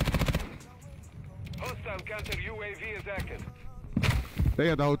 Hostile counter UAV is active. They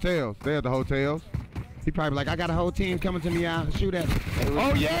at the hotels. They at the hotels. He probably like, I got a whole team coming to me out. Shoot at me.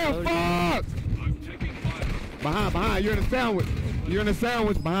 Oh yeah, fuck! Behind. You're in the sandwich. You're in the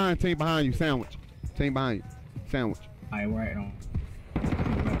sandwich. Team behind you. Sandwich. Team behind you. Sandwich. Alright, right on.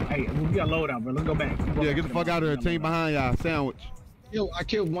 Hey, we got load out, bro. Let's go back. Yeah, get the fuck out of there. Team behind y'all. Sandwich. Yo, I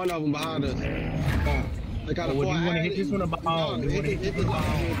killed one of them behind us. They got a Well, four. you want to hit this one about all? Hit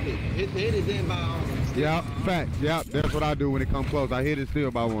it, then by all. Yeah, facts. Yeah, that's what I do when it come close. I hit it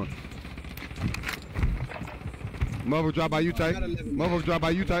still by one. Mother drop by you, Tay. Mother drop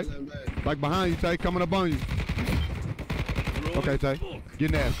by you, Tay. Like behind you, Tay. Coming up on you. Okay, Tay.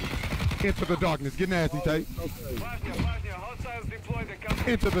 Get nasty. Into the darkness. Get nasty, Tay. Hostiles deploy the counter.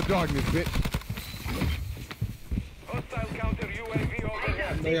 Into the darkness, bitch. Hostile counter UAV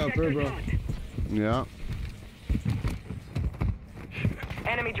overhead. Stay up here, bro. Yeah.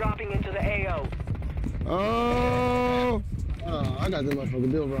 Enemy dropping into the AO. Oh. I got this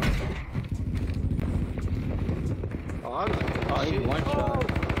motherfucker bill wrong. Oh, He's one shot.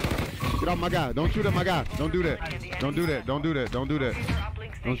 Get off my guy. Don't shoot at my guy. Don't do that. Don't do that. Don't do that. Don't do that.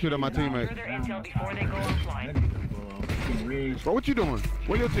 Don't shoot at my teammate. Further intel before they go offline. Bro, what you doing?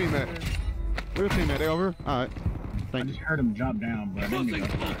 Where your team at? Where your team at? They over? All right. I Thank you. just heard him drop down, bro. That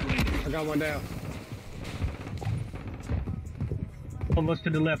nigga. I got one down. Almost to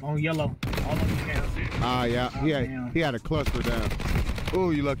the left on yellow. All on the camp. Ah, yeah. He had a cluster down.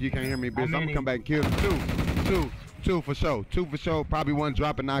 Ooh, you lucky you can't hear me, bitch. I'm gonna come back and kill him. Two for sure. Two for sure. Probably one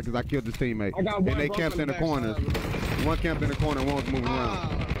dropping out because I killed his teammate. I got one And they broke camped on in the the corners. backside. One camped in the corner, one was moving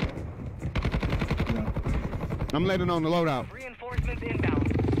around. I'm letting on the loadout. Reinforcements inbound.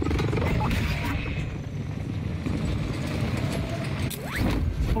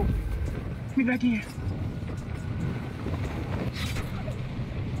 Oh, we back in.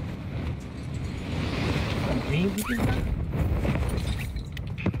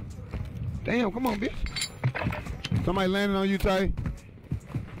 Damn, come on, bitch. Somebody landing on you, Tay.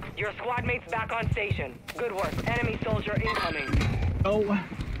 Your squad mates back on station. Good work. Enemy soldier incoming. Oh.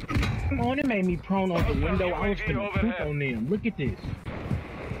 Come on, it made me prone on the window. I was finna poop on them. Look at this.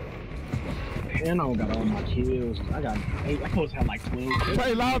 And I don't got all my kills. I got 8. I'm supposed to have like 12.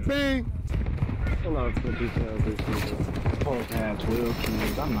 Hey, loud ping. I'm supposed to have 12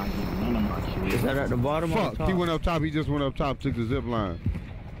 kills. I'm not getting none of my kills. Is that at the bottom or Fuck, top? he went up top. He just went up top, took the zip line.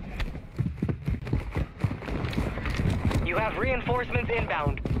 You have reinforcements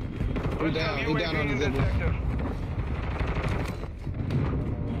inbound. We're down on the zip line.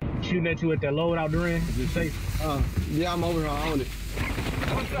 Shooting at you at that loadout, Duran. Is it safe? Yeah, I'm over here. I own it.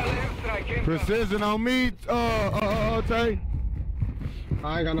 Precision on me, Tay.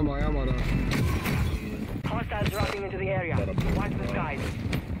 I ain't got no more ammo though. Hostiles dropping into the area. Watch the skies.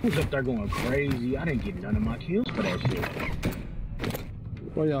 Who's up there going crazy? I didn't get none of my kills for that shit.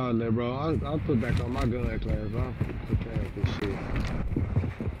 Where y'all there, bro? I'll put back on my gun class, bro. Put back this shit.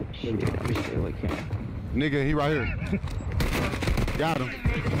 Nigga, he right here. Got him.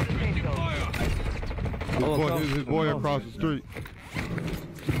 His boy across the street.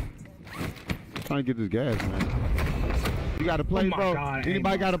 Trying to get this gas, man. You got a plate, bro? God,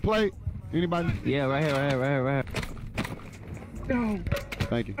 Anybody got a plate? Anybody? Yeah, right here. No.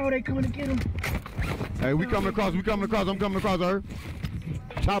 Thank you. Oh, they coming to get him. Hey, we coming across. I'm coming across her.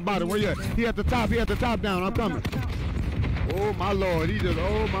 Top bottom, where you at? He at the top down. I'm coming. Oh my lord,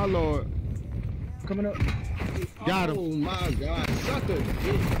 oh my lord. Coming up. Got him. Oh my god, suck a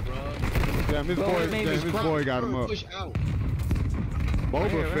dick, bro. Damn, his boy got him up. Push out.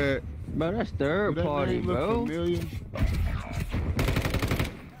 Boba Fett. Bro, that's third party, bro.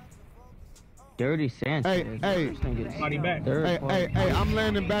 Dirty Sanchez. Hey. Body back. Hey, I'm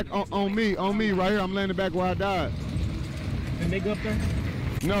landing back on me right here. I'm landing back where I died. Can they go up there?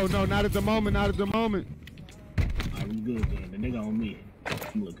 No, not at the moment. Alright, we good then. The nigga on me.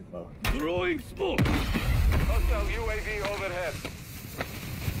 I'm looking for. Throwing smoke. Hostile UAV overhead.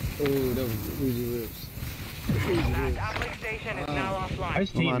 Oh, that was easy rips. That uplink station is now offline.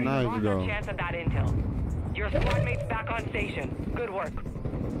 Nice team. Lost our chance of that intel. Your squad mates back on station. Good work.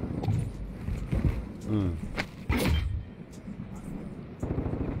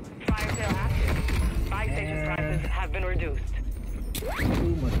 Fire sale active. Buy station prices have been reduced.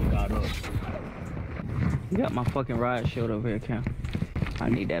 Who must have got up? You got my fucking riot shield over here, Cam. I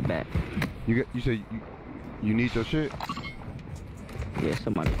need that back. You said you need your shit? Yeah,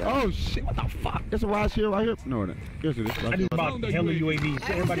 somebody got it. Oh shit, what the fuck? There's a riot shield right here? No, it ain't. Yes it is. I just bought the hella UAVs.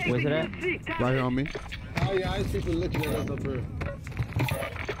 Everybody. Where's it at? Right here on me. Oh yeah, I see people looking at us up here.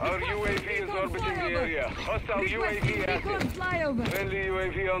 Our UAV is orbiting the area. Hostile UAV active. Friendly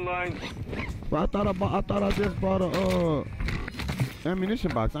UAV online. Well, I thought I just bought a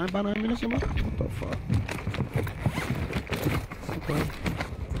ammunition box. I ain't bought an ammunition box. What the fuck? Okay.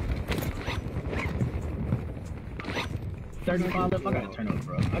 35 left. I gotta turn up,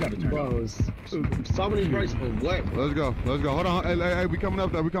 bro. Bro, so many breaks for what? Let's go. Hold on. Hey, we coming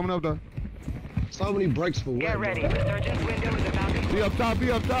up there. So many breaks for what? Get ready. Resurgence window is about to Be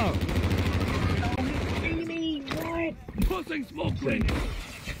up top. Tossing smoke grenade.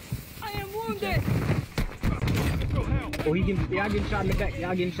 I am wounded. Oh, y'all getting shot in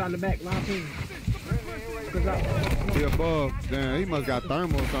the back. Line team. He above. Damn, he must got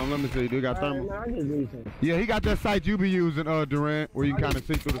thermal or something. Let me see. Do he got thermal? Yeah, he got that sight you be using, Durant, where you can kind of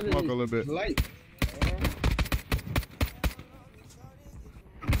see through the smoke a little bit.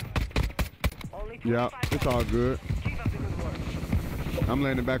 Yeah, it's all good. I'm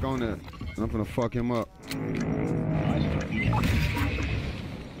landing back on that. I'm gonna fuck him up.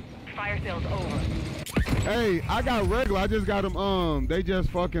 Fire sales over. Hey, I got regular. I just got them. They just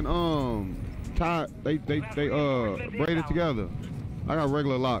fucking tied. They braided together. I got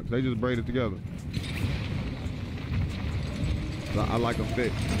regular locks. They just braided together. I like them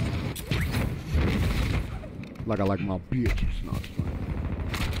thick. Like I like my bitches. No,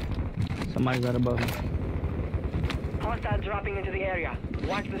 Somebody got above me. Hostiles dropping into the area.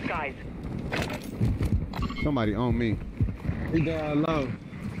 Watch the skies. somebody on me. He down low.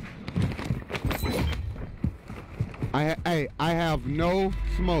 I have no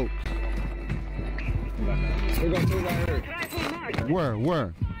smoke. We're gonna move right here.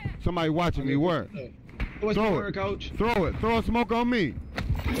 Where? Somebody watching me. Where? Throw it, coach. Throw it. Throw a smoke on me.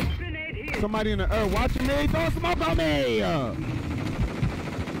 Somebody in the air watching me. Throw a smoke on me.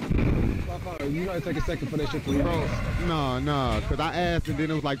 You gotta take a second for that shit to roll. No, because I asked and then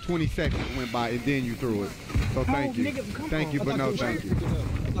it was like 20 seconds went by and then you threw it. So thank you. Thank you, but no thank you.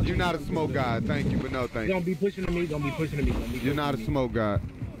 You're not a smoke guy. Thank you, but no thank you. Don't be pushing to me. You're not a smoke guy.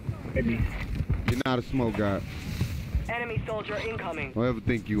 Maybe. You're not a smoke guy. Enemy soldier incoming. Don't ever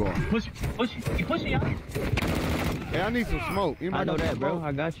think you are. Push. You pushing, y'all? Hey, I need some smoke. I know that, bro.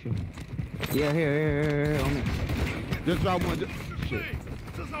 I got you. Yeah, here, on me. Just drop one. Shit.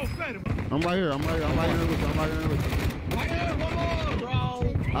 I'm right here. I'm right here with you. Right here, one more,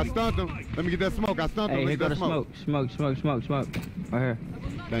 bro. I stunned him. Let me get that smoke. I stunned him. Hey, Let me here get go that the smoke. Right here.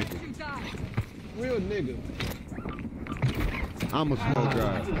 Thank you. Real nigga. I'm a smoke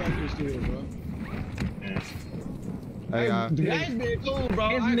guy. Hey, The game's been cool, bro.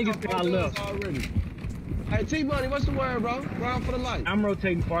 His niggas got left already. Hey, T-Money, what's the word, bro? Round for the light. I'm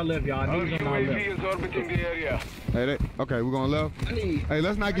rotating far left, y'all. Our Niggas on my left. UAV is orbiting the area. Hey, okay, we're going left. Hey,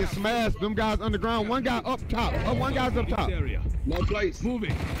 let's not get smashed. Them guys underground. One guy up top. One guy's up top. No place.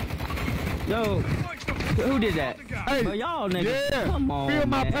 Moving. Yo, who did that? Hey, but y'all niggas, yeah. come on, Feel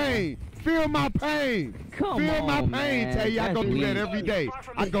my man. pain. Feel my pain. Come Feel on, my pain, man. tell you. I go That's through that weak. every day.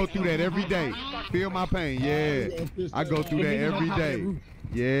 I go through that every day. Feel my pain, yeah. I go through that every day.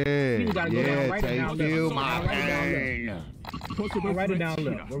 Yeah, Tay, feel my pain. I'll write it down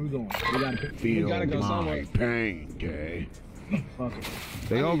left. Where we going? We gotta go somewhere. Pain, Tay. Fuck it.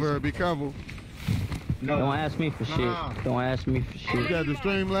 They over here, be careful. No. Don't ask me for shit. Don't ask me for You shit. got the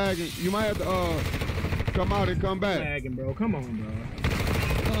stream lagging. You might have to come out and come back. Lagging, bro. Come on, bro.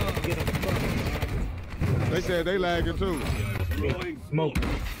 Get up the front. They said they lagging too. Smoke.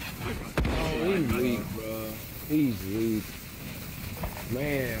 Oh, he's weak, bro. He's weak.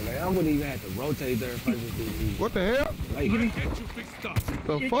 Man, like, I wouldn't even have to rotate there if I just did weak. What the hell? Like,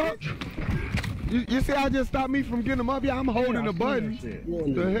 The fuck? You see, I just stopped me from getting them up. Yeah, I'm holding the button.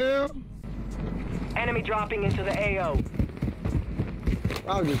 The hell? Enemy dropping into the AO.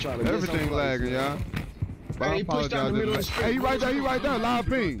 I was just trying to get Everything some lagging, y'all. But I Hey, he pushed out in the middle of the street. Hey, he right there, live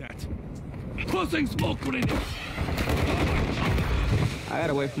ping. Tossing smoke grenade. I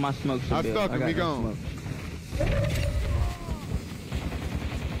gotta wait for my smoke to I build. stuck him, got he no gone. smoke.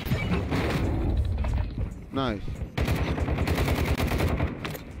 Nice.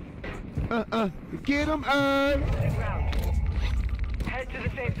 Get him, Head to the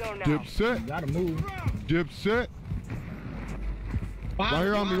safe zone now. Dipset. Gotta move. Dipset. Right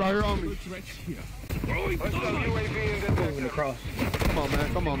here on me, right here on me. Hostile UAV in Moving the across. Come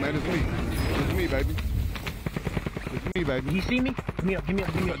on, man, it's me. It's me, baby. It's me, baby. You see me? Give me up.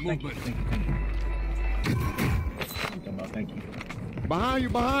 Thank you. Thank you. Behind you.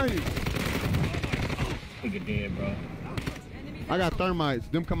 Nigga dead, bro. I got thermites.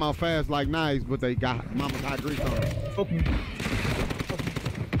 Them come out fast like knives, but they got mama's hot grease on them. Open.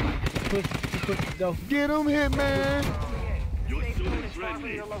 Push, go. Get him, Hitman. Safe zone is far from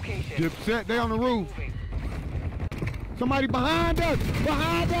your location. Dipset, they on the roof. Somebody behind us.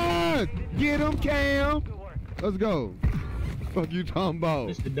 Get him, Cam. Let's go. Fuck you talking about?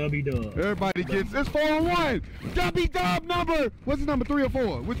 It's the W-dub. Everybody gets, it's 4-1. W-dub number. What's the number, 3 or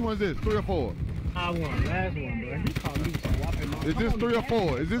 4? Which one is this, 3 or 4? I won. Last one, bro. He called me some whopping. Is this 3 or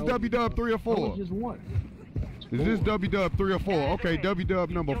 4? Is this W-dub 3 or 4? Just one. Is this W-dub 3 or 4? Okay, W-dub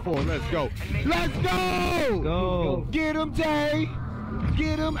number 4. Let's go. Let's go! Go. Get him, Tay.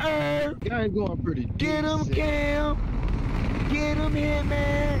 Get him, Herb. I ain't going pretty deep. Get him, Cam. Get him,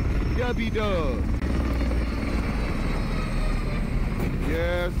 Hitman. W-dub.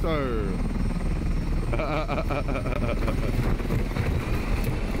 Yes, sir.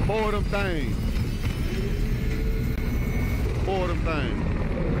 4 of them things. 4 of them things.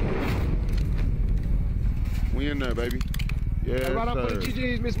 We in there, baby. Yes, Hey, right up for the sir.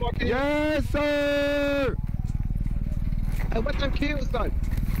 GGs, Miss Marquez. Yes, sir. Hey, what them kills like?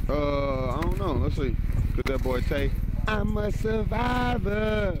 I don't know. Let's see. Cause that boy Tay. I'm a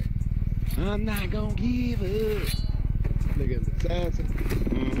survivor. I'm not gonna give up. Nigga, the assassin.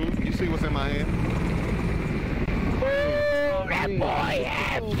 You see what's in my hand? Oh, that boy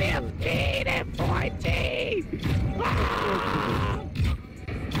had 15 and 14.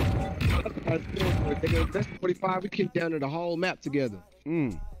 Nigga, that's 45. We kicked down to the whole map together.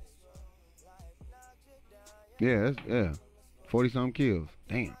 Yeah. 40-something kills.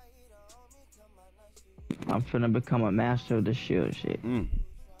 Damn. I'm finna become a master of the shield shit.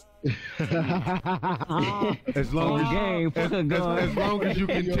 As long as game, as long as you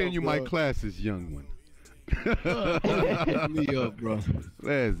continue my classes, young one. Me up, bro.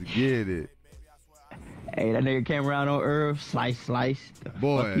 Let's get it. Hey, that nigga came around on Earth, slice.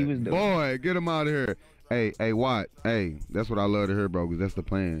 Boy, He was doing. get him out of here. Hey, Watt. Hey, that's what I love to hear, bro, because that's the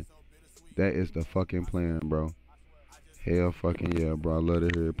plan. That is the fucking plan, bro. Hell fucking yeah, bro. I love to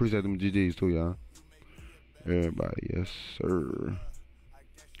hear it. Appreciate them GGs too, y'all. Everybody, yes, sir.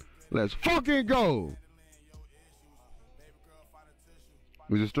 Let's fucking go.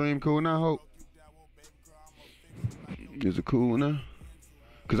 Was the stream cool now, Hope? Is it cool now?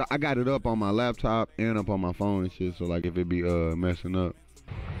 Cause I got it up on my laptop and up on my phone and shit. So like if it be messing up.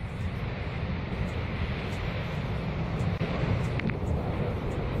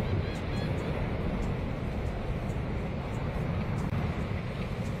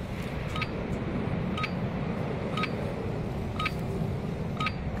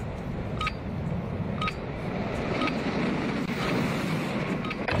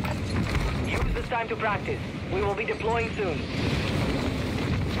 time to practice. We will be deploying soon.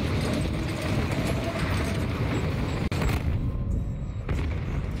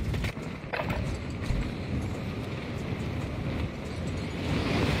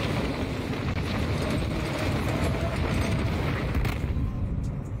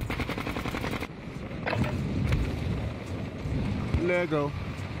 Lego.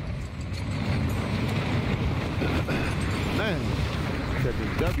 Man,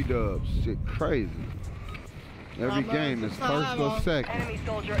 checking W-dubs. Shit crazy. Every game is first or second. Enemy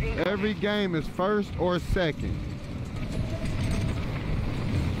soldier incoming. Every game is first or second.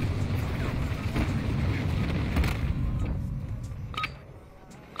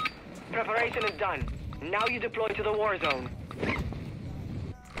 Preparation is done. Now you deploy to the war zone.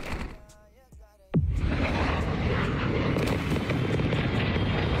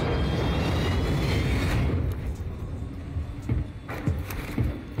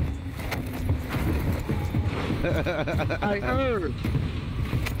 I heard.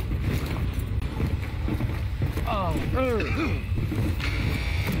 Oh, heard.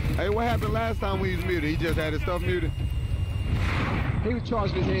 Hey, what happened last time we was muted? He just had his stuff muted. He was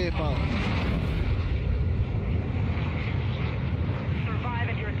charging his headphones. Survive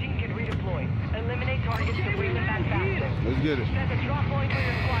and your team can redeploy. Eliminate targets to bring them back faster. Let's get it. Set the drop point for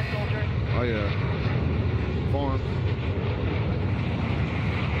your squad, soldiers. Oh yeah. Farm.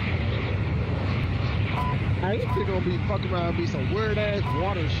 I ain't think gonna be fucking around and be some weird ass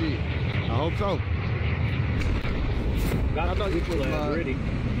water shit. I hope so. Got I know you put ready.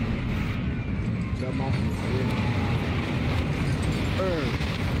 Got my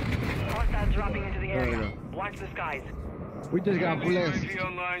Hostiles dropping into the area. Watch the skies. We just got blessed.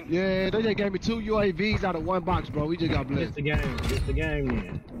 Yeah, they just gave me 2 UAVs out of 1 box, bro. We just got blessed. It's the game. It's the game,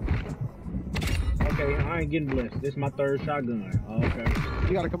 man. Okay, I ain't getting blessed. This is my 3rd shotgun. Oh, okay.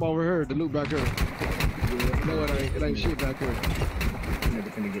 You gotta come over here. The loot back here. Yeah, no, it ain't shit back here. Never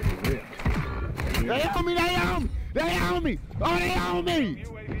gonna get ripped. They on me! They on me! They on me! Oh, they on me!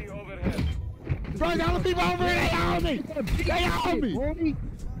 Bro, all the people over here, they on me! They on me!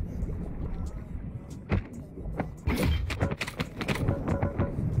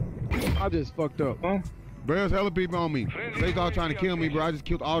 I just fucked up. Huh? Bro, there's hella people on me. They all trying to kill me, bro. I just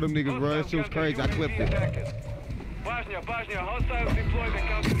killed all them niggas, bro. That shit was crazy. I clipped it.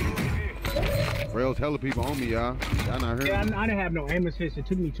 Bro, there's hella people on me, y'all. Y'all not hearing Yeah, me. I didn't have no aim assist. It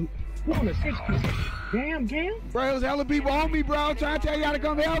took me too. Who on a 6 piece? Damn, Bro, there's hella people on me, bro. I'm trying to tell y'all to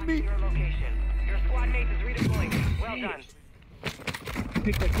come help me. Your location. Your squad mate is redeploying. Well done.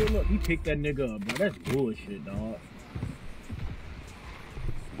 Pick that kid up. He picked that nigga up, bro. That's bullshit, dog.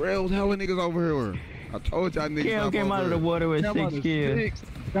 Bro, there's hella niggas over here. I told y'all niggas. Kill came out of the water with 6 kills.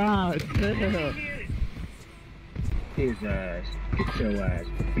 God damn. His ass. Get your ass.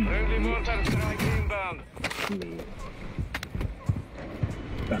 Friendly mortar strike inbound.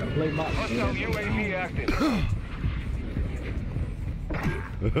 Gotta play my. Hostile UAV active.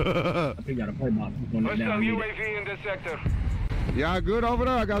 You gotta play my. Hostile UAV in the sector. Y'all good over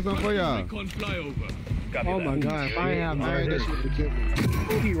there? I got something for y'all. Recon flyover. Oh my God. If I ain't have man, that shit would kill me.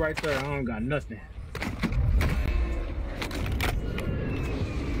 He right there. I don't got nothing.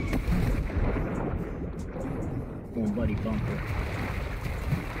 Going buddy bumper.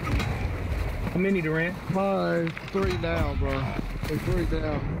 How many, Durant? 3 now, bro. It's 3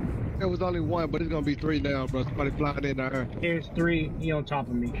 down. It was only 1, but it's gonna be 3 now, bro. Somebody flying in there. Here's 3. He on top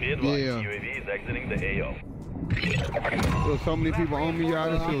of me. Yeah. UAV is exiting the AO. There's so many people on me, y'all.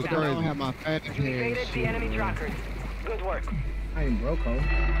 This shit was I don't crazy. have my fat Evaded hands. the enemy trackers. Good work. I ain't broke, ho.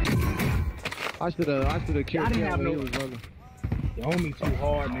 I should have killed I didn't him have when he no- was running. They own me too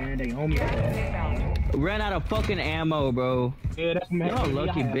hard, man. They own me too hard. Inbound. Ran out of fucking ammo, bro. Yeah, that's my Y'all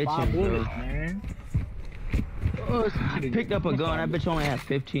lucky bitches, bro. man. I picked up a gun. That bitch only had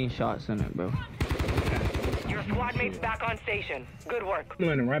 15 shots in it, bro. Your squad mate's back on station. Good work. I'm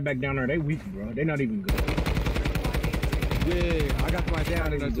landing right back down there. They weak, bro. They not even good. Yeah, I got my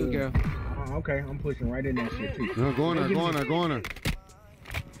down in there too, girl. Okay, I'm pushing right in that shit too. No, go on there, go on there, go on there.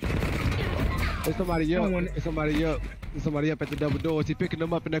 There's somebody up. There's somebody up. There's somebody up at the double doors. He picking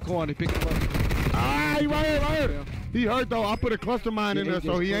them up in that corner. He picking them up. Ah, he right here, right here. He hurt though. I put a cluster mine in there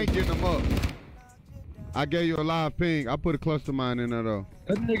so he ain't getting them up. I gave you a live ping. I put a cluster mine in there though.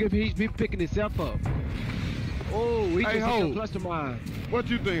 That nigga, he picking himself up. Oh, he just hit Hope. your cluster mine. What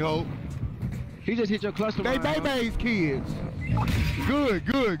you think, Hope? He just hit your cluster They mine. baby's kids. Good,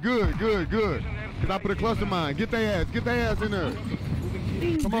 good, good, good, good. Cause I put a cluster mine. Get their ass in there.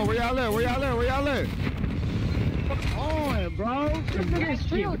 Come on, where y'all at? Where y'all at? Where y'all at? On, bro. This nigga is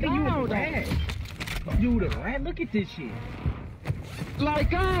chill. You the rat. You the rat. Look at this shit. Like,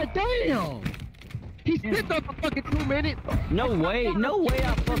 god damn. He slipped up for fucking 2 minutes. No way I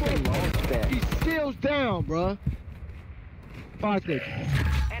fucking lost that. He seals down, bruh. 5 seconds.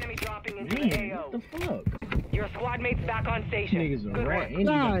 Enemy dropping into the AO. What the fuck? Your squad mate's back on station. Niggas a Good rat. work. And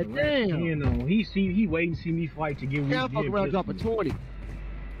God damn. You know, he wait and see me fight to get weak. Yeah, fuck around dropping 20.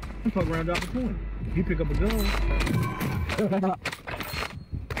 I'm fuck around dropping 20. If you pick up a gun.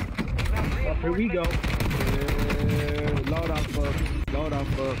 Oh, here we go. Load out, fuck. Load out,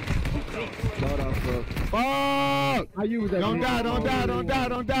 fuck. Load out, fuck. Fuck! I use that. Don't die, don't die, don't die,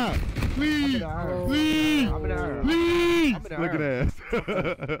 don't die. Please, I'm please, in the air. please. I'm in the Look at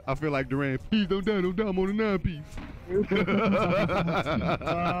that. I feel like Durant. Please don't die, don't die. I'm on the 9-piece.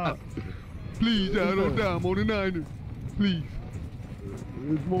 Please, y'all don't die. I'm on the 9er. Please.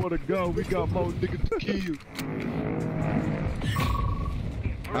 There's more to go. We got more niggas to kill.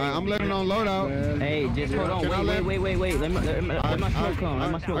 I'm letting on loadout. Hey, just hold on. Wait. Let my smoke come.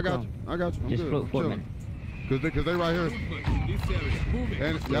 Let my smoke come. I got you. I'm just good. float for a minute. Cause they right here.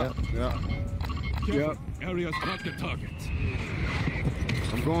 And Yep. Area's not the target.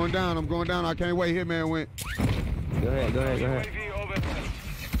 I'm going down. I can't wait. Hitman went. Go ahead.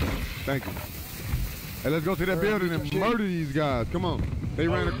 Thank you. Hey, let's go to that building and murder these guys. Come on. They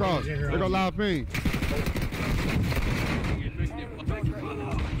ran across. They go live ping.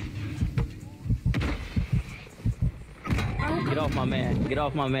 Get off my man. Get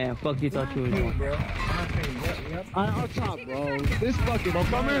off my man. Fuck you thought you was doing. On top, bro. This fucking. Bro,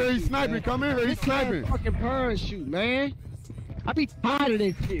 come here. He's sniping. Come here. He's sniping. Fucking parachute, man. I be tired of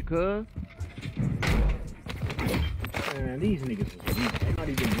this shit, cuz. Man, these niggas is weak. They're not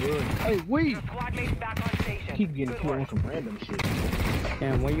even good. Hey, we. Your squad mate's back on station. Keep getting Good killed on work. some random shit.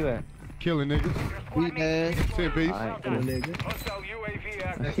 Damn, where you at? Killing niggas. We, man. 10 piece. Alright, Killing niggas. Hostile UAV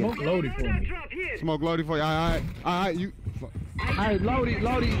active. Smoke loaded for me. Smoke loaded for you. All right. You. Hey, loady.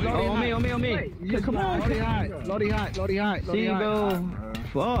 Oh, on me. Come on. Loady hot. See, bro.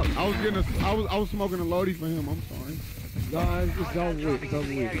 Fuck. I was smoking a loadie for him. I'm sorry. No, it's over with. It's over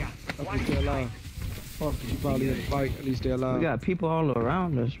with. At least stay alive. Fuck, you probably in the fight. At least stay alive. We got people all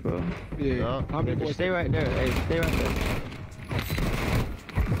around us, bro. Yeah. How many Just stay right there. Hey, stay right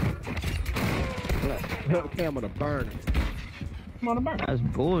there. Camera to burn. That's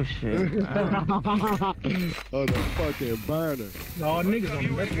bullshit. Oh, the fucking burner. No, niggas on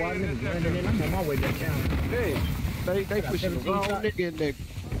me. That's why niggas running in. I'm on my way back down. Hey, they pushing the wrong nigga in there.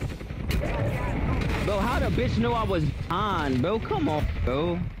 Bro, how the bitch know I was on, bro? Come on,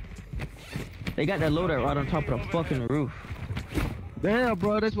 bro. They got that loadout right on top of the fucking roof. Damn,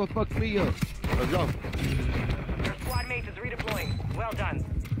 bro, that's what fucked me up. Let's go. Your squad mate is redeploying. Well done.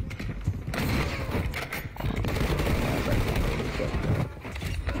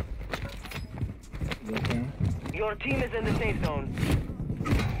 Your team is in the safe zone.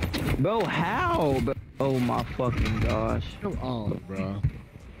 Bro, how? Bro? Oh my fucking gosh. Come on, bro.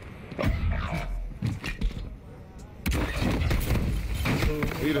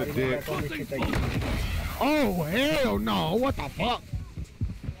 Eat a dick. Oh, hell no. What the fuck?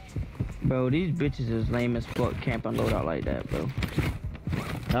 Bro, these bitches is lame as fuck camping loadout like that, bro.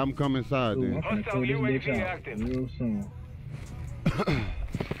 Have them come inside, Ooh, then. I'm finna throw this bitch out real soon.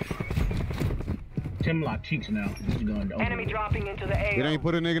 Hemlock cheeks now. This is going to Enemy dropping into the AO. It ain't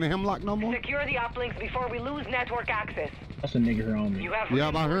put a nigga in a hemlock no more? Secure the uplinks before we lose network access. That's a nigga here on me. You have Yeah,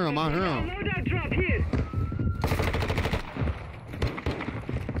 I hear him. Loadout drop here.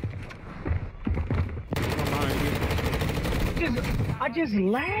 I just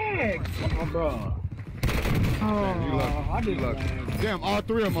lagged. Oh, bro. Oh, I just lagged. Damn, all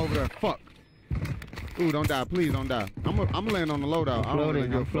three of them over there. Fuck. Ooh, don't die. Please don't die. I'm laying on the loadout.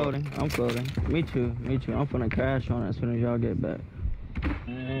 I'm floating. Me too. I'm finna crash on it as soon as y'all get back.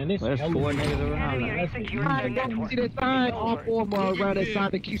 Man, this There's 4 niggas around Enemy us. secured I their don't network. see that sign. All 4 of them are around that sign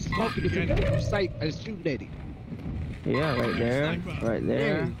that keeps smoking. It's a safe and shooting at it. Yeah, right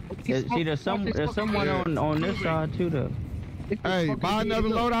there. See, there's someone on this side too, though. Hey, buy another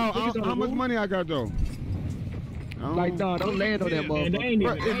loadout. How much money I got, though? Like, nah, don't land on that motherfucker.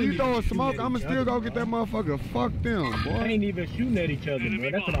 Bro, if you throw a smoke, I'ma still go get that motherfucker. Fuck them, They boy. ain't even shooting at each other, bro.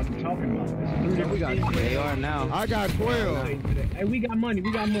 That's what I'm talking about. We got They are now. I got 12. Hey, we got money.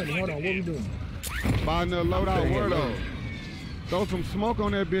 Hold on, what we doing? Buy another loadout. Where, though? Throw some smoke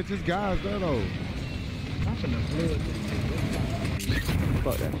on that bitch. It's guys there, though. I'm finna blow it.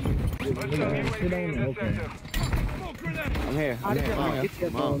 Fuck that shit. Sit on there, okay. I'm here.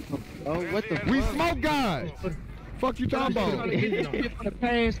 what the We smoke guys. Fuck you talking about? for the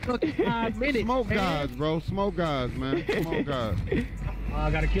past fucking 5 minutes. Smoke guys, bro. Smoke guys, man. Smoke guys. I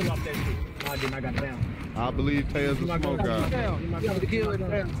got a kill off that shit. No, I didn't. I got it down. I believe Taylor's a smoke guy.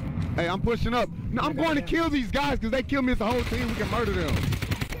 Hey, I'm pushing up. No, I'm going to kill these guys because they kill me as a whole team. We can murder them.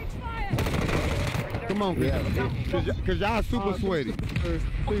 Come on, because y'all super sweaty.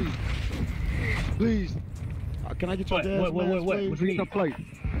 Please. Please. Can I get your gas? What you need? A plate.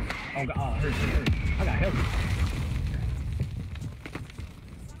 Oh, God. Hurry. I got help.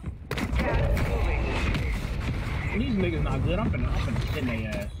 These niggas not good. I'm finna send their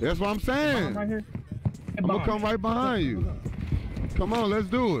ass. That's what I'm saying. Right here. I'm gonna come right behind you. Come on, let's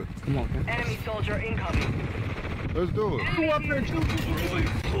do it. Come on, man. Enemy soldier incoming. Let's do it. Who up there, too?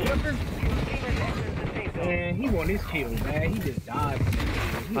 Man, he won his kill, man. He just died.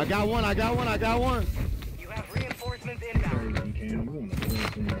 I got one. You have reinforcements inbound.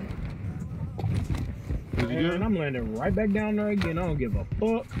 And I'm landing right back down there again. I don't give a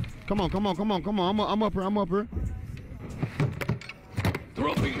fuck. Come on. I'm up here.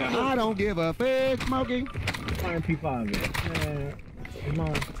 I don't give a fuck, Smokey. Fire P5 man. Come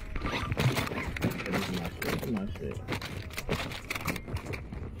on. That's my shit.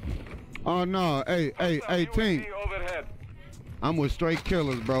 Oh no, hey, team. I'm with straight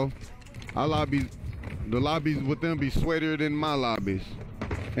killers, bro. The lobbies with them be sweatier than my lobbies.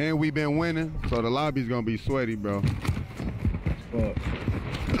 And we been winning, so the lobby's gonna be sweaty, bro. Fuck.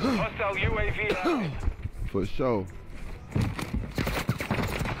 Hostile UAV active. For sure.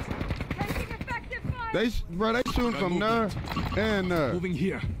 They shooting from there and there. Moving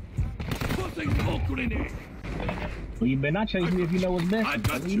here. Well, you better not chase me if you know what's best. I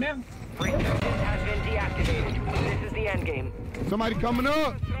got you. Now. Resistance has been deactivated. This is the end game. Somebody coming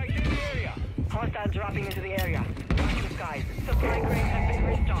up. Hostile dropping into the area. Watch the skies. Supply crates have been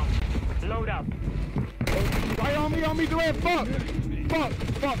restocked. Load up. Right on me, Durant. Fuck.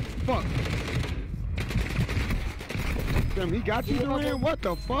 Damn, he got you, Durant. What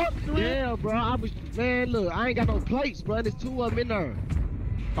the fuck, Durant? Yeah, bro. Man, look, I ain't got no plates, bro. There's two of them in there.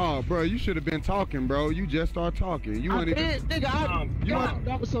 Oh, bro, you should have been talking, bro. You just start talking. You ain't even.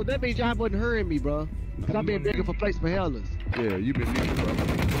 Nigga, so that means y'all wasn't hearing me, bro. Cause I've been begging for plates for hellas. Yeah, you been muted, bro.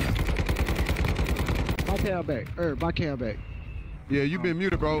 My cam back. Yeah, you been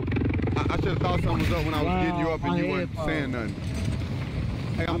muted, bro. I should have thought something was up when I was getting you up and you wasn't saying nothing.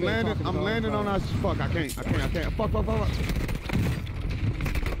 Hey, I'm landing on that. Fuck, I can't. Fuck.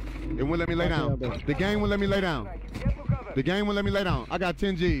 It won't let me lay down. The game won't let me lay down. I got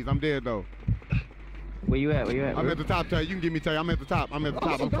 10 G's. I'm dead, though. Where you at? I'm at the top, Tay. You can give me Tay. I'm at the top. I'm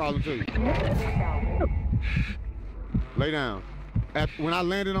crawling to you. Lay down. When I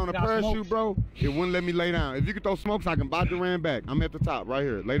landed on a parachute, bro, it wouldn't let me lay down. If you could throw smokes, I can buy Durant back. I'm at the top, right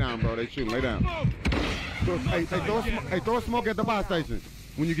here. Lay down, bro. They shooting. Lay down. Throw a smoke at the buy station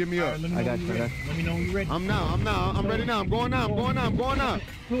when you get me up. I got you. Let me know when you're ready. I'm ready now. I'm going now.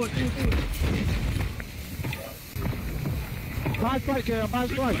 Do it. Buy strike, Cam. Buy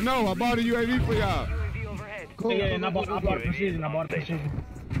strike. No, I bought a UAV for y'all. Cool. Yeah, and I bought a precision.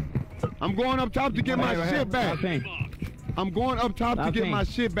 I'm going up top to get my shit back. I'm going up top to get my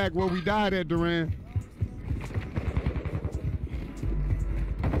shit back where we died at, Durant.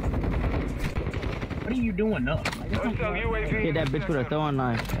 What are you doing up? Hit that bitch with a throwing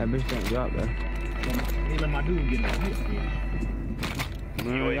knife. That bitch didn't drop, bro. They let my dude get up.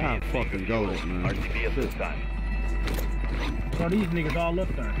 Man, y'all fucking goated, man. RTB at this time. So these niggas all up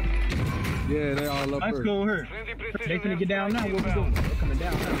there. Yeah, they all up there. Let's go here. They finna get down now. What we doing? They're coming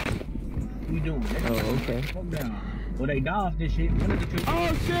down now. What we doing? Oh, okay. Come down. Well, they die off this shit.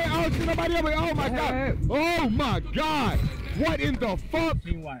 Oh shit, nobody ever. Oh my god. Oh my god. What in the fuck?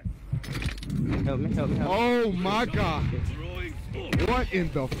 Help me. Oh my god. What in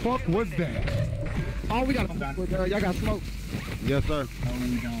the fuck was that? Oh, we got a y'all got smoke. Yes, sir. No,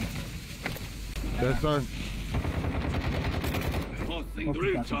 we don't. Yes, sir.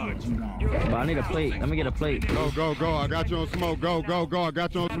 But I need a plate. Let me get a plate. Go. I got you on smoke. Go. I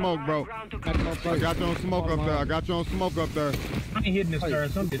got you on smoke, bro. I got you on smoke up there. I ain't hitting this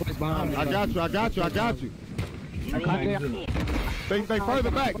turret. I got you. They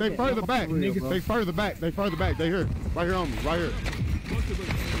further back. They further back. They here. Right here on me. Right here.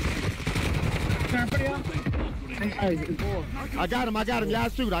 I got him. Y'all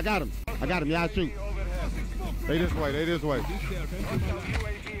shoot. I got him. Y'all shoot. They this way. They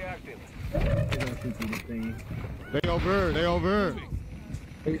over here.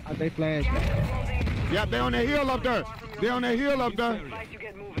 They flash. Yep, they on that hill up there.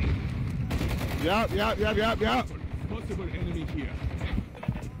 Yep. Possible enemy here.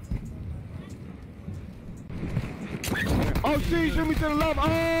 Oh, see, shoot me to the left.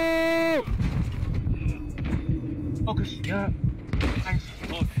 Oh! Focus. Yeah. Nice.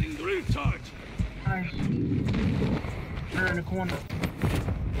 Tossing the recharge. Nice. Here in the corner.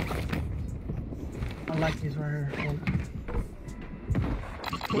 I like this right here.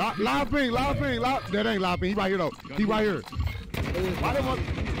 Live ping. That ain't live ping. He right here though. He right here. Why it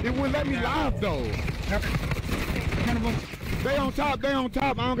wouldn't let me live though? They on top. I don't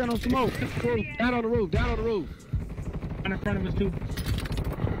got no smoke. Down on the roof. In front of us too.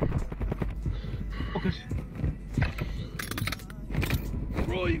 Focus.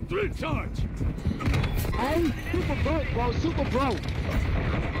 Throwing 3 charge. Oh, super broke.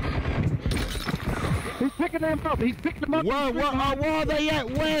 He's picking them up. Where are they at?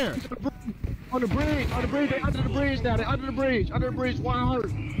 Where? On the bridge. They're under the bridge now. They're under the bridge.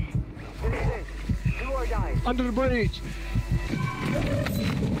 100. Do or die. Under the bridge.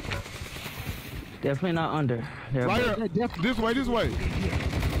 Definitely not under. They're Right here. This way. This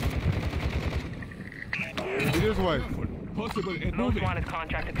way. Possible and Most moving. wanted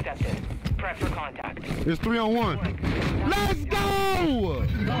contract accepted. Prep for contact. It's 3-on-1. Let's go!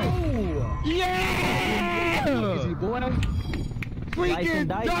 Yeah! Easy, boy. Freaking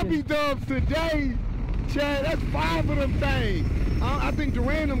dubs today. Chad, that's 5 of them things. I think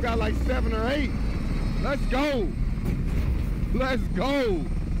Duran them got like 7 or 8. Let's go.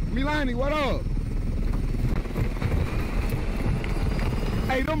 Milani, what up?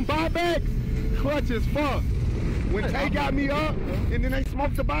 Hey, them buybacks, clutch as fuck. When Tay got me up and then they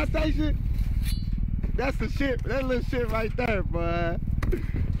smoked the buy station, that's the shit. That little shit right there, bro.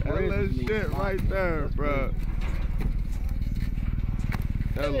 That little shit right there, bro.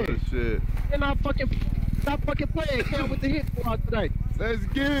 That little shit. And stop fucking playing. Count with the hit squad today. Let's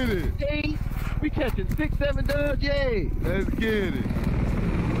get it. Hey, we catching 6, 7 dubs, yay. Let's get it.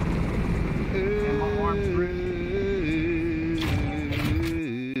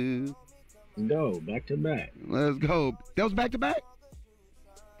 Go, back to back. Let's go. That was back to back?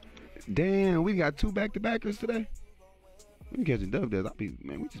 Damn, we got 2 back-to-backers today. We catching dubs. We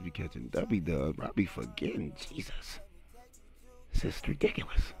just be catching dubby dubs. I be forgetting. Jesus. This is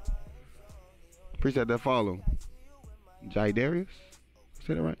ridiculous. Appreciate that follow. Jai Darius?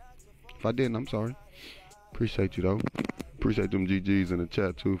 Said it right? If I didn't, I'm sorry. Appreciate you though. Appreciate them GGs in the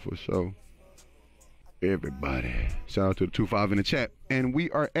chat too for sure. Everybody. Shout out to the 2-5 in the chat. And we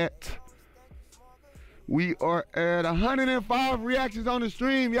are at 105 reactions on the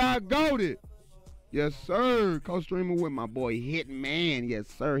stream. Y'all goated. Yes, sir. Co-streaming with my boy Hitman. Yes,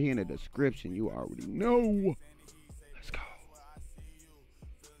 sir. Here in the description. You already know. Let's go.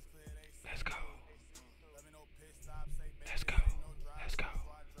 Let's go. Let's go. Let's go.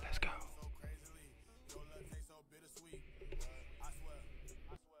 Let's go.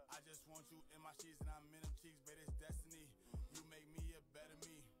 I just want you in my sheets and I'm in them cheeks, but it's destiny. You make me a better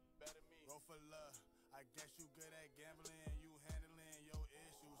me. Roll for love. I guess you good at gambling, you handling your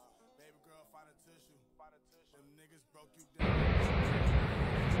issues. Baby girl, find a tissue. Them niggas broke you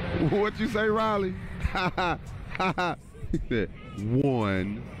down. What you say, Riley? He said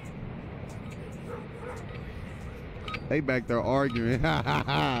 1. They back there arguing.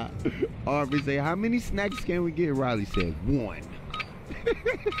 Aubrey say, how many snacks can we get? Riley said 1.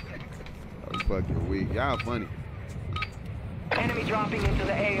 I'm fucking weak. Y'all funny. Enemy dropping into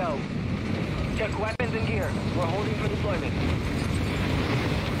the AO. Check weapons and gear. We're holding for deployment.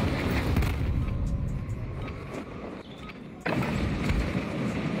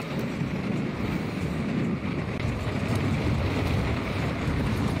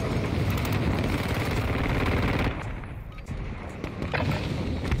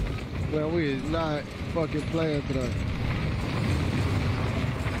 Well, we is not fucking playing today.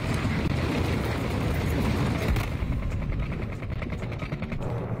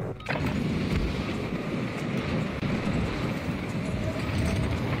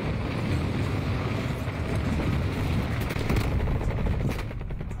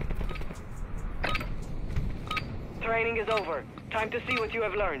 Training is over. Time to see what you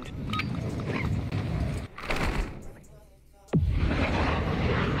have learned.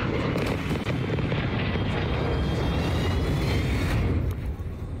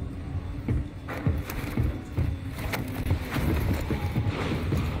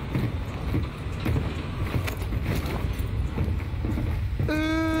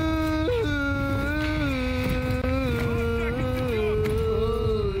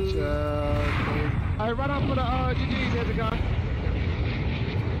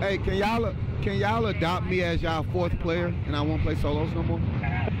 Hey, can y'all adopt me as y'all 4th player and I won't play solos no more?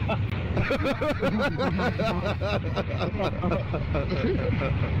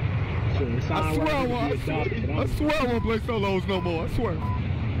 I swear I won't play solos no more. I swear.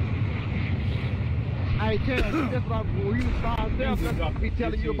 Hey, Ken, that's what when you by yourself, that's what I be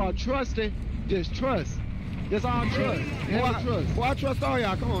telling you about trusting. Just trust. That's all trust. Trust. Well, I trust all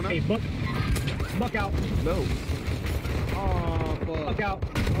y'all. Come on now. Hey, buck out. No. Oh, fuck. Buck out.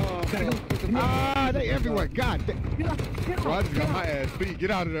 Oh, fuck. They everywhere. God damn. Bro, I just got my ass beat.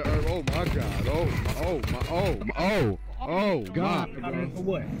 Get out of there. Oh my God. Oh God. Get out of here for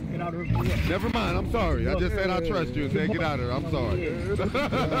what? Get out of here for what? Never mind. I'm sorry. I just said I trust you and said get out of there. I'm sorry.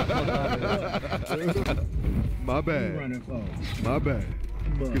 My bad. My bad.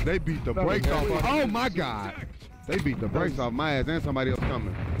 Because they beat the brakes off. Oh my God. They beat the brakes off my ass and somebody else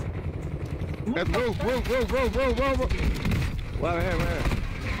coming. That's roof. Where?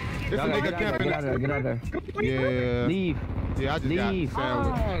 This nigga camping. Get out of there. Yeah. Leave. Yeah, I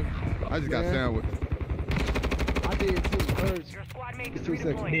just got sandwiched. I did too. First. Your squad mate is 2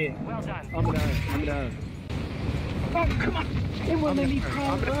 seconds. redeploying. Well done. I'm down. Oh, come on. It won't let me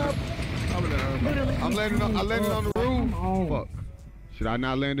crawl up. I landed on the roof. Fuck. Should I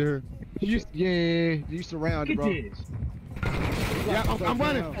not land here? You surrounded, bro. Yeah, I'm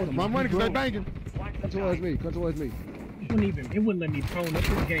running. I'm running because they're banging. Come towards me. It wouldn't let me prone up.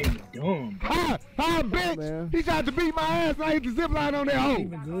 This game is dumb. Hi, bitch! He tried to beat my ass and I hit the zip line on that hoe.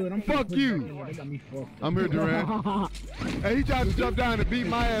 Fuck you. I'm here, Durant. Hey, he tried to jump down and beat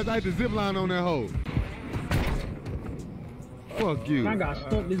my ass. I hit the zip line on that hoe. Fuck you. I got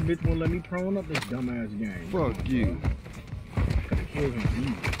stuck. This bitch won't let me prone up this dumbass game. Fuck you. Kill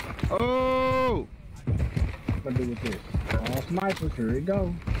him. Oh! What do with this? All snipers. Here we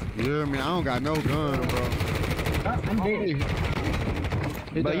go. Yeah, man, I don't got no gun, bro. I'm dead.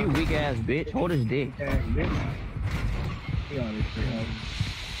 But you weak ass bitch. Hold his dick.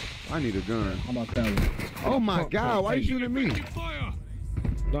 I need a gun. How about that one? Oh my God, why you shooting at me?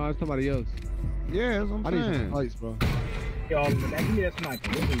 No, it's somebody else. Yeah, that's what I'm saying. I need some lights, bro. Y'all, give me that sniper.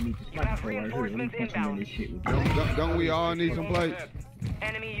 We need the sniper right here. Let me punch him in this shit. Don't we all need some plates?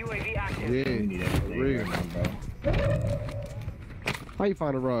 Enemy UAV active. Yeah, We need that real. bro. How you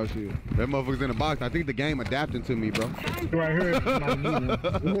find a Raj here? That motherfucker's in the box. I think the game adapting to me, bro. Right here. I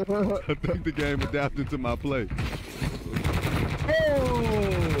think the game adapting to my play.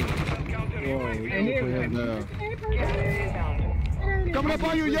 Coming up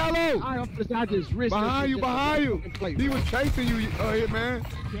on you, yellow! I just risked behind you. He was chasing you, man.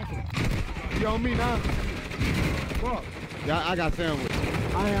 You on me now? Fuck. Yeah, I got sandwiched.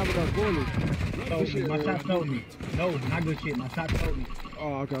 I have enough bullets. My shot told me. No, not good shit. My shot told me.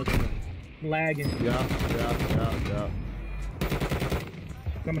 Oh, okay. Lagging. Yeah.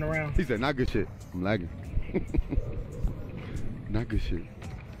 Coming around. He said, not good shit. I'm lagging. Not good shit.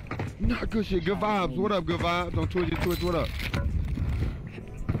 Not good shit. Good vibes. What up, good vibes? On Twitch, what up?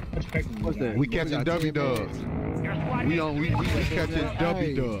 What's that? We catching W dubs. We catching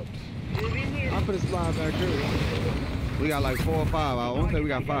W dubs. I'm finna slide back here. We got like 4 or 5. I won't say we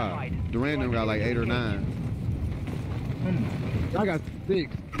got 5. Durant got like 8 or 9. I got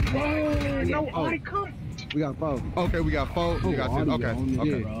 6. We got 4. Okay, we got 4. We got 6.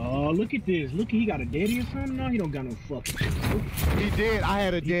 Okay. Oh, look at this. Look, he got a daddy or something? No, he don't got no fucking. He did. I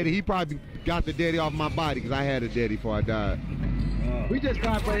had a daddy. He probably got the daddy off my body because I had a daddy before I died. We just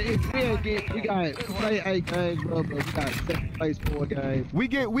got play. We got play 8 games, bro. We got 2nd place 4 games. We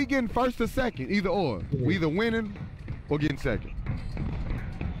getting first or second, either or. Yeah. We either winning or getting second.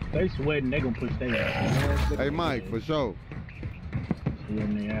 They sweating. They gonna push their ass. Hey Mike, for sure.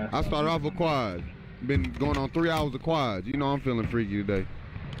 I started off with quads. Been going on 3 hours of quads. You know I'm feeling freaky today.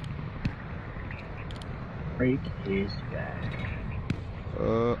 Freak is back.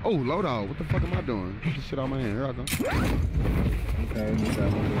 Oh, loadout. What the fuck am I doing? Get this shit out of my hand. Here I go. Okay, we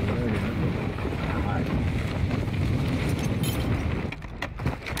got one there. Alright.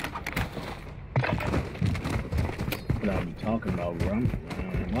 What I'll be talking about, bro.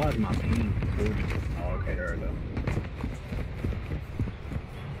 Why is my ping? Oh, okay, there we go.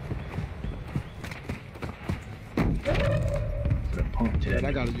 Yeah,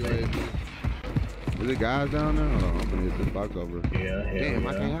 I got a UAV. Is there guys down there? Hold on, I'm gonna hit this box over. Yeah. Damn, I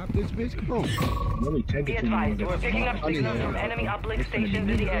can't hop this bitch. Come on. Really take Be advised, we're picking up signals from enemy uplink stations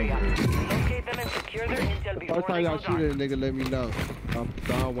in the area. Locate them and secure their intel before First time they y'all go shoot dark. it, nigga, let me know. I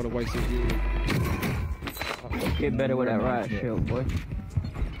don't want to waste his year. Get better with that riot shield, boy.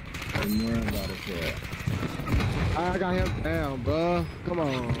 I got him down, bro. Come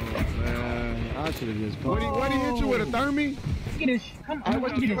on, man. I should have just. What he hit you with, a thermi? Get his. Come on.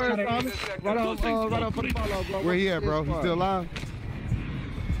 What's the first, Thomas? Right on for the follow, bro. Where he at, bro? He still alive?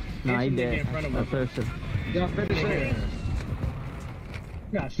 Nah, he dead. Y'all finish it.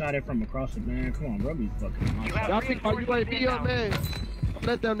 Got shot at from across it, man. Come on, bro. Be fucking. Y'all think about UAV up, man?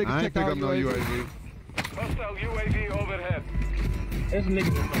 Let them niggas I ain't take think out I'm no UAV. Hostile UAV overhead. There's a nigga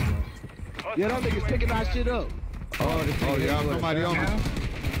in front of us. Yeah, that nigga's picking that shit up. Oh, yeah, somebody on me.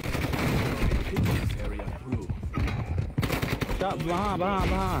 Stop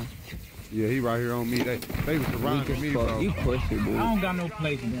behind. Yeah, he right here on me. They was surrounding me, bro. You pussy, boy. I don't got no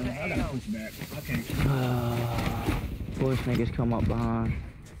place, bro. I gotta push back. I can't. Push niggas come up behind.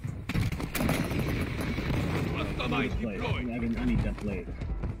 I need that play.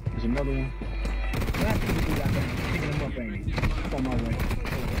 There's another one. That's picking them up, ain't he? On my way.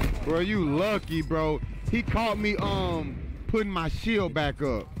 Bro, you lucky, bro. He caught me putting my shield back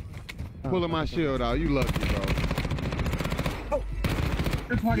up. Pulling my shield out. You lucky, bro. Oh.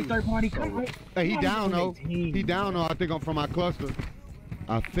 Third party. Come on. Hey, he down though. He down though. I think I'm from my cluster.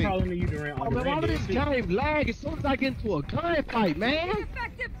 I think. Oh, man, why would this game lag as soon as I get into a gunfight, man?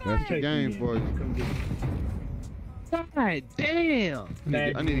 That's the game for you. God damn.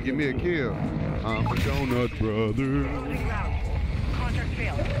 I need to get me a kill. I'm a donut brother. Contract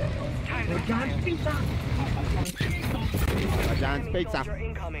failed. Time to John's pizza. John's pizza.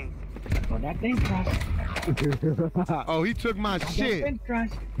 incoming. That thing crashed. Oh, he took my shit.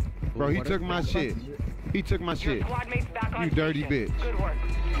 Bro, he took my shit. He took my shit. Squad mates back on You dirty station. bitch. Good work.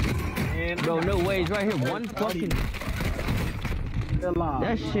 Bro, no way. He's right here. One fucking.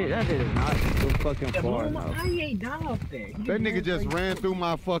 That shit, that is not so fucking far enough. He ain't down up there. That nigga just ran through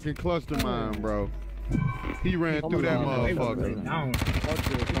my fucking cluster mine, bro. He ran through that motherfucker.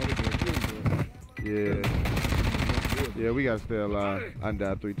 Yeah. Yeah, we gotta stay alive. I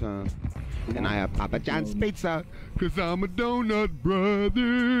died 3 times. And I have Papa John's pizza, cause I'm a donut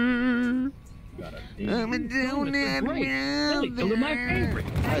brother. I'm a donut brother.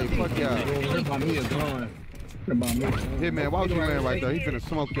 Hey, fuck y'all. Hey man, why was you laying right there? He finna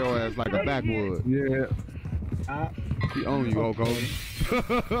smoke your ass like a backwood. Yeah. He own you, Hulk Hogan.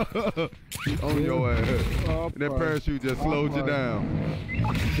 He own your ass. That parachute just slowed you down.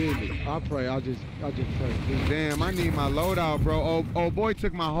 I pray. I just pray. Damn, I need my loadout, bro. Oh boy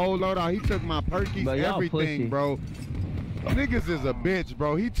took my whole loadout. He took my perkies, everything, bro. Niggas is a bitch,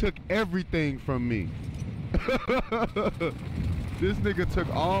 bro. He took everything from me. This nigga took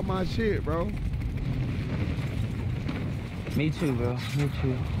all my shit, bro. Me too, bro. Me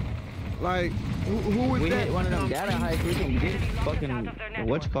too. Like, who was we that? hit one of them data hikes. We can get fucking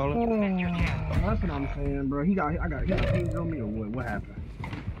what you call it? That's what I'm saying, bro. He got pings on me or what? What happened?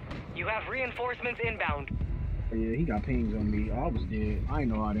 You have reinforcements inbound. Yeah, he got pings on me. I was dead. I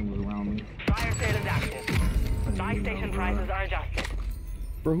didn't know how they was around me. Fire sale is active. Buy station prices are adjusted.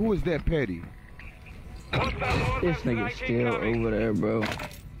 Bro, who is that petty? This nigga's still over there, bro.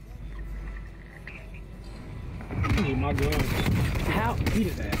 My gun. How?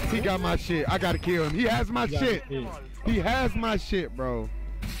 He got my shit. I gotta kill him. He has my shit. He has my shit, bro.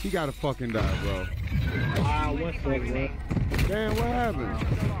 He gotta fucking die, bro. What's up, bro? Damn, what happened?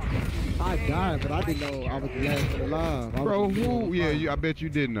 I died, but I didn't know I was the last one alive. Bro, who? Yeah, I bet you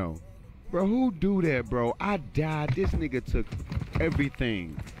didn't know. Bro, who do that, bro? I died. This nigga took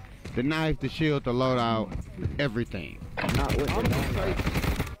everything. The knife, the shield, the loadout, everything. Not with the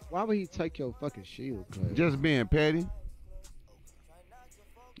knife. Why would he take your fucking shield, cuz? Just being petty.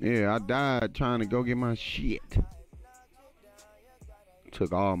 Yeah, I died trying to go get my shit.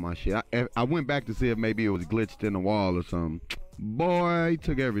 Took all my shit. I went back to see if maybe it was glitched in the wall or something. Boy, he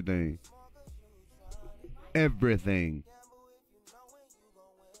took everything. Everything.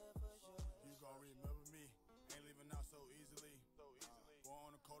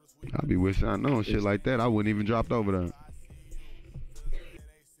 I be wishing I known shit like that. I wouldn't even dropped over there.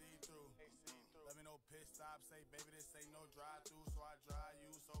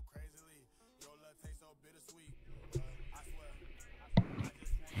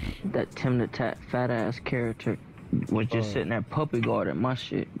 That Tim the Tat fat ass character was just sitting there puppy guarding my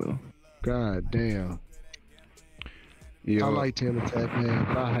shit, bro. God damn. Yo, I like Tim the Tat, man,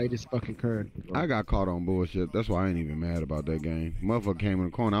 but I hate his fucking character. I got caught on bullshit. That's why I ain't even mad about that game. Motherfucker came in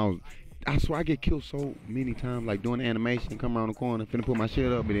the corner. I swear I get killed so many times, like doing the animation, come around the corner, finna put my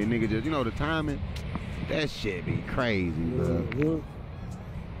shit up, but then nigga just, you know, the timing, that shit be crazy, bro.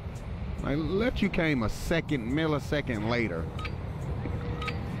 Like, let you came a millisecond later.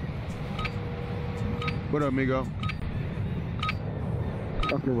 What up, amigo?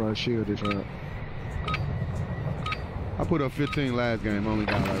 Fucking run shield this round. I put up 15 last game, only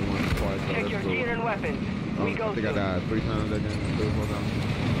got like once or twice. So Check your gear and weapons. We go I think I died 3 times that game, 3 or 4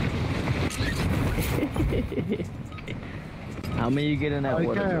 times. How many you get in that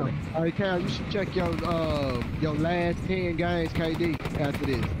water? Alright, Cal, you should check your last 10 games, KD, after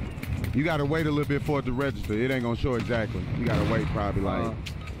this. You gotta wait a little bit for it to register. It ain't gonna show exactly. You gotta wait probably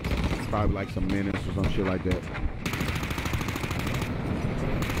like some minutes or some shit like that.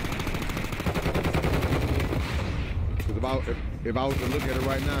 if I was to look at it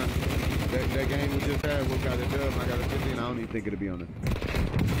right now, that game we just had, we got a dub, I got a 15. I don't even think it'll be on there.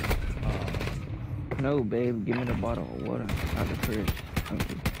 No, babe, give me the bottle of water out the fridge. Thank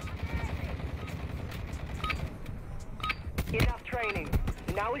you. Enough training.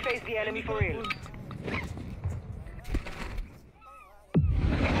 Now we face the enemy for real.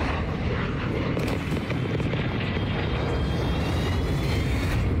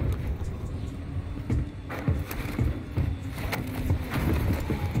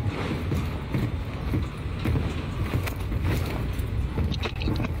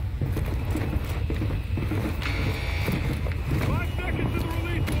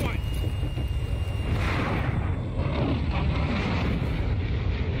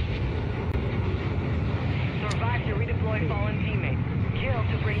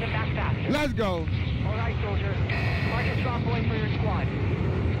 Let's go. All right, soldier. Mark a drop point for your squad.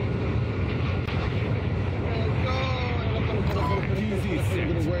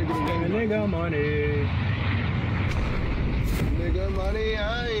 Nigga money. Nigga money,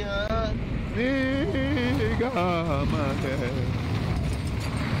 nigga money.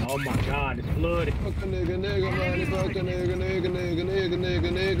 Oh my God, it's flooded. Fuck a nigga money, fuck a nigga money.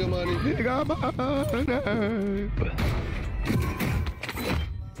 Nigga money.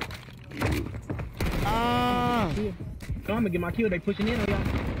 Come on, get my kill. They pushing in on y'all.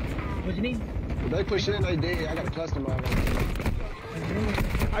 Pushing in. They pushing in, they dead. I got a cluster mine.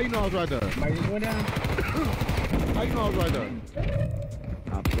 How you know I was right there? Might just went down. How you know I was right there?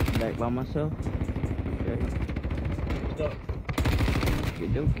 I'll push back by myself. Okay. Stop.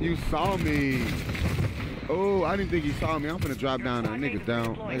 You saw me. Oh, I didn't think he saw me. I'm finna drop down there. Niggas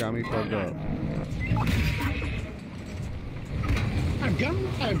down. They got me fucked up. I got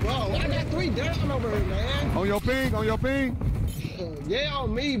it, bro. I got 3 down over here, man. On your ping? On your ping? Yeah,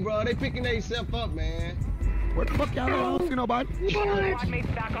 on me, bro. They picking themselves up, man. What the fuck y'all don't? I don't see nobody. Squad mates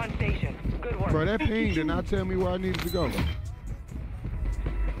back on station. Good work. Bro, that ping did not tell me where I needed to go.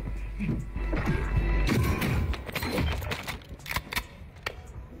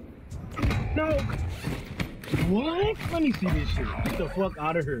 No. What? Let me see this shit. Get the fuck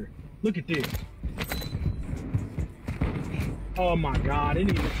out of here. Look at this. Oh my God, they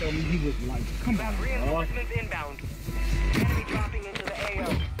didn't even tell me he was like, come on, bro. Reinforcements inbound. Enemy dropping into the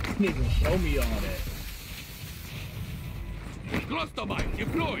AO. Nigga, show me all that. Cluster mine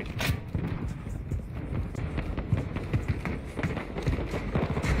deployed.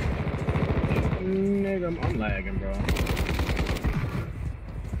 Nigga, I'm lagging, bro.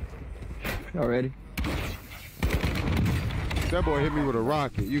 Y'all ready? That boy hit me with a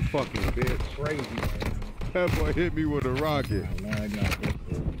rocket. You fucking bitch. Crazy, man. That boy hit me with a rocket.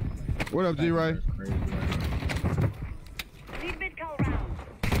 What up, G-Ray?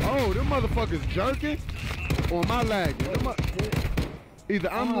 Oh, them motherfuckers jerking? Or am I lagging? Either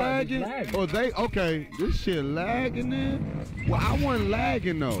I'm lagging or they, okay, this shit lagging then? Well, I wasn't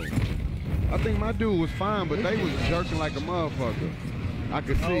lagging though. I think my dude was fine, but they was jerking like a motherfucker. I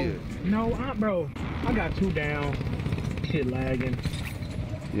could see it. No, bro, I got 2 down. Shit lagging.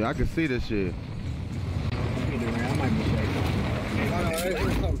 Yeah, I could see this shit. I might be safe.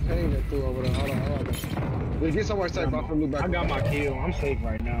 There's something painted through over there. Hold on. Yeah, get somewhere safe, bro. From back. I got my kill. I'm safe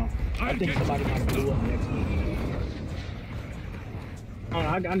right now. I think somebody might blew up next to me.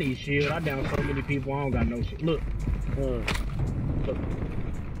 I need shield. I down so many people. I don't got no shit. Look. Look.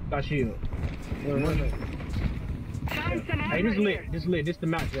 Got shield. Hey, this lit. This lit. This the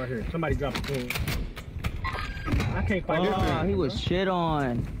match right here. Somebody drop a kill. I can't fight this man. He was shit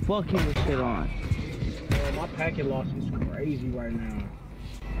on. Fuck, he was shit on. My packet loss is crazy right now.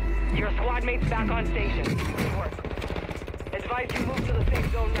 Your squad mates back on station. Good work. Advise you move to the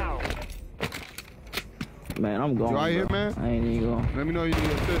safe zone now. Man, I'm going. You right here, man? I ain't even going. Let me know you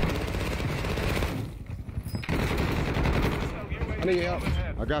need assistance. I need your help.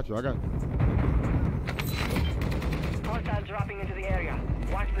 I got you. Hostiles dropping into the area.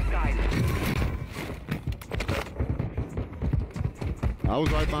 Watch the skies. I was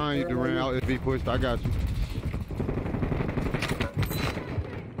right behind you, Durant. If he pushed, I got you.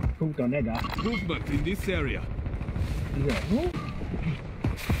 Who's on that guy? Movement in this area. Yeah.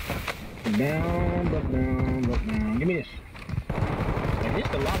 Down. Give me this. And this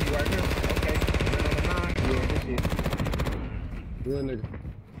the lobby right here. Okay. Yeah, this is. Real nigga.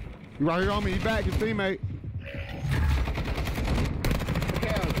 You right here on me. You back, your teammate.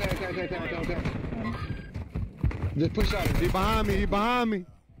 Okay. Just push out. He behind me.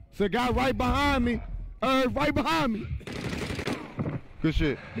 It's a guy right behind me. Right behind me. Good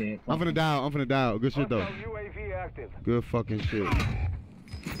shit. Yeah, I'm finna dial. Good shit though. UAV active. Good fucking shit.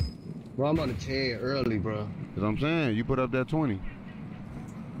 Bro, I'm on the 10 early, bro. That's what I'm saying. You put up that 20.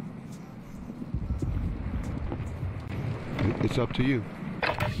 It's up to you.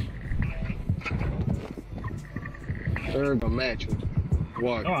 Third gonna match with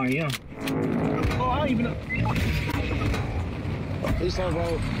what? Oh, yeah. Oh, I don't even know. He's so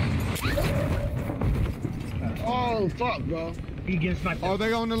bro. Oh, fuck, bro. He getting sniped. Are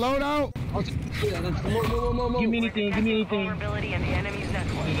they on the loadout? Give me anything, give me anything. Vulnerability in the enemy's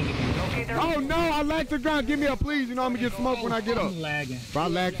network. Okay, they're Oh no, I lagged to the ground. Give me up, please. You know I'm gonna get smoked when I get up. I'm lagging. If I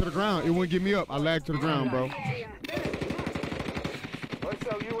lag to the ground, it wouldn't get me up. I lag to the ground, bro. Hostile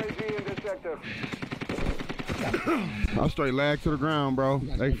UAV in this sector. I straight lag to the ground, bro.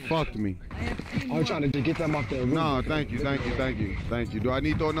 They fucked me. I'm trying to just get them off there. No, thank you. Do I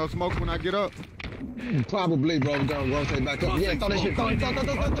need to throw no smoke when I get up? Probably, bro. We're gonna rotate back up. Yeah, throw that shit. Throw.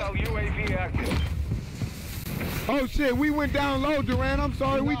 Hostile UAV active. Oh shit, we went down low, Duran. I'm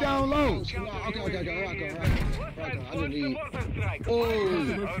sorry, we down low. Okay. I just need. Oh,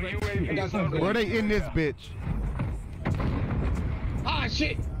 I got something. Bro, they in this bitch. Ah,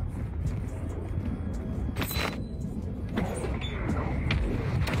 shit.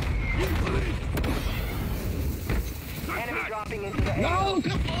 enemy dropping into the No,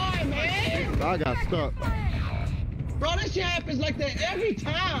 come on, man. I got stuck. Bro, this shit happens like that every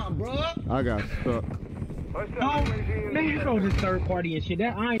time, bro. I got stuck. Oh, man, you know this third party and shit.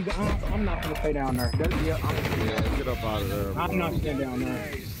 That I'm not gonna stay down there. Yeah, get up out of there, bro. I'm not staying down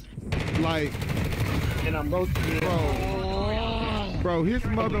there. Like, And I'm rotating. bro, his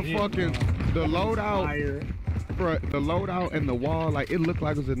motherfucking, the loadout, bro, the loadout and the wall, like, it looked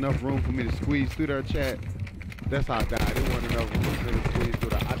like it was enough room for me to squeeze through their chat. That's how I died. It wasn't enough room for me to squeeze through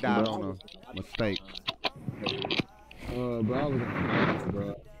there. I died on a mistake.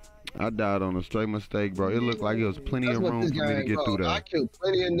 Bro. I died on a straight mistake, bro. It looked like it was plenty of room for me to get through there. I killed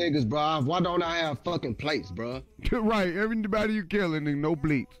plenty of niggas, bro. Why don't I have fucking plates, bro? Right, everybody you killing, nigga, no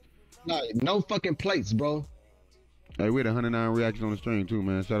bleeds. Like, no fucking plates, bro. Hey, we had 109 reactions on the stream too,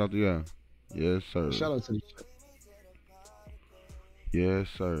 man. Shout out to y'all. Yes, sir. Shout out to the Yes,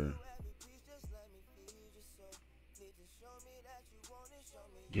 sir.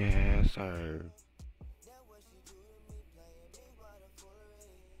 Yes, sir.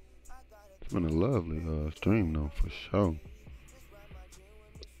 It's been a lovely stream, though, for sure.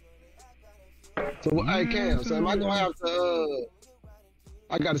 So, hey, Cam, so am I gonna have to,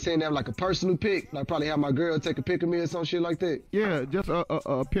 I gotta send them like a personal pic? Like, probably have my girl take a pic of me or some shit like that? Yeah, just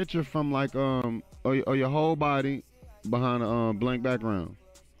a picture from, like, or your whole body behind a blank background.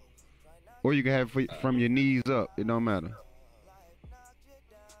 Or you can have from your knees up. It don't matter.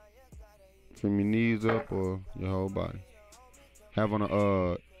 From your knees up or your whole body. Have on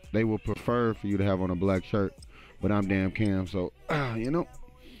a, they will prefer for you to have on a black shirt, but I'm damn Cam, so, you know.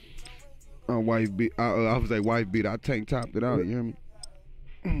 Wife beat, I would say wife beat, I tank topped it out, you hear me?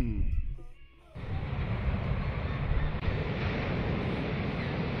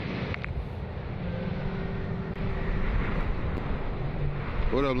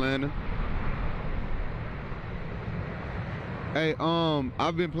 What up, Landon? Hey,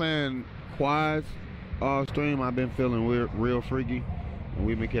 I've been playing quads all stream. I've been feeling real freaky, and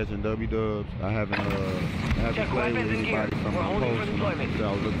we've been catching W-dubs. I haven't played with anybody from the post. So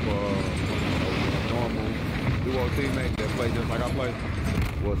I was looking for a normal duo teammate that play just like I play,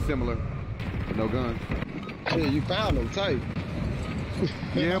 well, similar, with no guns. Shit, you found them tight.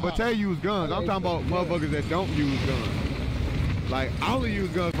 Yeah, but they use guns. I'm talking about motherfuckers that don't use guns. Like, I only use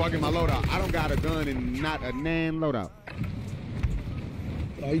guns if I get my loadout. I don't got a gun and not a nan loadout.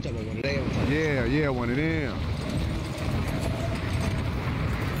 Oh, you talking about one of them? Yeah, one of them.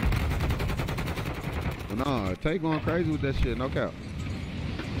 But nah, Tay going crazy with that shit, no cap.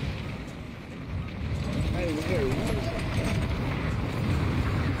 Hey, here,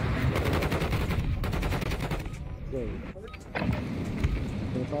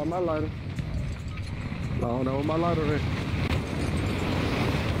 Gonna find my lighter. I don't know where my lighter is.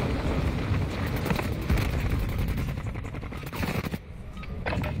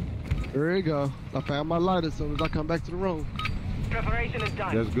 There you go. I found my lighter as soon as I come back to the room. Preparation is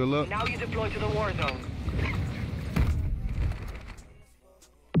done. That's good luck. Now you deploy to the war zone.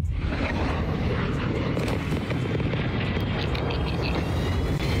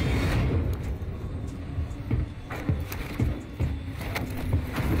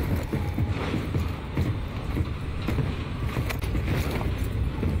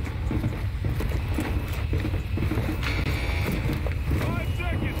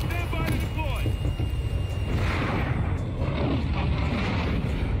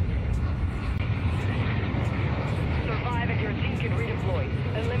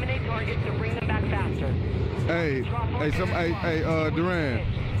 Duran.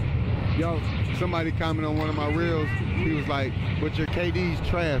 Yo, somebody commented on one of my reels. He was like, but your KD's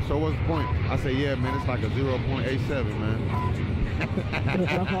trash, so what's the point? I say, yeah, man, it's like a 0.87, man.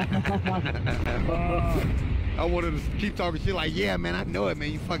 I wanted to keep talking shit like, yeah, man, I know it,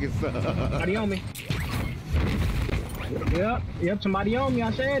 man, you fucking suck. Somebody on me. Yep, somebody on me,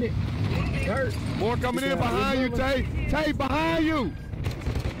 I said it. Hurt. More coming in behind you, Tay. Tay, behind you.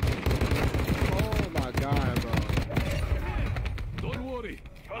 Oh, my God, bro. Don't worry.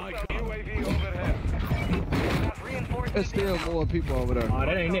 UAV overhead. There's still more people over there. Oh,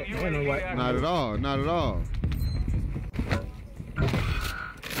 that ain't it. That ain't no way. Not at all, not at all.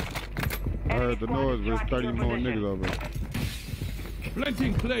 I heard the noise, but there's 30 more niggas over there.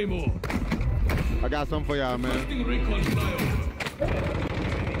 Planting Claymore. I got something for y'all, man. Planting recon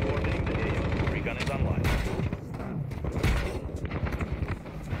flyover. Orbiting the AO. Recon is online.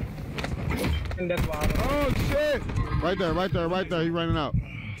 And that's why Oh, shit! Right there, right there, right there. He running out.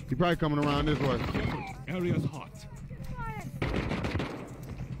 He probably coming around this way. Area's hot.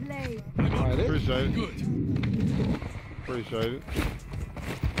 Appreciate it. Good. Appreciate it.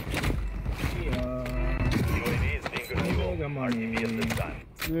 UAV is being controlled. RTB at this time.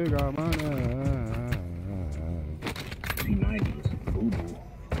 You got money. P90 is boo-boo.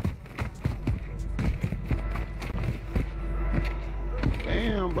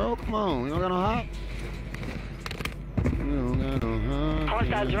 Damn, bro, come on. You don't got no hop? You don't got no hop.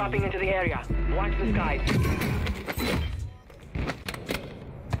 Hostiles dropping into the area. Watch the skies.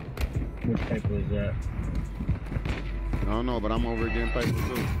 Which paper is that? I don't know, but I'm over here getting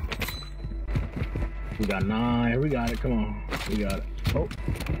paper too. We got 9. We got it. Come on. We got it. Oh.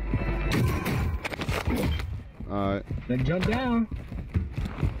 Alright. Then jump down.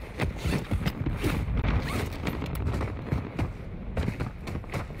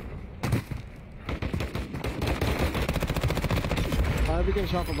 Alright, we getting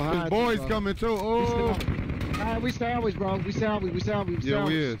shot from behind. His boys coming too. Oh. Alright, we sandwich, bro. We sandwich. Yeah,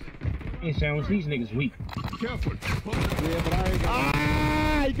 we is. Ain't sandwich. These niggas weak. Careful. Yeah, but I ain't got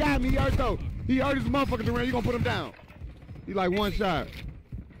Ah, he got me. He hurt though. He hurt his motherfucker around. You gonna put him down? He like one shot.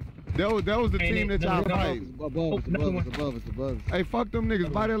 That was the team that y'all fight. above us. Hey, fuck them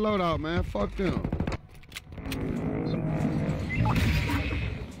niggas. Buy their loadout, man. Fuck them.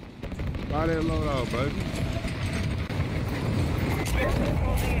 Buy their loadout, baby.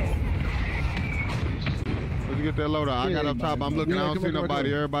 Let's get that loadout. I got up top. I'm looking. I don't see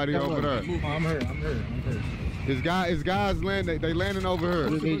nobody. Everybody over there. I'm hurt. His guys land. They landing over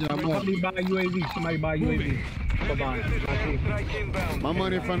here. Somebody buy UAV. Somebody buy UAV. My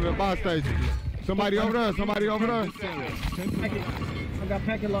money in front of the box station. Somebody over there. Somebody over there. I got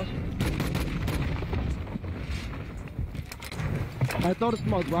packet lost. I thought it's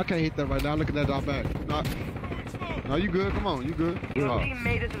smoke, bro. I can't hit that right now. Look at that drop back. No, you good. Come on. You good. Your team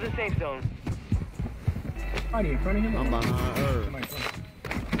made it to the safe zone. Somebody in front of him. I'm behind her.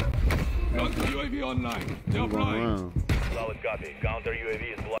 Counter UAV online. They're flying. Solid copy. Counter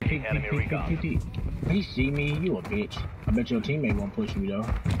UAV is blocking enemy recon. He see me, you a bitch. I bet your teammate won't push you though.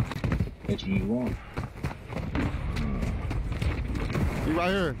 Bet you won't. He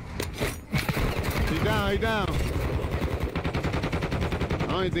right here. He down. I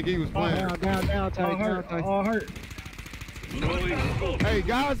don't even think he was playing. Down, All hurt. Hey,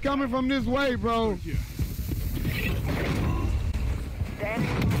 guys coming from this way, bro.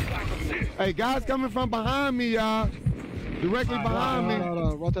 Hey, guys coming from behind me, y'all. Directly behind me.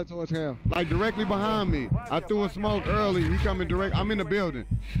 No. Rotate towards him. Like directly behind me. I threw a smoke early. He coming direct. I'm in the building.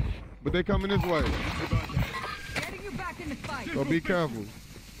 But they coming this way. So be careful.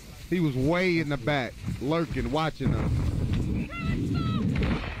 He was way in the back, lurking, watching us.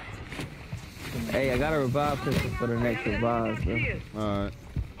 Hey, I got a revive pistol for the next revive, bro. Alright.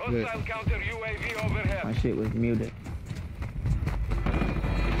 Hostile counter UAV overhead. My shit was muted.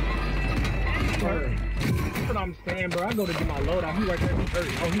 That's what I'm saying, bro. I go to get my loadout. He right there. He hurt.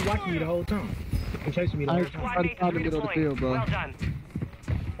 Oh, he watching me the whole time. He chasing me the whole time. I'm trying to get on the field, bro. Well done.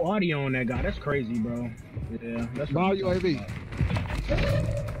 Audio on that guy. That's crazy, bro. Yeah, that's Buy UAV.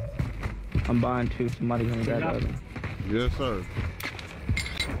 I'm buying 2. Somebody gonna grab the other. Yes, sir.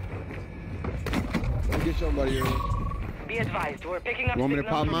 Let me get somebody here. Be advised, we're picking up Want me to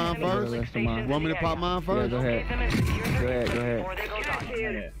signals pop from mine enemy first? police stations Want me in to the pop mine area. first? Yeah, go ahead. Locate them and secure their Go ahead. position before they go dark.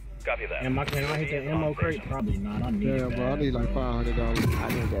 Yeah. Copy that. And can I hit that ammo crate? Probably not. I need Yeah, it. bro. I need like $500. I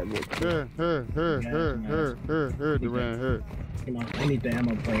need that bitch. Here, Duran, here. Come on, I need the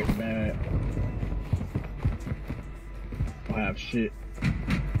ammo crate bad. I have shit.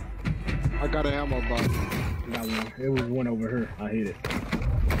 I got an ammo box. I got one. It was one over here. I hit it.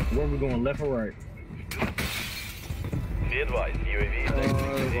 Where we going, left or right? Be advised, UAV is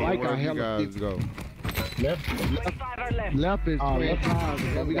active. Like Where I you hella guys go? Left. 5 are left. left is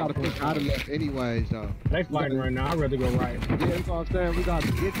Left. but we gotta push out of left anyways though. They fighting right now. I'd rather go right. Yeah, that's what I'm saying. We gotta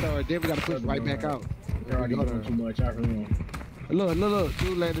get there, then we gotta push right back out. They're already doing too much. I heard them. Look,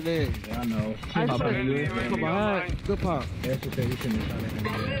 two landing in. Yeah, I know. Come behind. Good pop. That's just that we shouldn't have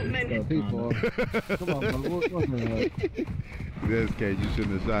shot at him. People. Come on, bro. What's on? This case, you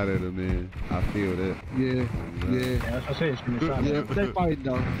shouldn't have shot at him, man. I feel that. Yeah. That's what I said. Shouldn't have shot at Yeah, him. but they fighting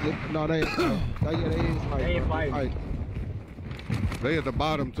though. No, they ain't. They is fighting. They ain't fighting. They at the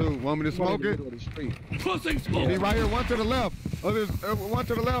bottom too. Want me to smoke it? Closing smoke. He right here. One to the left. Others, one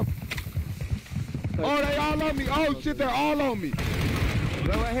to the left. Oh, they all on me. Oh shit, they're all on me.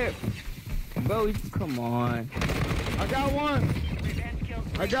 Go ahead. Bro, come on. I got one.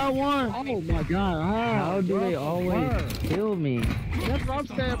 I got one. Oh my god. How do they always kill me? That's what I'm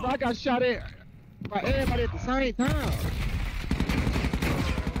saying, bro. I got shot at by everybody at the same time.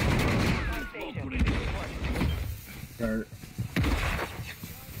 Hurt.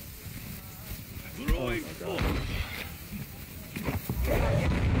 Throwing smoke.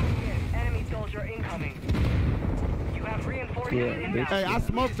 Enemy soldier incoming. You have reinforcements Yeah, inbound. Hey, I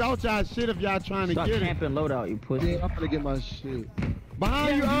smoked out y'all shit if y'all trying to Stop get it. camping loadout, you pussy. Yeah, I'm gonna get my shit.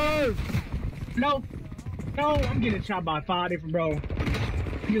 Behind you, Irv. No, I'm getting shot by 5 different bro.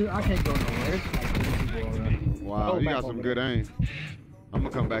 I can't go nowhere. It's like 2 people already. Wow, you got some good aim. I'm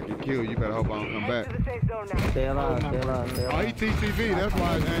gonna come back and kill you. Better hope I don't come back. To the safe zone now. Stay alive, stay alive, stay Oh, alive. he TCV. That's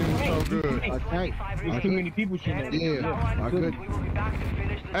why his aim is so good. Okay. There's too many people shooting. Yeah, I could. We will be back to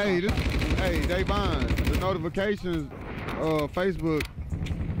finish the Hey, they bind the notifications. Facebook,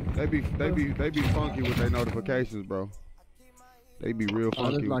 they be funky with their notifications, bro. They be real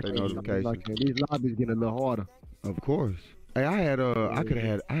funky with their notifications. These lobbies getting a little harder. Of course. Hey, I could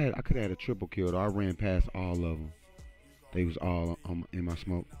have had a triple kill though. I ran past all of them. They was all in my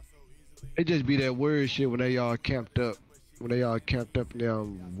smoke. It just be that weird shit when they all camped up. When they all camped up in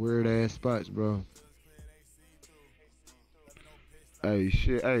them weird ass spots, bro. Hey,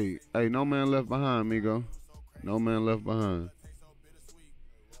 shit. Hey, no man left behind, Migo. No man left behind.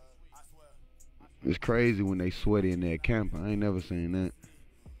 It's crazy when they sweaty in their camping. I ain't never seen that.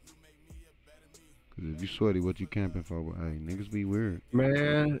 Cause if you sweaty, what you camping for? But, hey, niggas be weird.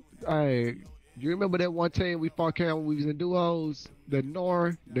 Man, hey, you remember that one team we fought camp when we was in duos? The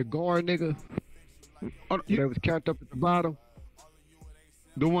Gar nigga. They was camped up at the bottom.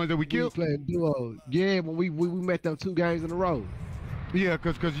 The ones that we We killed? playing duos. Yeah, when we met them 2 games in a row. Yeah,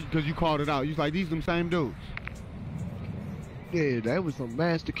 cause you called it out. You was like, these them same dudes. Yeah, that was some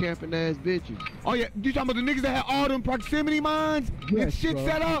master camping ass bitches. Oh yeah, you talking about the niggas that had all them proximity mines and Yes, shit bro.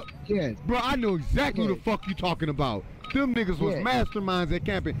 set up? Yes. Bro, I know exactly who the fuck you talking about. Them niggas was Yeah. masterminds at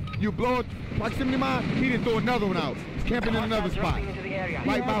camping. You blow a proximity mine, he didn't throw another one out. Camping in another spot. dropping into the area.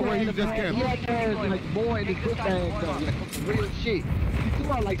 Right by where he was just camping. Yeah, like boy in his book bag though, like some real shit. You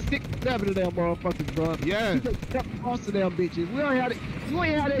threw out like 6 or 7 of them motherfuckers, bro. Yeah. You just kept across to them bitches. We don't have it. You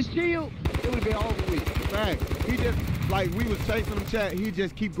ain't had that shield, it would have been over with. Fact. He just, like, we was chasing him, chat. He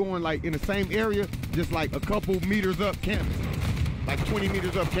just keep going, like, in the same area, just like a couple meters up camping. Like 20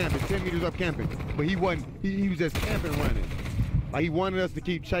 meters up camping, 10 meters up camping. But he wasn't, he was just camping running. Like, he wanted us to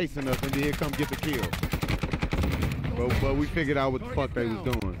keep chasing us and then he'd come get the kill. But we figured out what the fuck they was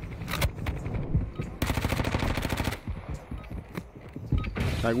doing.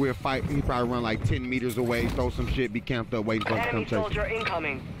 Like, we'll fight, he probably run like 10 meters away, throw some shit, be camped up, waiting for us to come Enemy chase him. soldier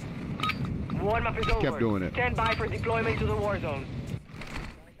incoming. Warm up is over. Kept doing it. Stand by for deployment to the war zone.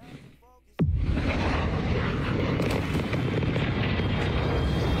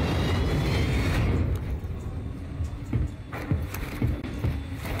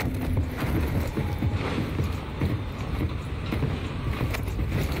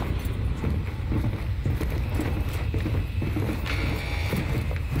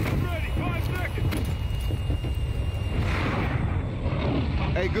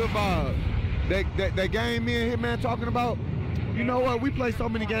 Hey, good Bob. That game me and Hitman talking about, you know what? We play so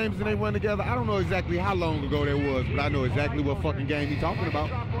many games and they run together. I don't know exactly how long ago that was, but I know exactly what fucking game he's talking about.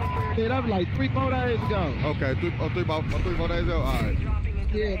 Yeah, that was like 3-4 days ago. Okay, 3-4 days ago? All right.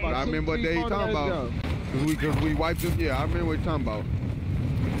 Yeah, about But I remember what day he talking about. Cause we wiped him. Yeah, I remember what he talking about.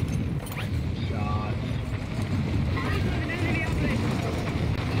 God.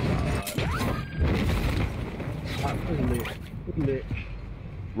 Lit.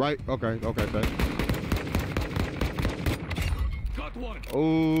 Right? Okay, thanks. Got one.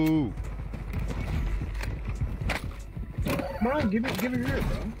 Oh. Come on, give it here,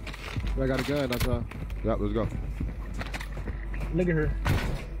 bro. I got a gun, that's all. Yeah, let's go. Look at her.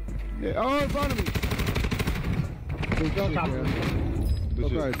 Yeah, oh, in front of me. Good shit, yeah.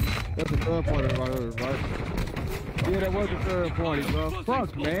 Okay, that's the third point right there, right? Yeah, that was the third point, bro.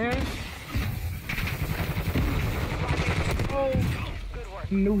 Fuck, man. Oh,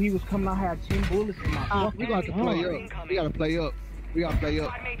 knew he was coming. I had 10 bullets in my We got to play up. We got to play up. We got to play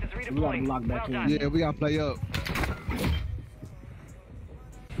up. We got to lock back in. Yeah, we got to play up.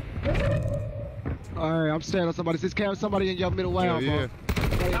 Alright, I'm standing on somebody. Somebody in your middle round, bro.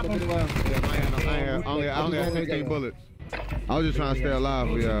 Yeah, I only had 16 bullets. I was just trying to stay alive.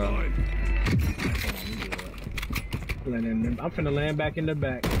 I'm finna land back in the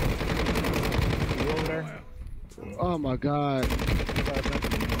back. You over there? Oh my God.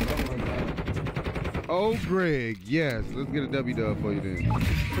 Oh, Greg, yes. Let's get a W dub for you then.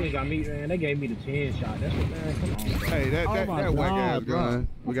 They got me, man. They gave me the 10 shot. That's what, man. Come on, bro. Hey, that whack ass gun.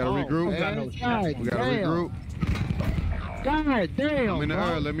 We gotta regroup. We gotta regroup. God damn. I'm in the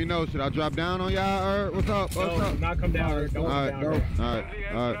air. Let me know. Should I drop down on y'all? What's up? What's up? Not come down there. Don't come down there.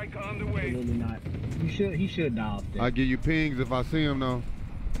 All right. Absolutely not. He should die off there. I'll give you pings if I see him though.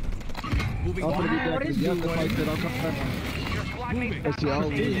 I'm gonna be back because you have to fight that. I'll come back. Let's see.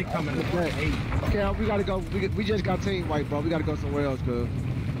 Okay, we gotta go. We just got team white, bro. We gotta go somewhere else, cuz.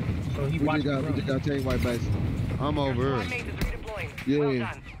 So we just got team white base. I'm over here.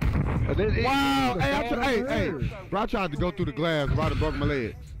 Yeah. Wow! Hey! Bro, I tried to go through the glass, right and broke my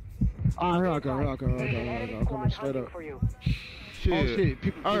leg. Here I come. I'm coming straight up. Shit. Oh, shit.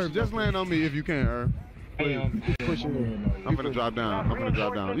 Herb, just land on me if you can, Herb. Pushing me. I'm gonna drop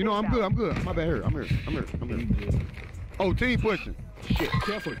down. You know, I'm good. My bad, here. I'm here. Oh, team pushing. Shit,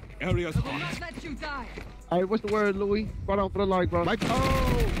 careful. Area's hot. Not let you die. Hey, what's the word, Louis? Right on for the light, bro. Oh, my God.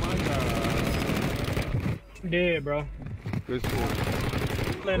 I'm dead, bro. Good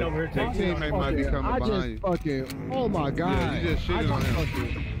shit. Land over here. That teammate might be coming behind you. Fucking, oh my God. Yeah, you just shitted on him.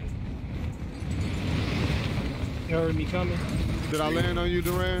 You heard me coming? Did I land on you,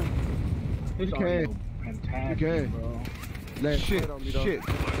 Duran? You can. Fantastic, You can. bro. Shit.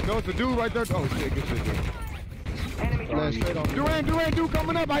 No, it's a dude right there. Oh, shit, good shit, dude. Duran, dude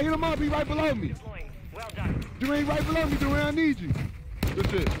coming up. I hit him up. He right below me. Well done. Duran right below me, Duran. I need you.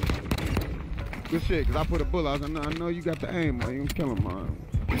 Good shit, because I put a bullet. I know you got the aim, man. You kill him, man.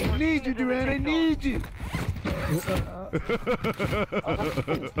 I need you, Duran. I need you.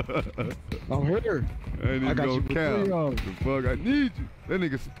 I'm here. I got you, Cal. The fuck, I need you. That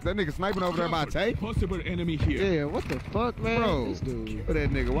nigga sniping over there by tape. Possible enemy here. Yeah, what the fuck, man? Bro, this dude. Look at that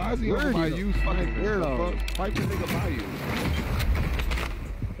nigga. Why is he over by you? Fucking weirdo. Fight the nigga by you.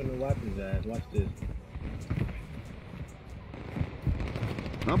 I'm gonna wipe his ass. Watch this.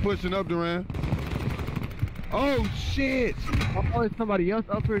 I'm pushing up, Duran. Oh shit! Oh, is somebody else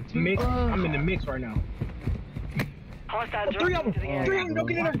up here too? I'm in the mix right now. Hostile Three of them. the Three of them. Don't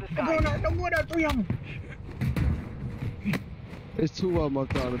get in there. Don't go in there. Three of them. There's two of them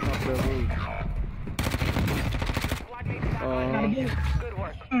up there on the top of that roof. Good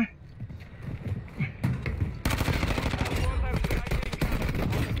work.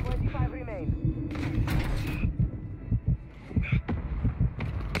 25 remain.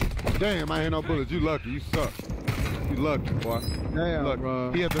 Damn, I ain't no bullets. You lucky. You suck. You lucky, boy. Damn, look,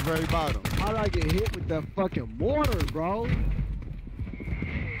 bro. He at the very bottom. How'd I get hit with that fucking mortar, bro?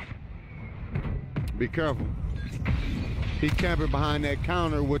 Be careful. He camping behind that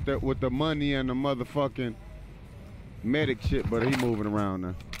counter with the money and the motherfucking medic shit, but he moving around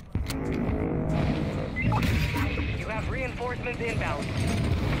now. You have reinforcements inbound.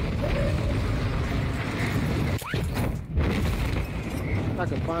 I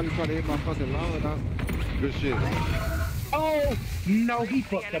can finally try to hit my fucking lawn without. Good shit. Oh no, he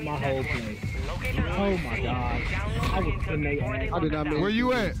fucked up my whole play. Oh my God, I was putting their ass. I did not mean. Where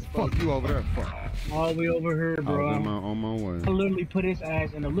you at? Fuck you over there. Fuck. All the way over here, bro. I was on my way. I literally put his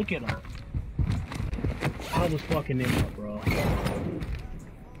ass in a look at him. I was fucking him up, bro.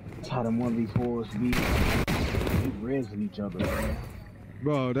 That's how them 1v4s be. Keep rezzing each other,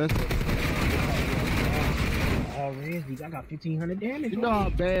 Bro, that's. All res, I got 1,500 damage. You know how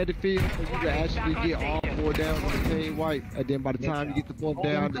bad it feels when you can actually get all four down on the team white, and then by the time you get the fourth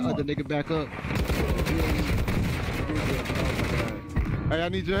down, the other nigga back up. Hey, I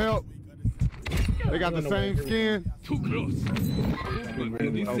need your help. They got the same skin. Too close.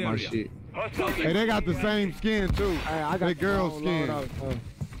 Oh my shit. Hey, they got the same skin too. Hey, I got they girl skin.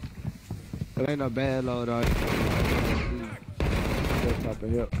 It ain't no bad load out. That type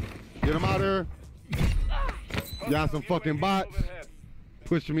of help. Get them out of here. Y'all some fucking bots.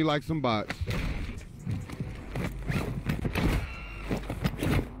 Pushing me like some bots.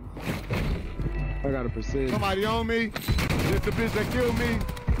 I got a precision. Somebody on me. This the bitch that killed me.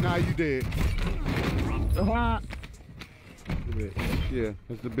 Nah, you dead. bit. Yeah,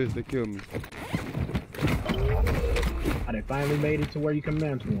 that's the bitch that killed me. Oh, they finally made it to where you can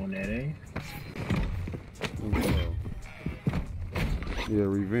mantle on that, eh? Oh, yeah,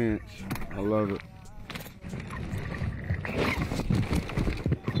 revenge. I love it.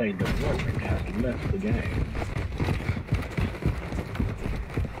 Say the work has left the game.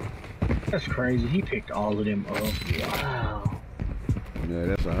 That's crazy. He picked all of them up. Wow. Yeah,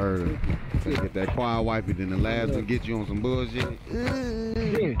 that's a herder. Get that quiet wifey, then the last one get you on some bullshit.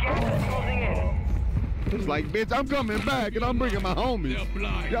 It's like, bitch, I'm coming back and I'm bringing my homies.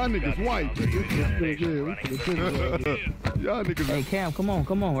 Y'all niggas white. Y'all niggas. Hey, Cam, come on,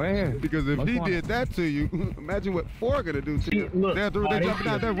 right here. Because if he did that to you, imagine what 4 gonna do to you. They're jumping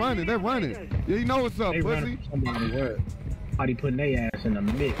out, they're running. Yeah, you know what's up, pussy. Somebody putting their ass in the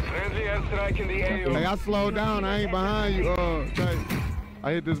mix. Hey, I slowed down. I ain't behind you. Okay.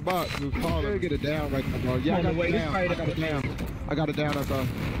 I hit this box. It was calling. Get it down right now, bro. Yeah, I got it down. I got it down. I thought.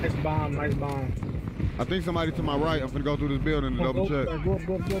 Nice bomb. I think somebody to my right. I'm finna go through this building to double check. Go.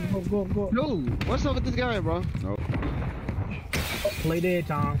 No, what's up with this guy, bro? Nope. Play dead,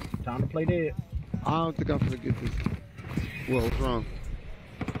 Tom. Time to play dead. I don't think I'm gonna get this. What's wrong?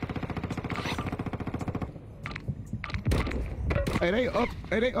 Hey,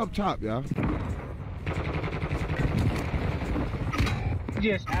 they up top, y'all.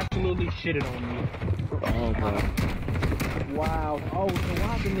 Just absolutely shitted on you. Oh, man. Wow. Oh, so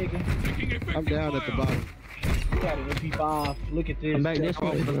why the nigga? I'm down at the bottom. You got an MP5. Look at this. I'm back this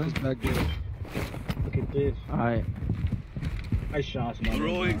way, bro. Back there. Look at this. Alright. Nice shots, man.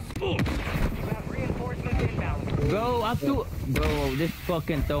 Bro, I threw. Bro, this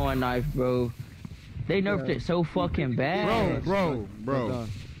fucking throwing knife, bro. They nerfed it so fucking bad. Bro.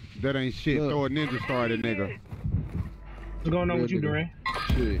 That ain't shit. Throw a ninja star at a nigga. What's going on with you, Duran?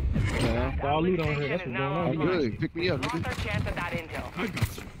 Shit. Yeah. All loot on here. That's what's going on. Good. Pick me up.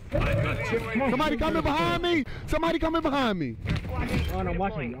 Somebody coming behind me. Oh, I'm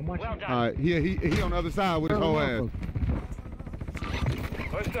watching you. Alright, he on the other side with his whole ass.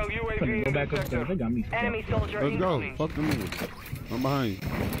 Hostile UAV Go back upstairs. They got me. Enemy soldier Let's go. incoming. Fuck the nigga. I'm behind you.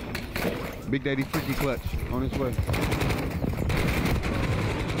 Big Daddy Freaky Clutch on his way.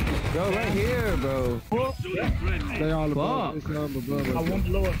 Bro, right here, bro. They all above. Fuck. I want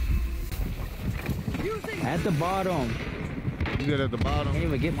below. At the bottom. You said at the bottom? Can't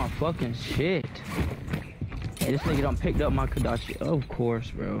even get my fucking shit. Hey, this nigga done picked up my Kadachi. Of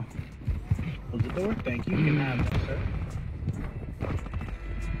course, bro. Close the door. Thank you. You can have that, sir.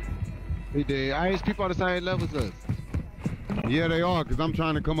 He did. I ain't people on the same level as us. Yeah, they are, because I'm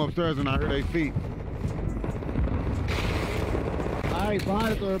trying to come upstairs and I heard their feet. Alright,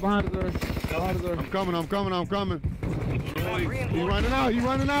 behind the door. I'm coming. He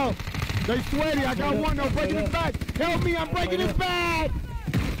running out. They sweaty. I got one though. Breaking his back. Help me, I'm breaking his back.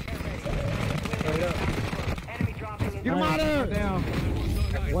 Get him out of here.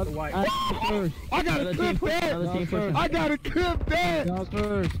 What? I got a clip that.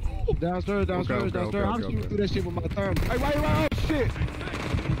 Downstairs. Okay. I'm shooting through that shit with my thumb. Hey, right. Oh, shit.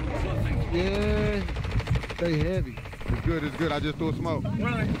 Yeah. They heavy. It's good. I just threw a smoke.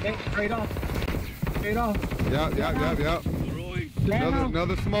 Run. Straight off. Yep.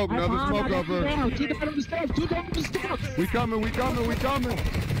 Another smoke up here. Keep on the steps. We coming.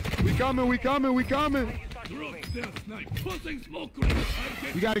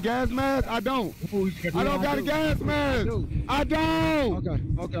 You got a gas mask? I don't. I don't got a gas mask. I don't.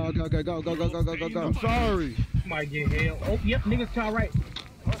 Okay. Go. I'm sorry. Might get hell. Oh, yep. Niggas to our right.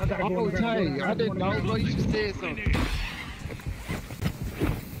 I didn't know, bro. You should have said something.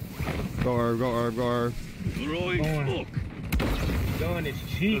 Go Herb. Gun is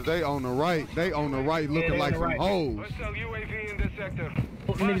cheap. They on the right looking like some hoes. Hostile UAV in this sector.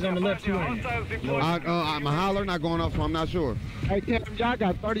 Niggas on the left too. I'm a holler, not going off, so I'm not sure. Hey, Cam, y'all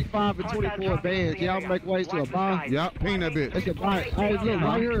got 35 and 24 bands. Y'all make ways to a bomb. Yep, ping that bitch. That's a buy. Hey, look,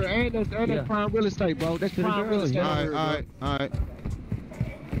 right here. And that's prime real estate, bro. That's prime real estate. All right.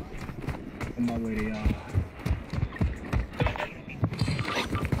 On my way to y'all.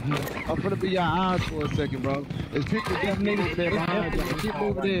 I'm gonna be your eyes for a second, bro. It's people definitely moving there behind you. Keep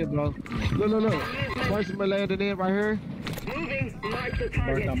moving in, bro. Look. Person been landing in right here.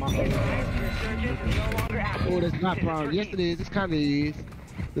 First time Oh, that's not prime. Yes, it is. It kind of is.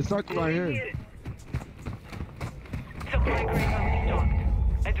 The circle right here.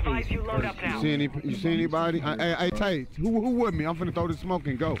 Advise you load up now. You see anybody? Hey, Tay, who with me? I'm finna throw this smoke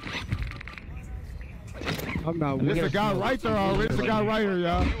and go. I'm not. There's a guy right there already. There's a guy right here,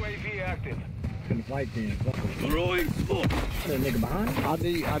 y'all. UAV active. Gonna fight then. Throwing smoke. That nigga behind. I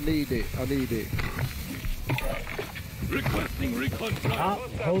need it. Requesting recon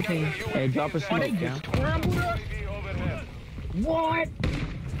flyover. Whole team. Hey, drop a smoke, yeah. Scrambled us? What?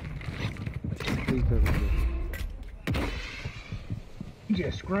 You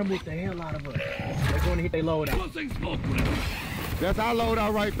just scrambled the hell out of us. They're going to hit their loadout. Closing smoke. That's our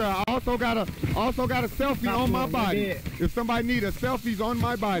loadout right there. I also got a selfie on my body. If somebody need a selfie's on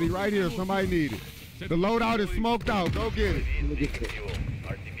my body right here. Somebody need it. The loadout is smoked out. Go get it.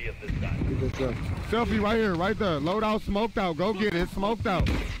 Selfie right here, right there. Loadout smoked out. Go get it. Smoked out.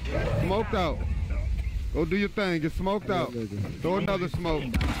 Smoked out. Go do your thing. Get smoked out. Throw another smoke.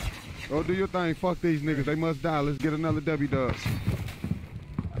 Go do your thing. Fuck these niggas. They must die. Let's get another W dub.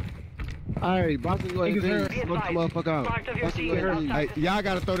 Alright, Boston, go ahead and smoke the motherfucker out. Hey, y'all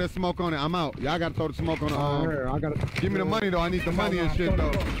gotta throw that smoke on it. I'm out. Y'all gotta throw the smoke on it. I gotta give me the money though. I need the money and shit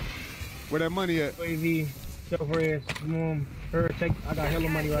though. Where that money at? AV, self-res, her, take. I got hella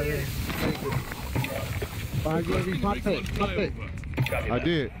money right here. Pop that. I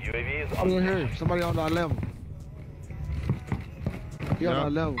did. I'm in here. Somebody on our level. He on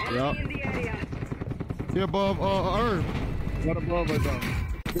our level. Yup. He above Earth. What above us though?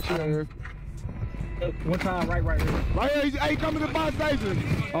 Get you here. One time, right here. Right here. Hey, come to the bus station.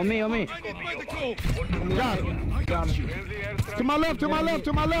 On me. Got it. To my left.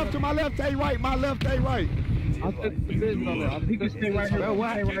 Stay right. My left. Stay right. We can stay right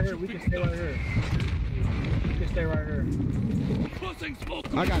here. We can stay right here.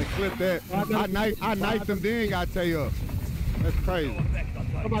 I gotta clip that. I knifed him, then got tail up. That's crazy.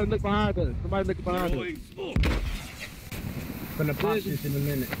 Somebody look behind us. Gonna pop this in a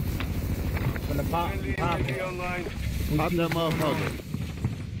minute. Gonna pop it. Pop that motherfucker.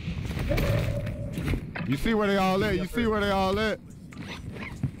 You see where they all at? You've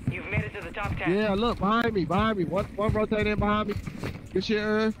made it to the top 10. Yeah, look, behind me. One rotate in behind me. Good shit,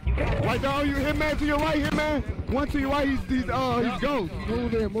 Right there, you hit man to your right, hit man. One to your right, he's ghost.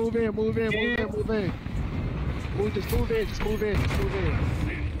 Move in. Just move in.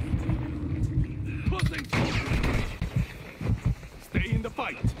 Stay in the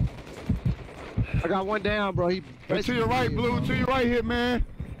fight. I got one down, bro. To your right, Blue. To your right, hit man.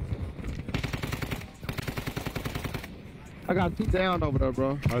 I got 2 down over there,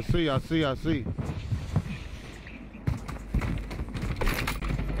 bro. I see.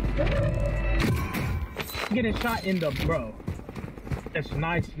 Getting shot in the bro. That's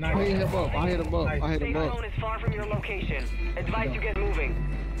nice. I hit him up. Safe zone is far from your location. Advise you get moving.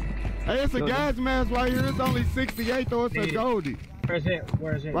 Hey, it's a gas mask right here. It's only 68 though. It's a Goldie. Where is it?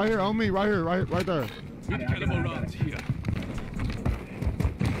 Right here on me. Right there.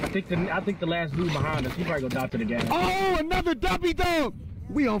 I think the last dude behind us, he probably go down to the gas. Oh, another W dub.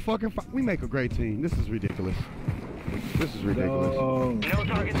 We on fucking. We make a great team. This is ridiculous. No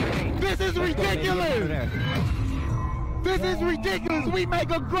targets remain. This is ridiculous. We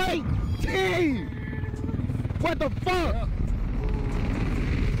make a great team. What the fuck?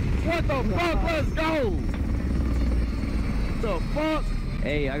 Let's go. The fuck?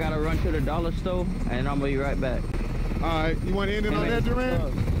 Hey, I gotta run to the dollar store, and I'm gonna be right back. All right, you want to end it on that,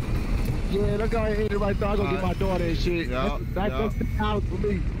 Durant? Yeah, let's go ahead and end it right there. I'm gonna get my daughter and shit. That's the house for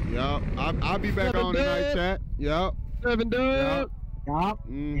me. Yup, I'll be back on tonight, chat. Yup. 7 dubs. Yup.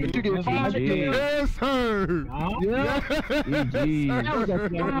 You get 5 Yes, sir. Yeah.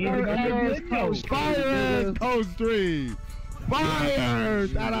 Fire Coast Stream. Fire.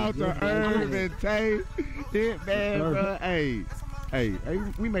 Shout out to Irv and Tay. Hit man, bro. Hey,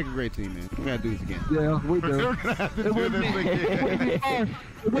 we make a great team, man. We gotta do this again. Yeah, we do. We're gonna have to do this again.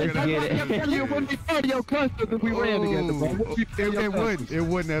 It wouldn't be fun to your customers if we ran together, bro. It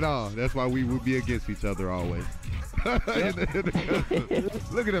wouldn't at all. That's why we would be against each other always. Look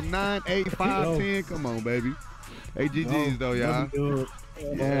at them, 9, 8, 5, 10. Come on, baby. Hey, GG's though, y'all.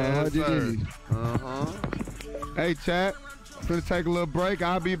 Yeah, sir. Hey, chat. Gonna take a little break.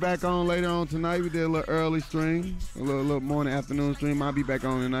 I'll be back on later on tonight. We did a little early stream, a little morning, afternoon stream. I'll be back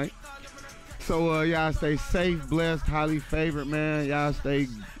on tonight. So y'all stay safe, blessed, highly favored, man. Y'all stay.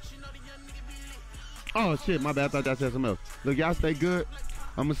 Oh shit, my bad. I thought I said something else. Look, y'all stay good.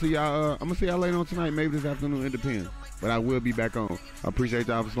 I'm gonna see y'all. Later on tonight. Maybe this afternoon. It depends. But I will be back on. I appreciate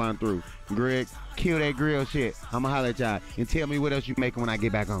y'all for sliding through. Greg, kill that grill shit. I'ma holler at y'all and tell me what else you making when I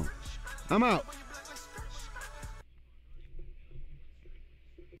get back on. I'm out.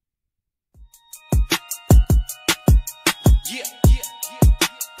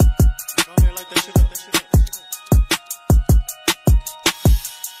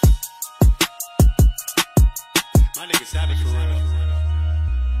 My niggas savage for real.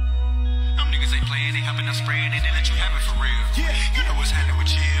 Them niggas ain't playing, they hopping up spraying, and they let you have it for real. Yeah, you know what's happening with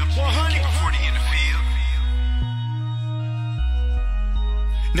chill. 100. Keep a 40 in the field.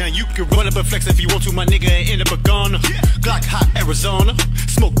 Now you can run up and flex if you want to, my nigga, and end up a goner. Glock hot Arizona,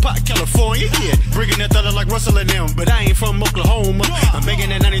 smoke pot California, yeah. Bringing that dollar like Russell and them, but I ain't from Oklahoma. I'm making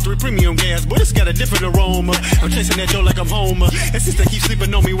that 93 premium gas, but it's got a different aroma. I'm chasing that dough like I'm Homer, and since they keep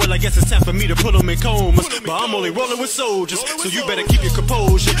sleeping on me, well I guess it's time for me to put them in comas. But I'm only rolling with soldiers, so you better keep your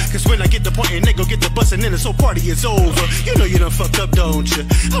composure. Cause when I get the point and they go get the bus and then this whole party is over. You know you done fucked up, don't you?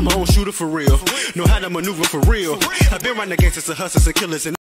 I'm my own shooter for real, know how to maneuver for real. I've been running against the hustlers and killers and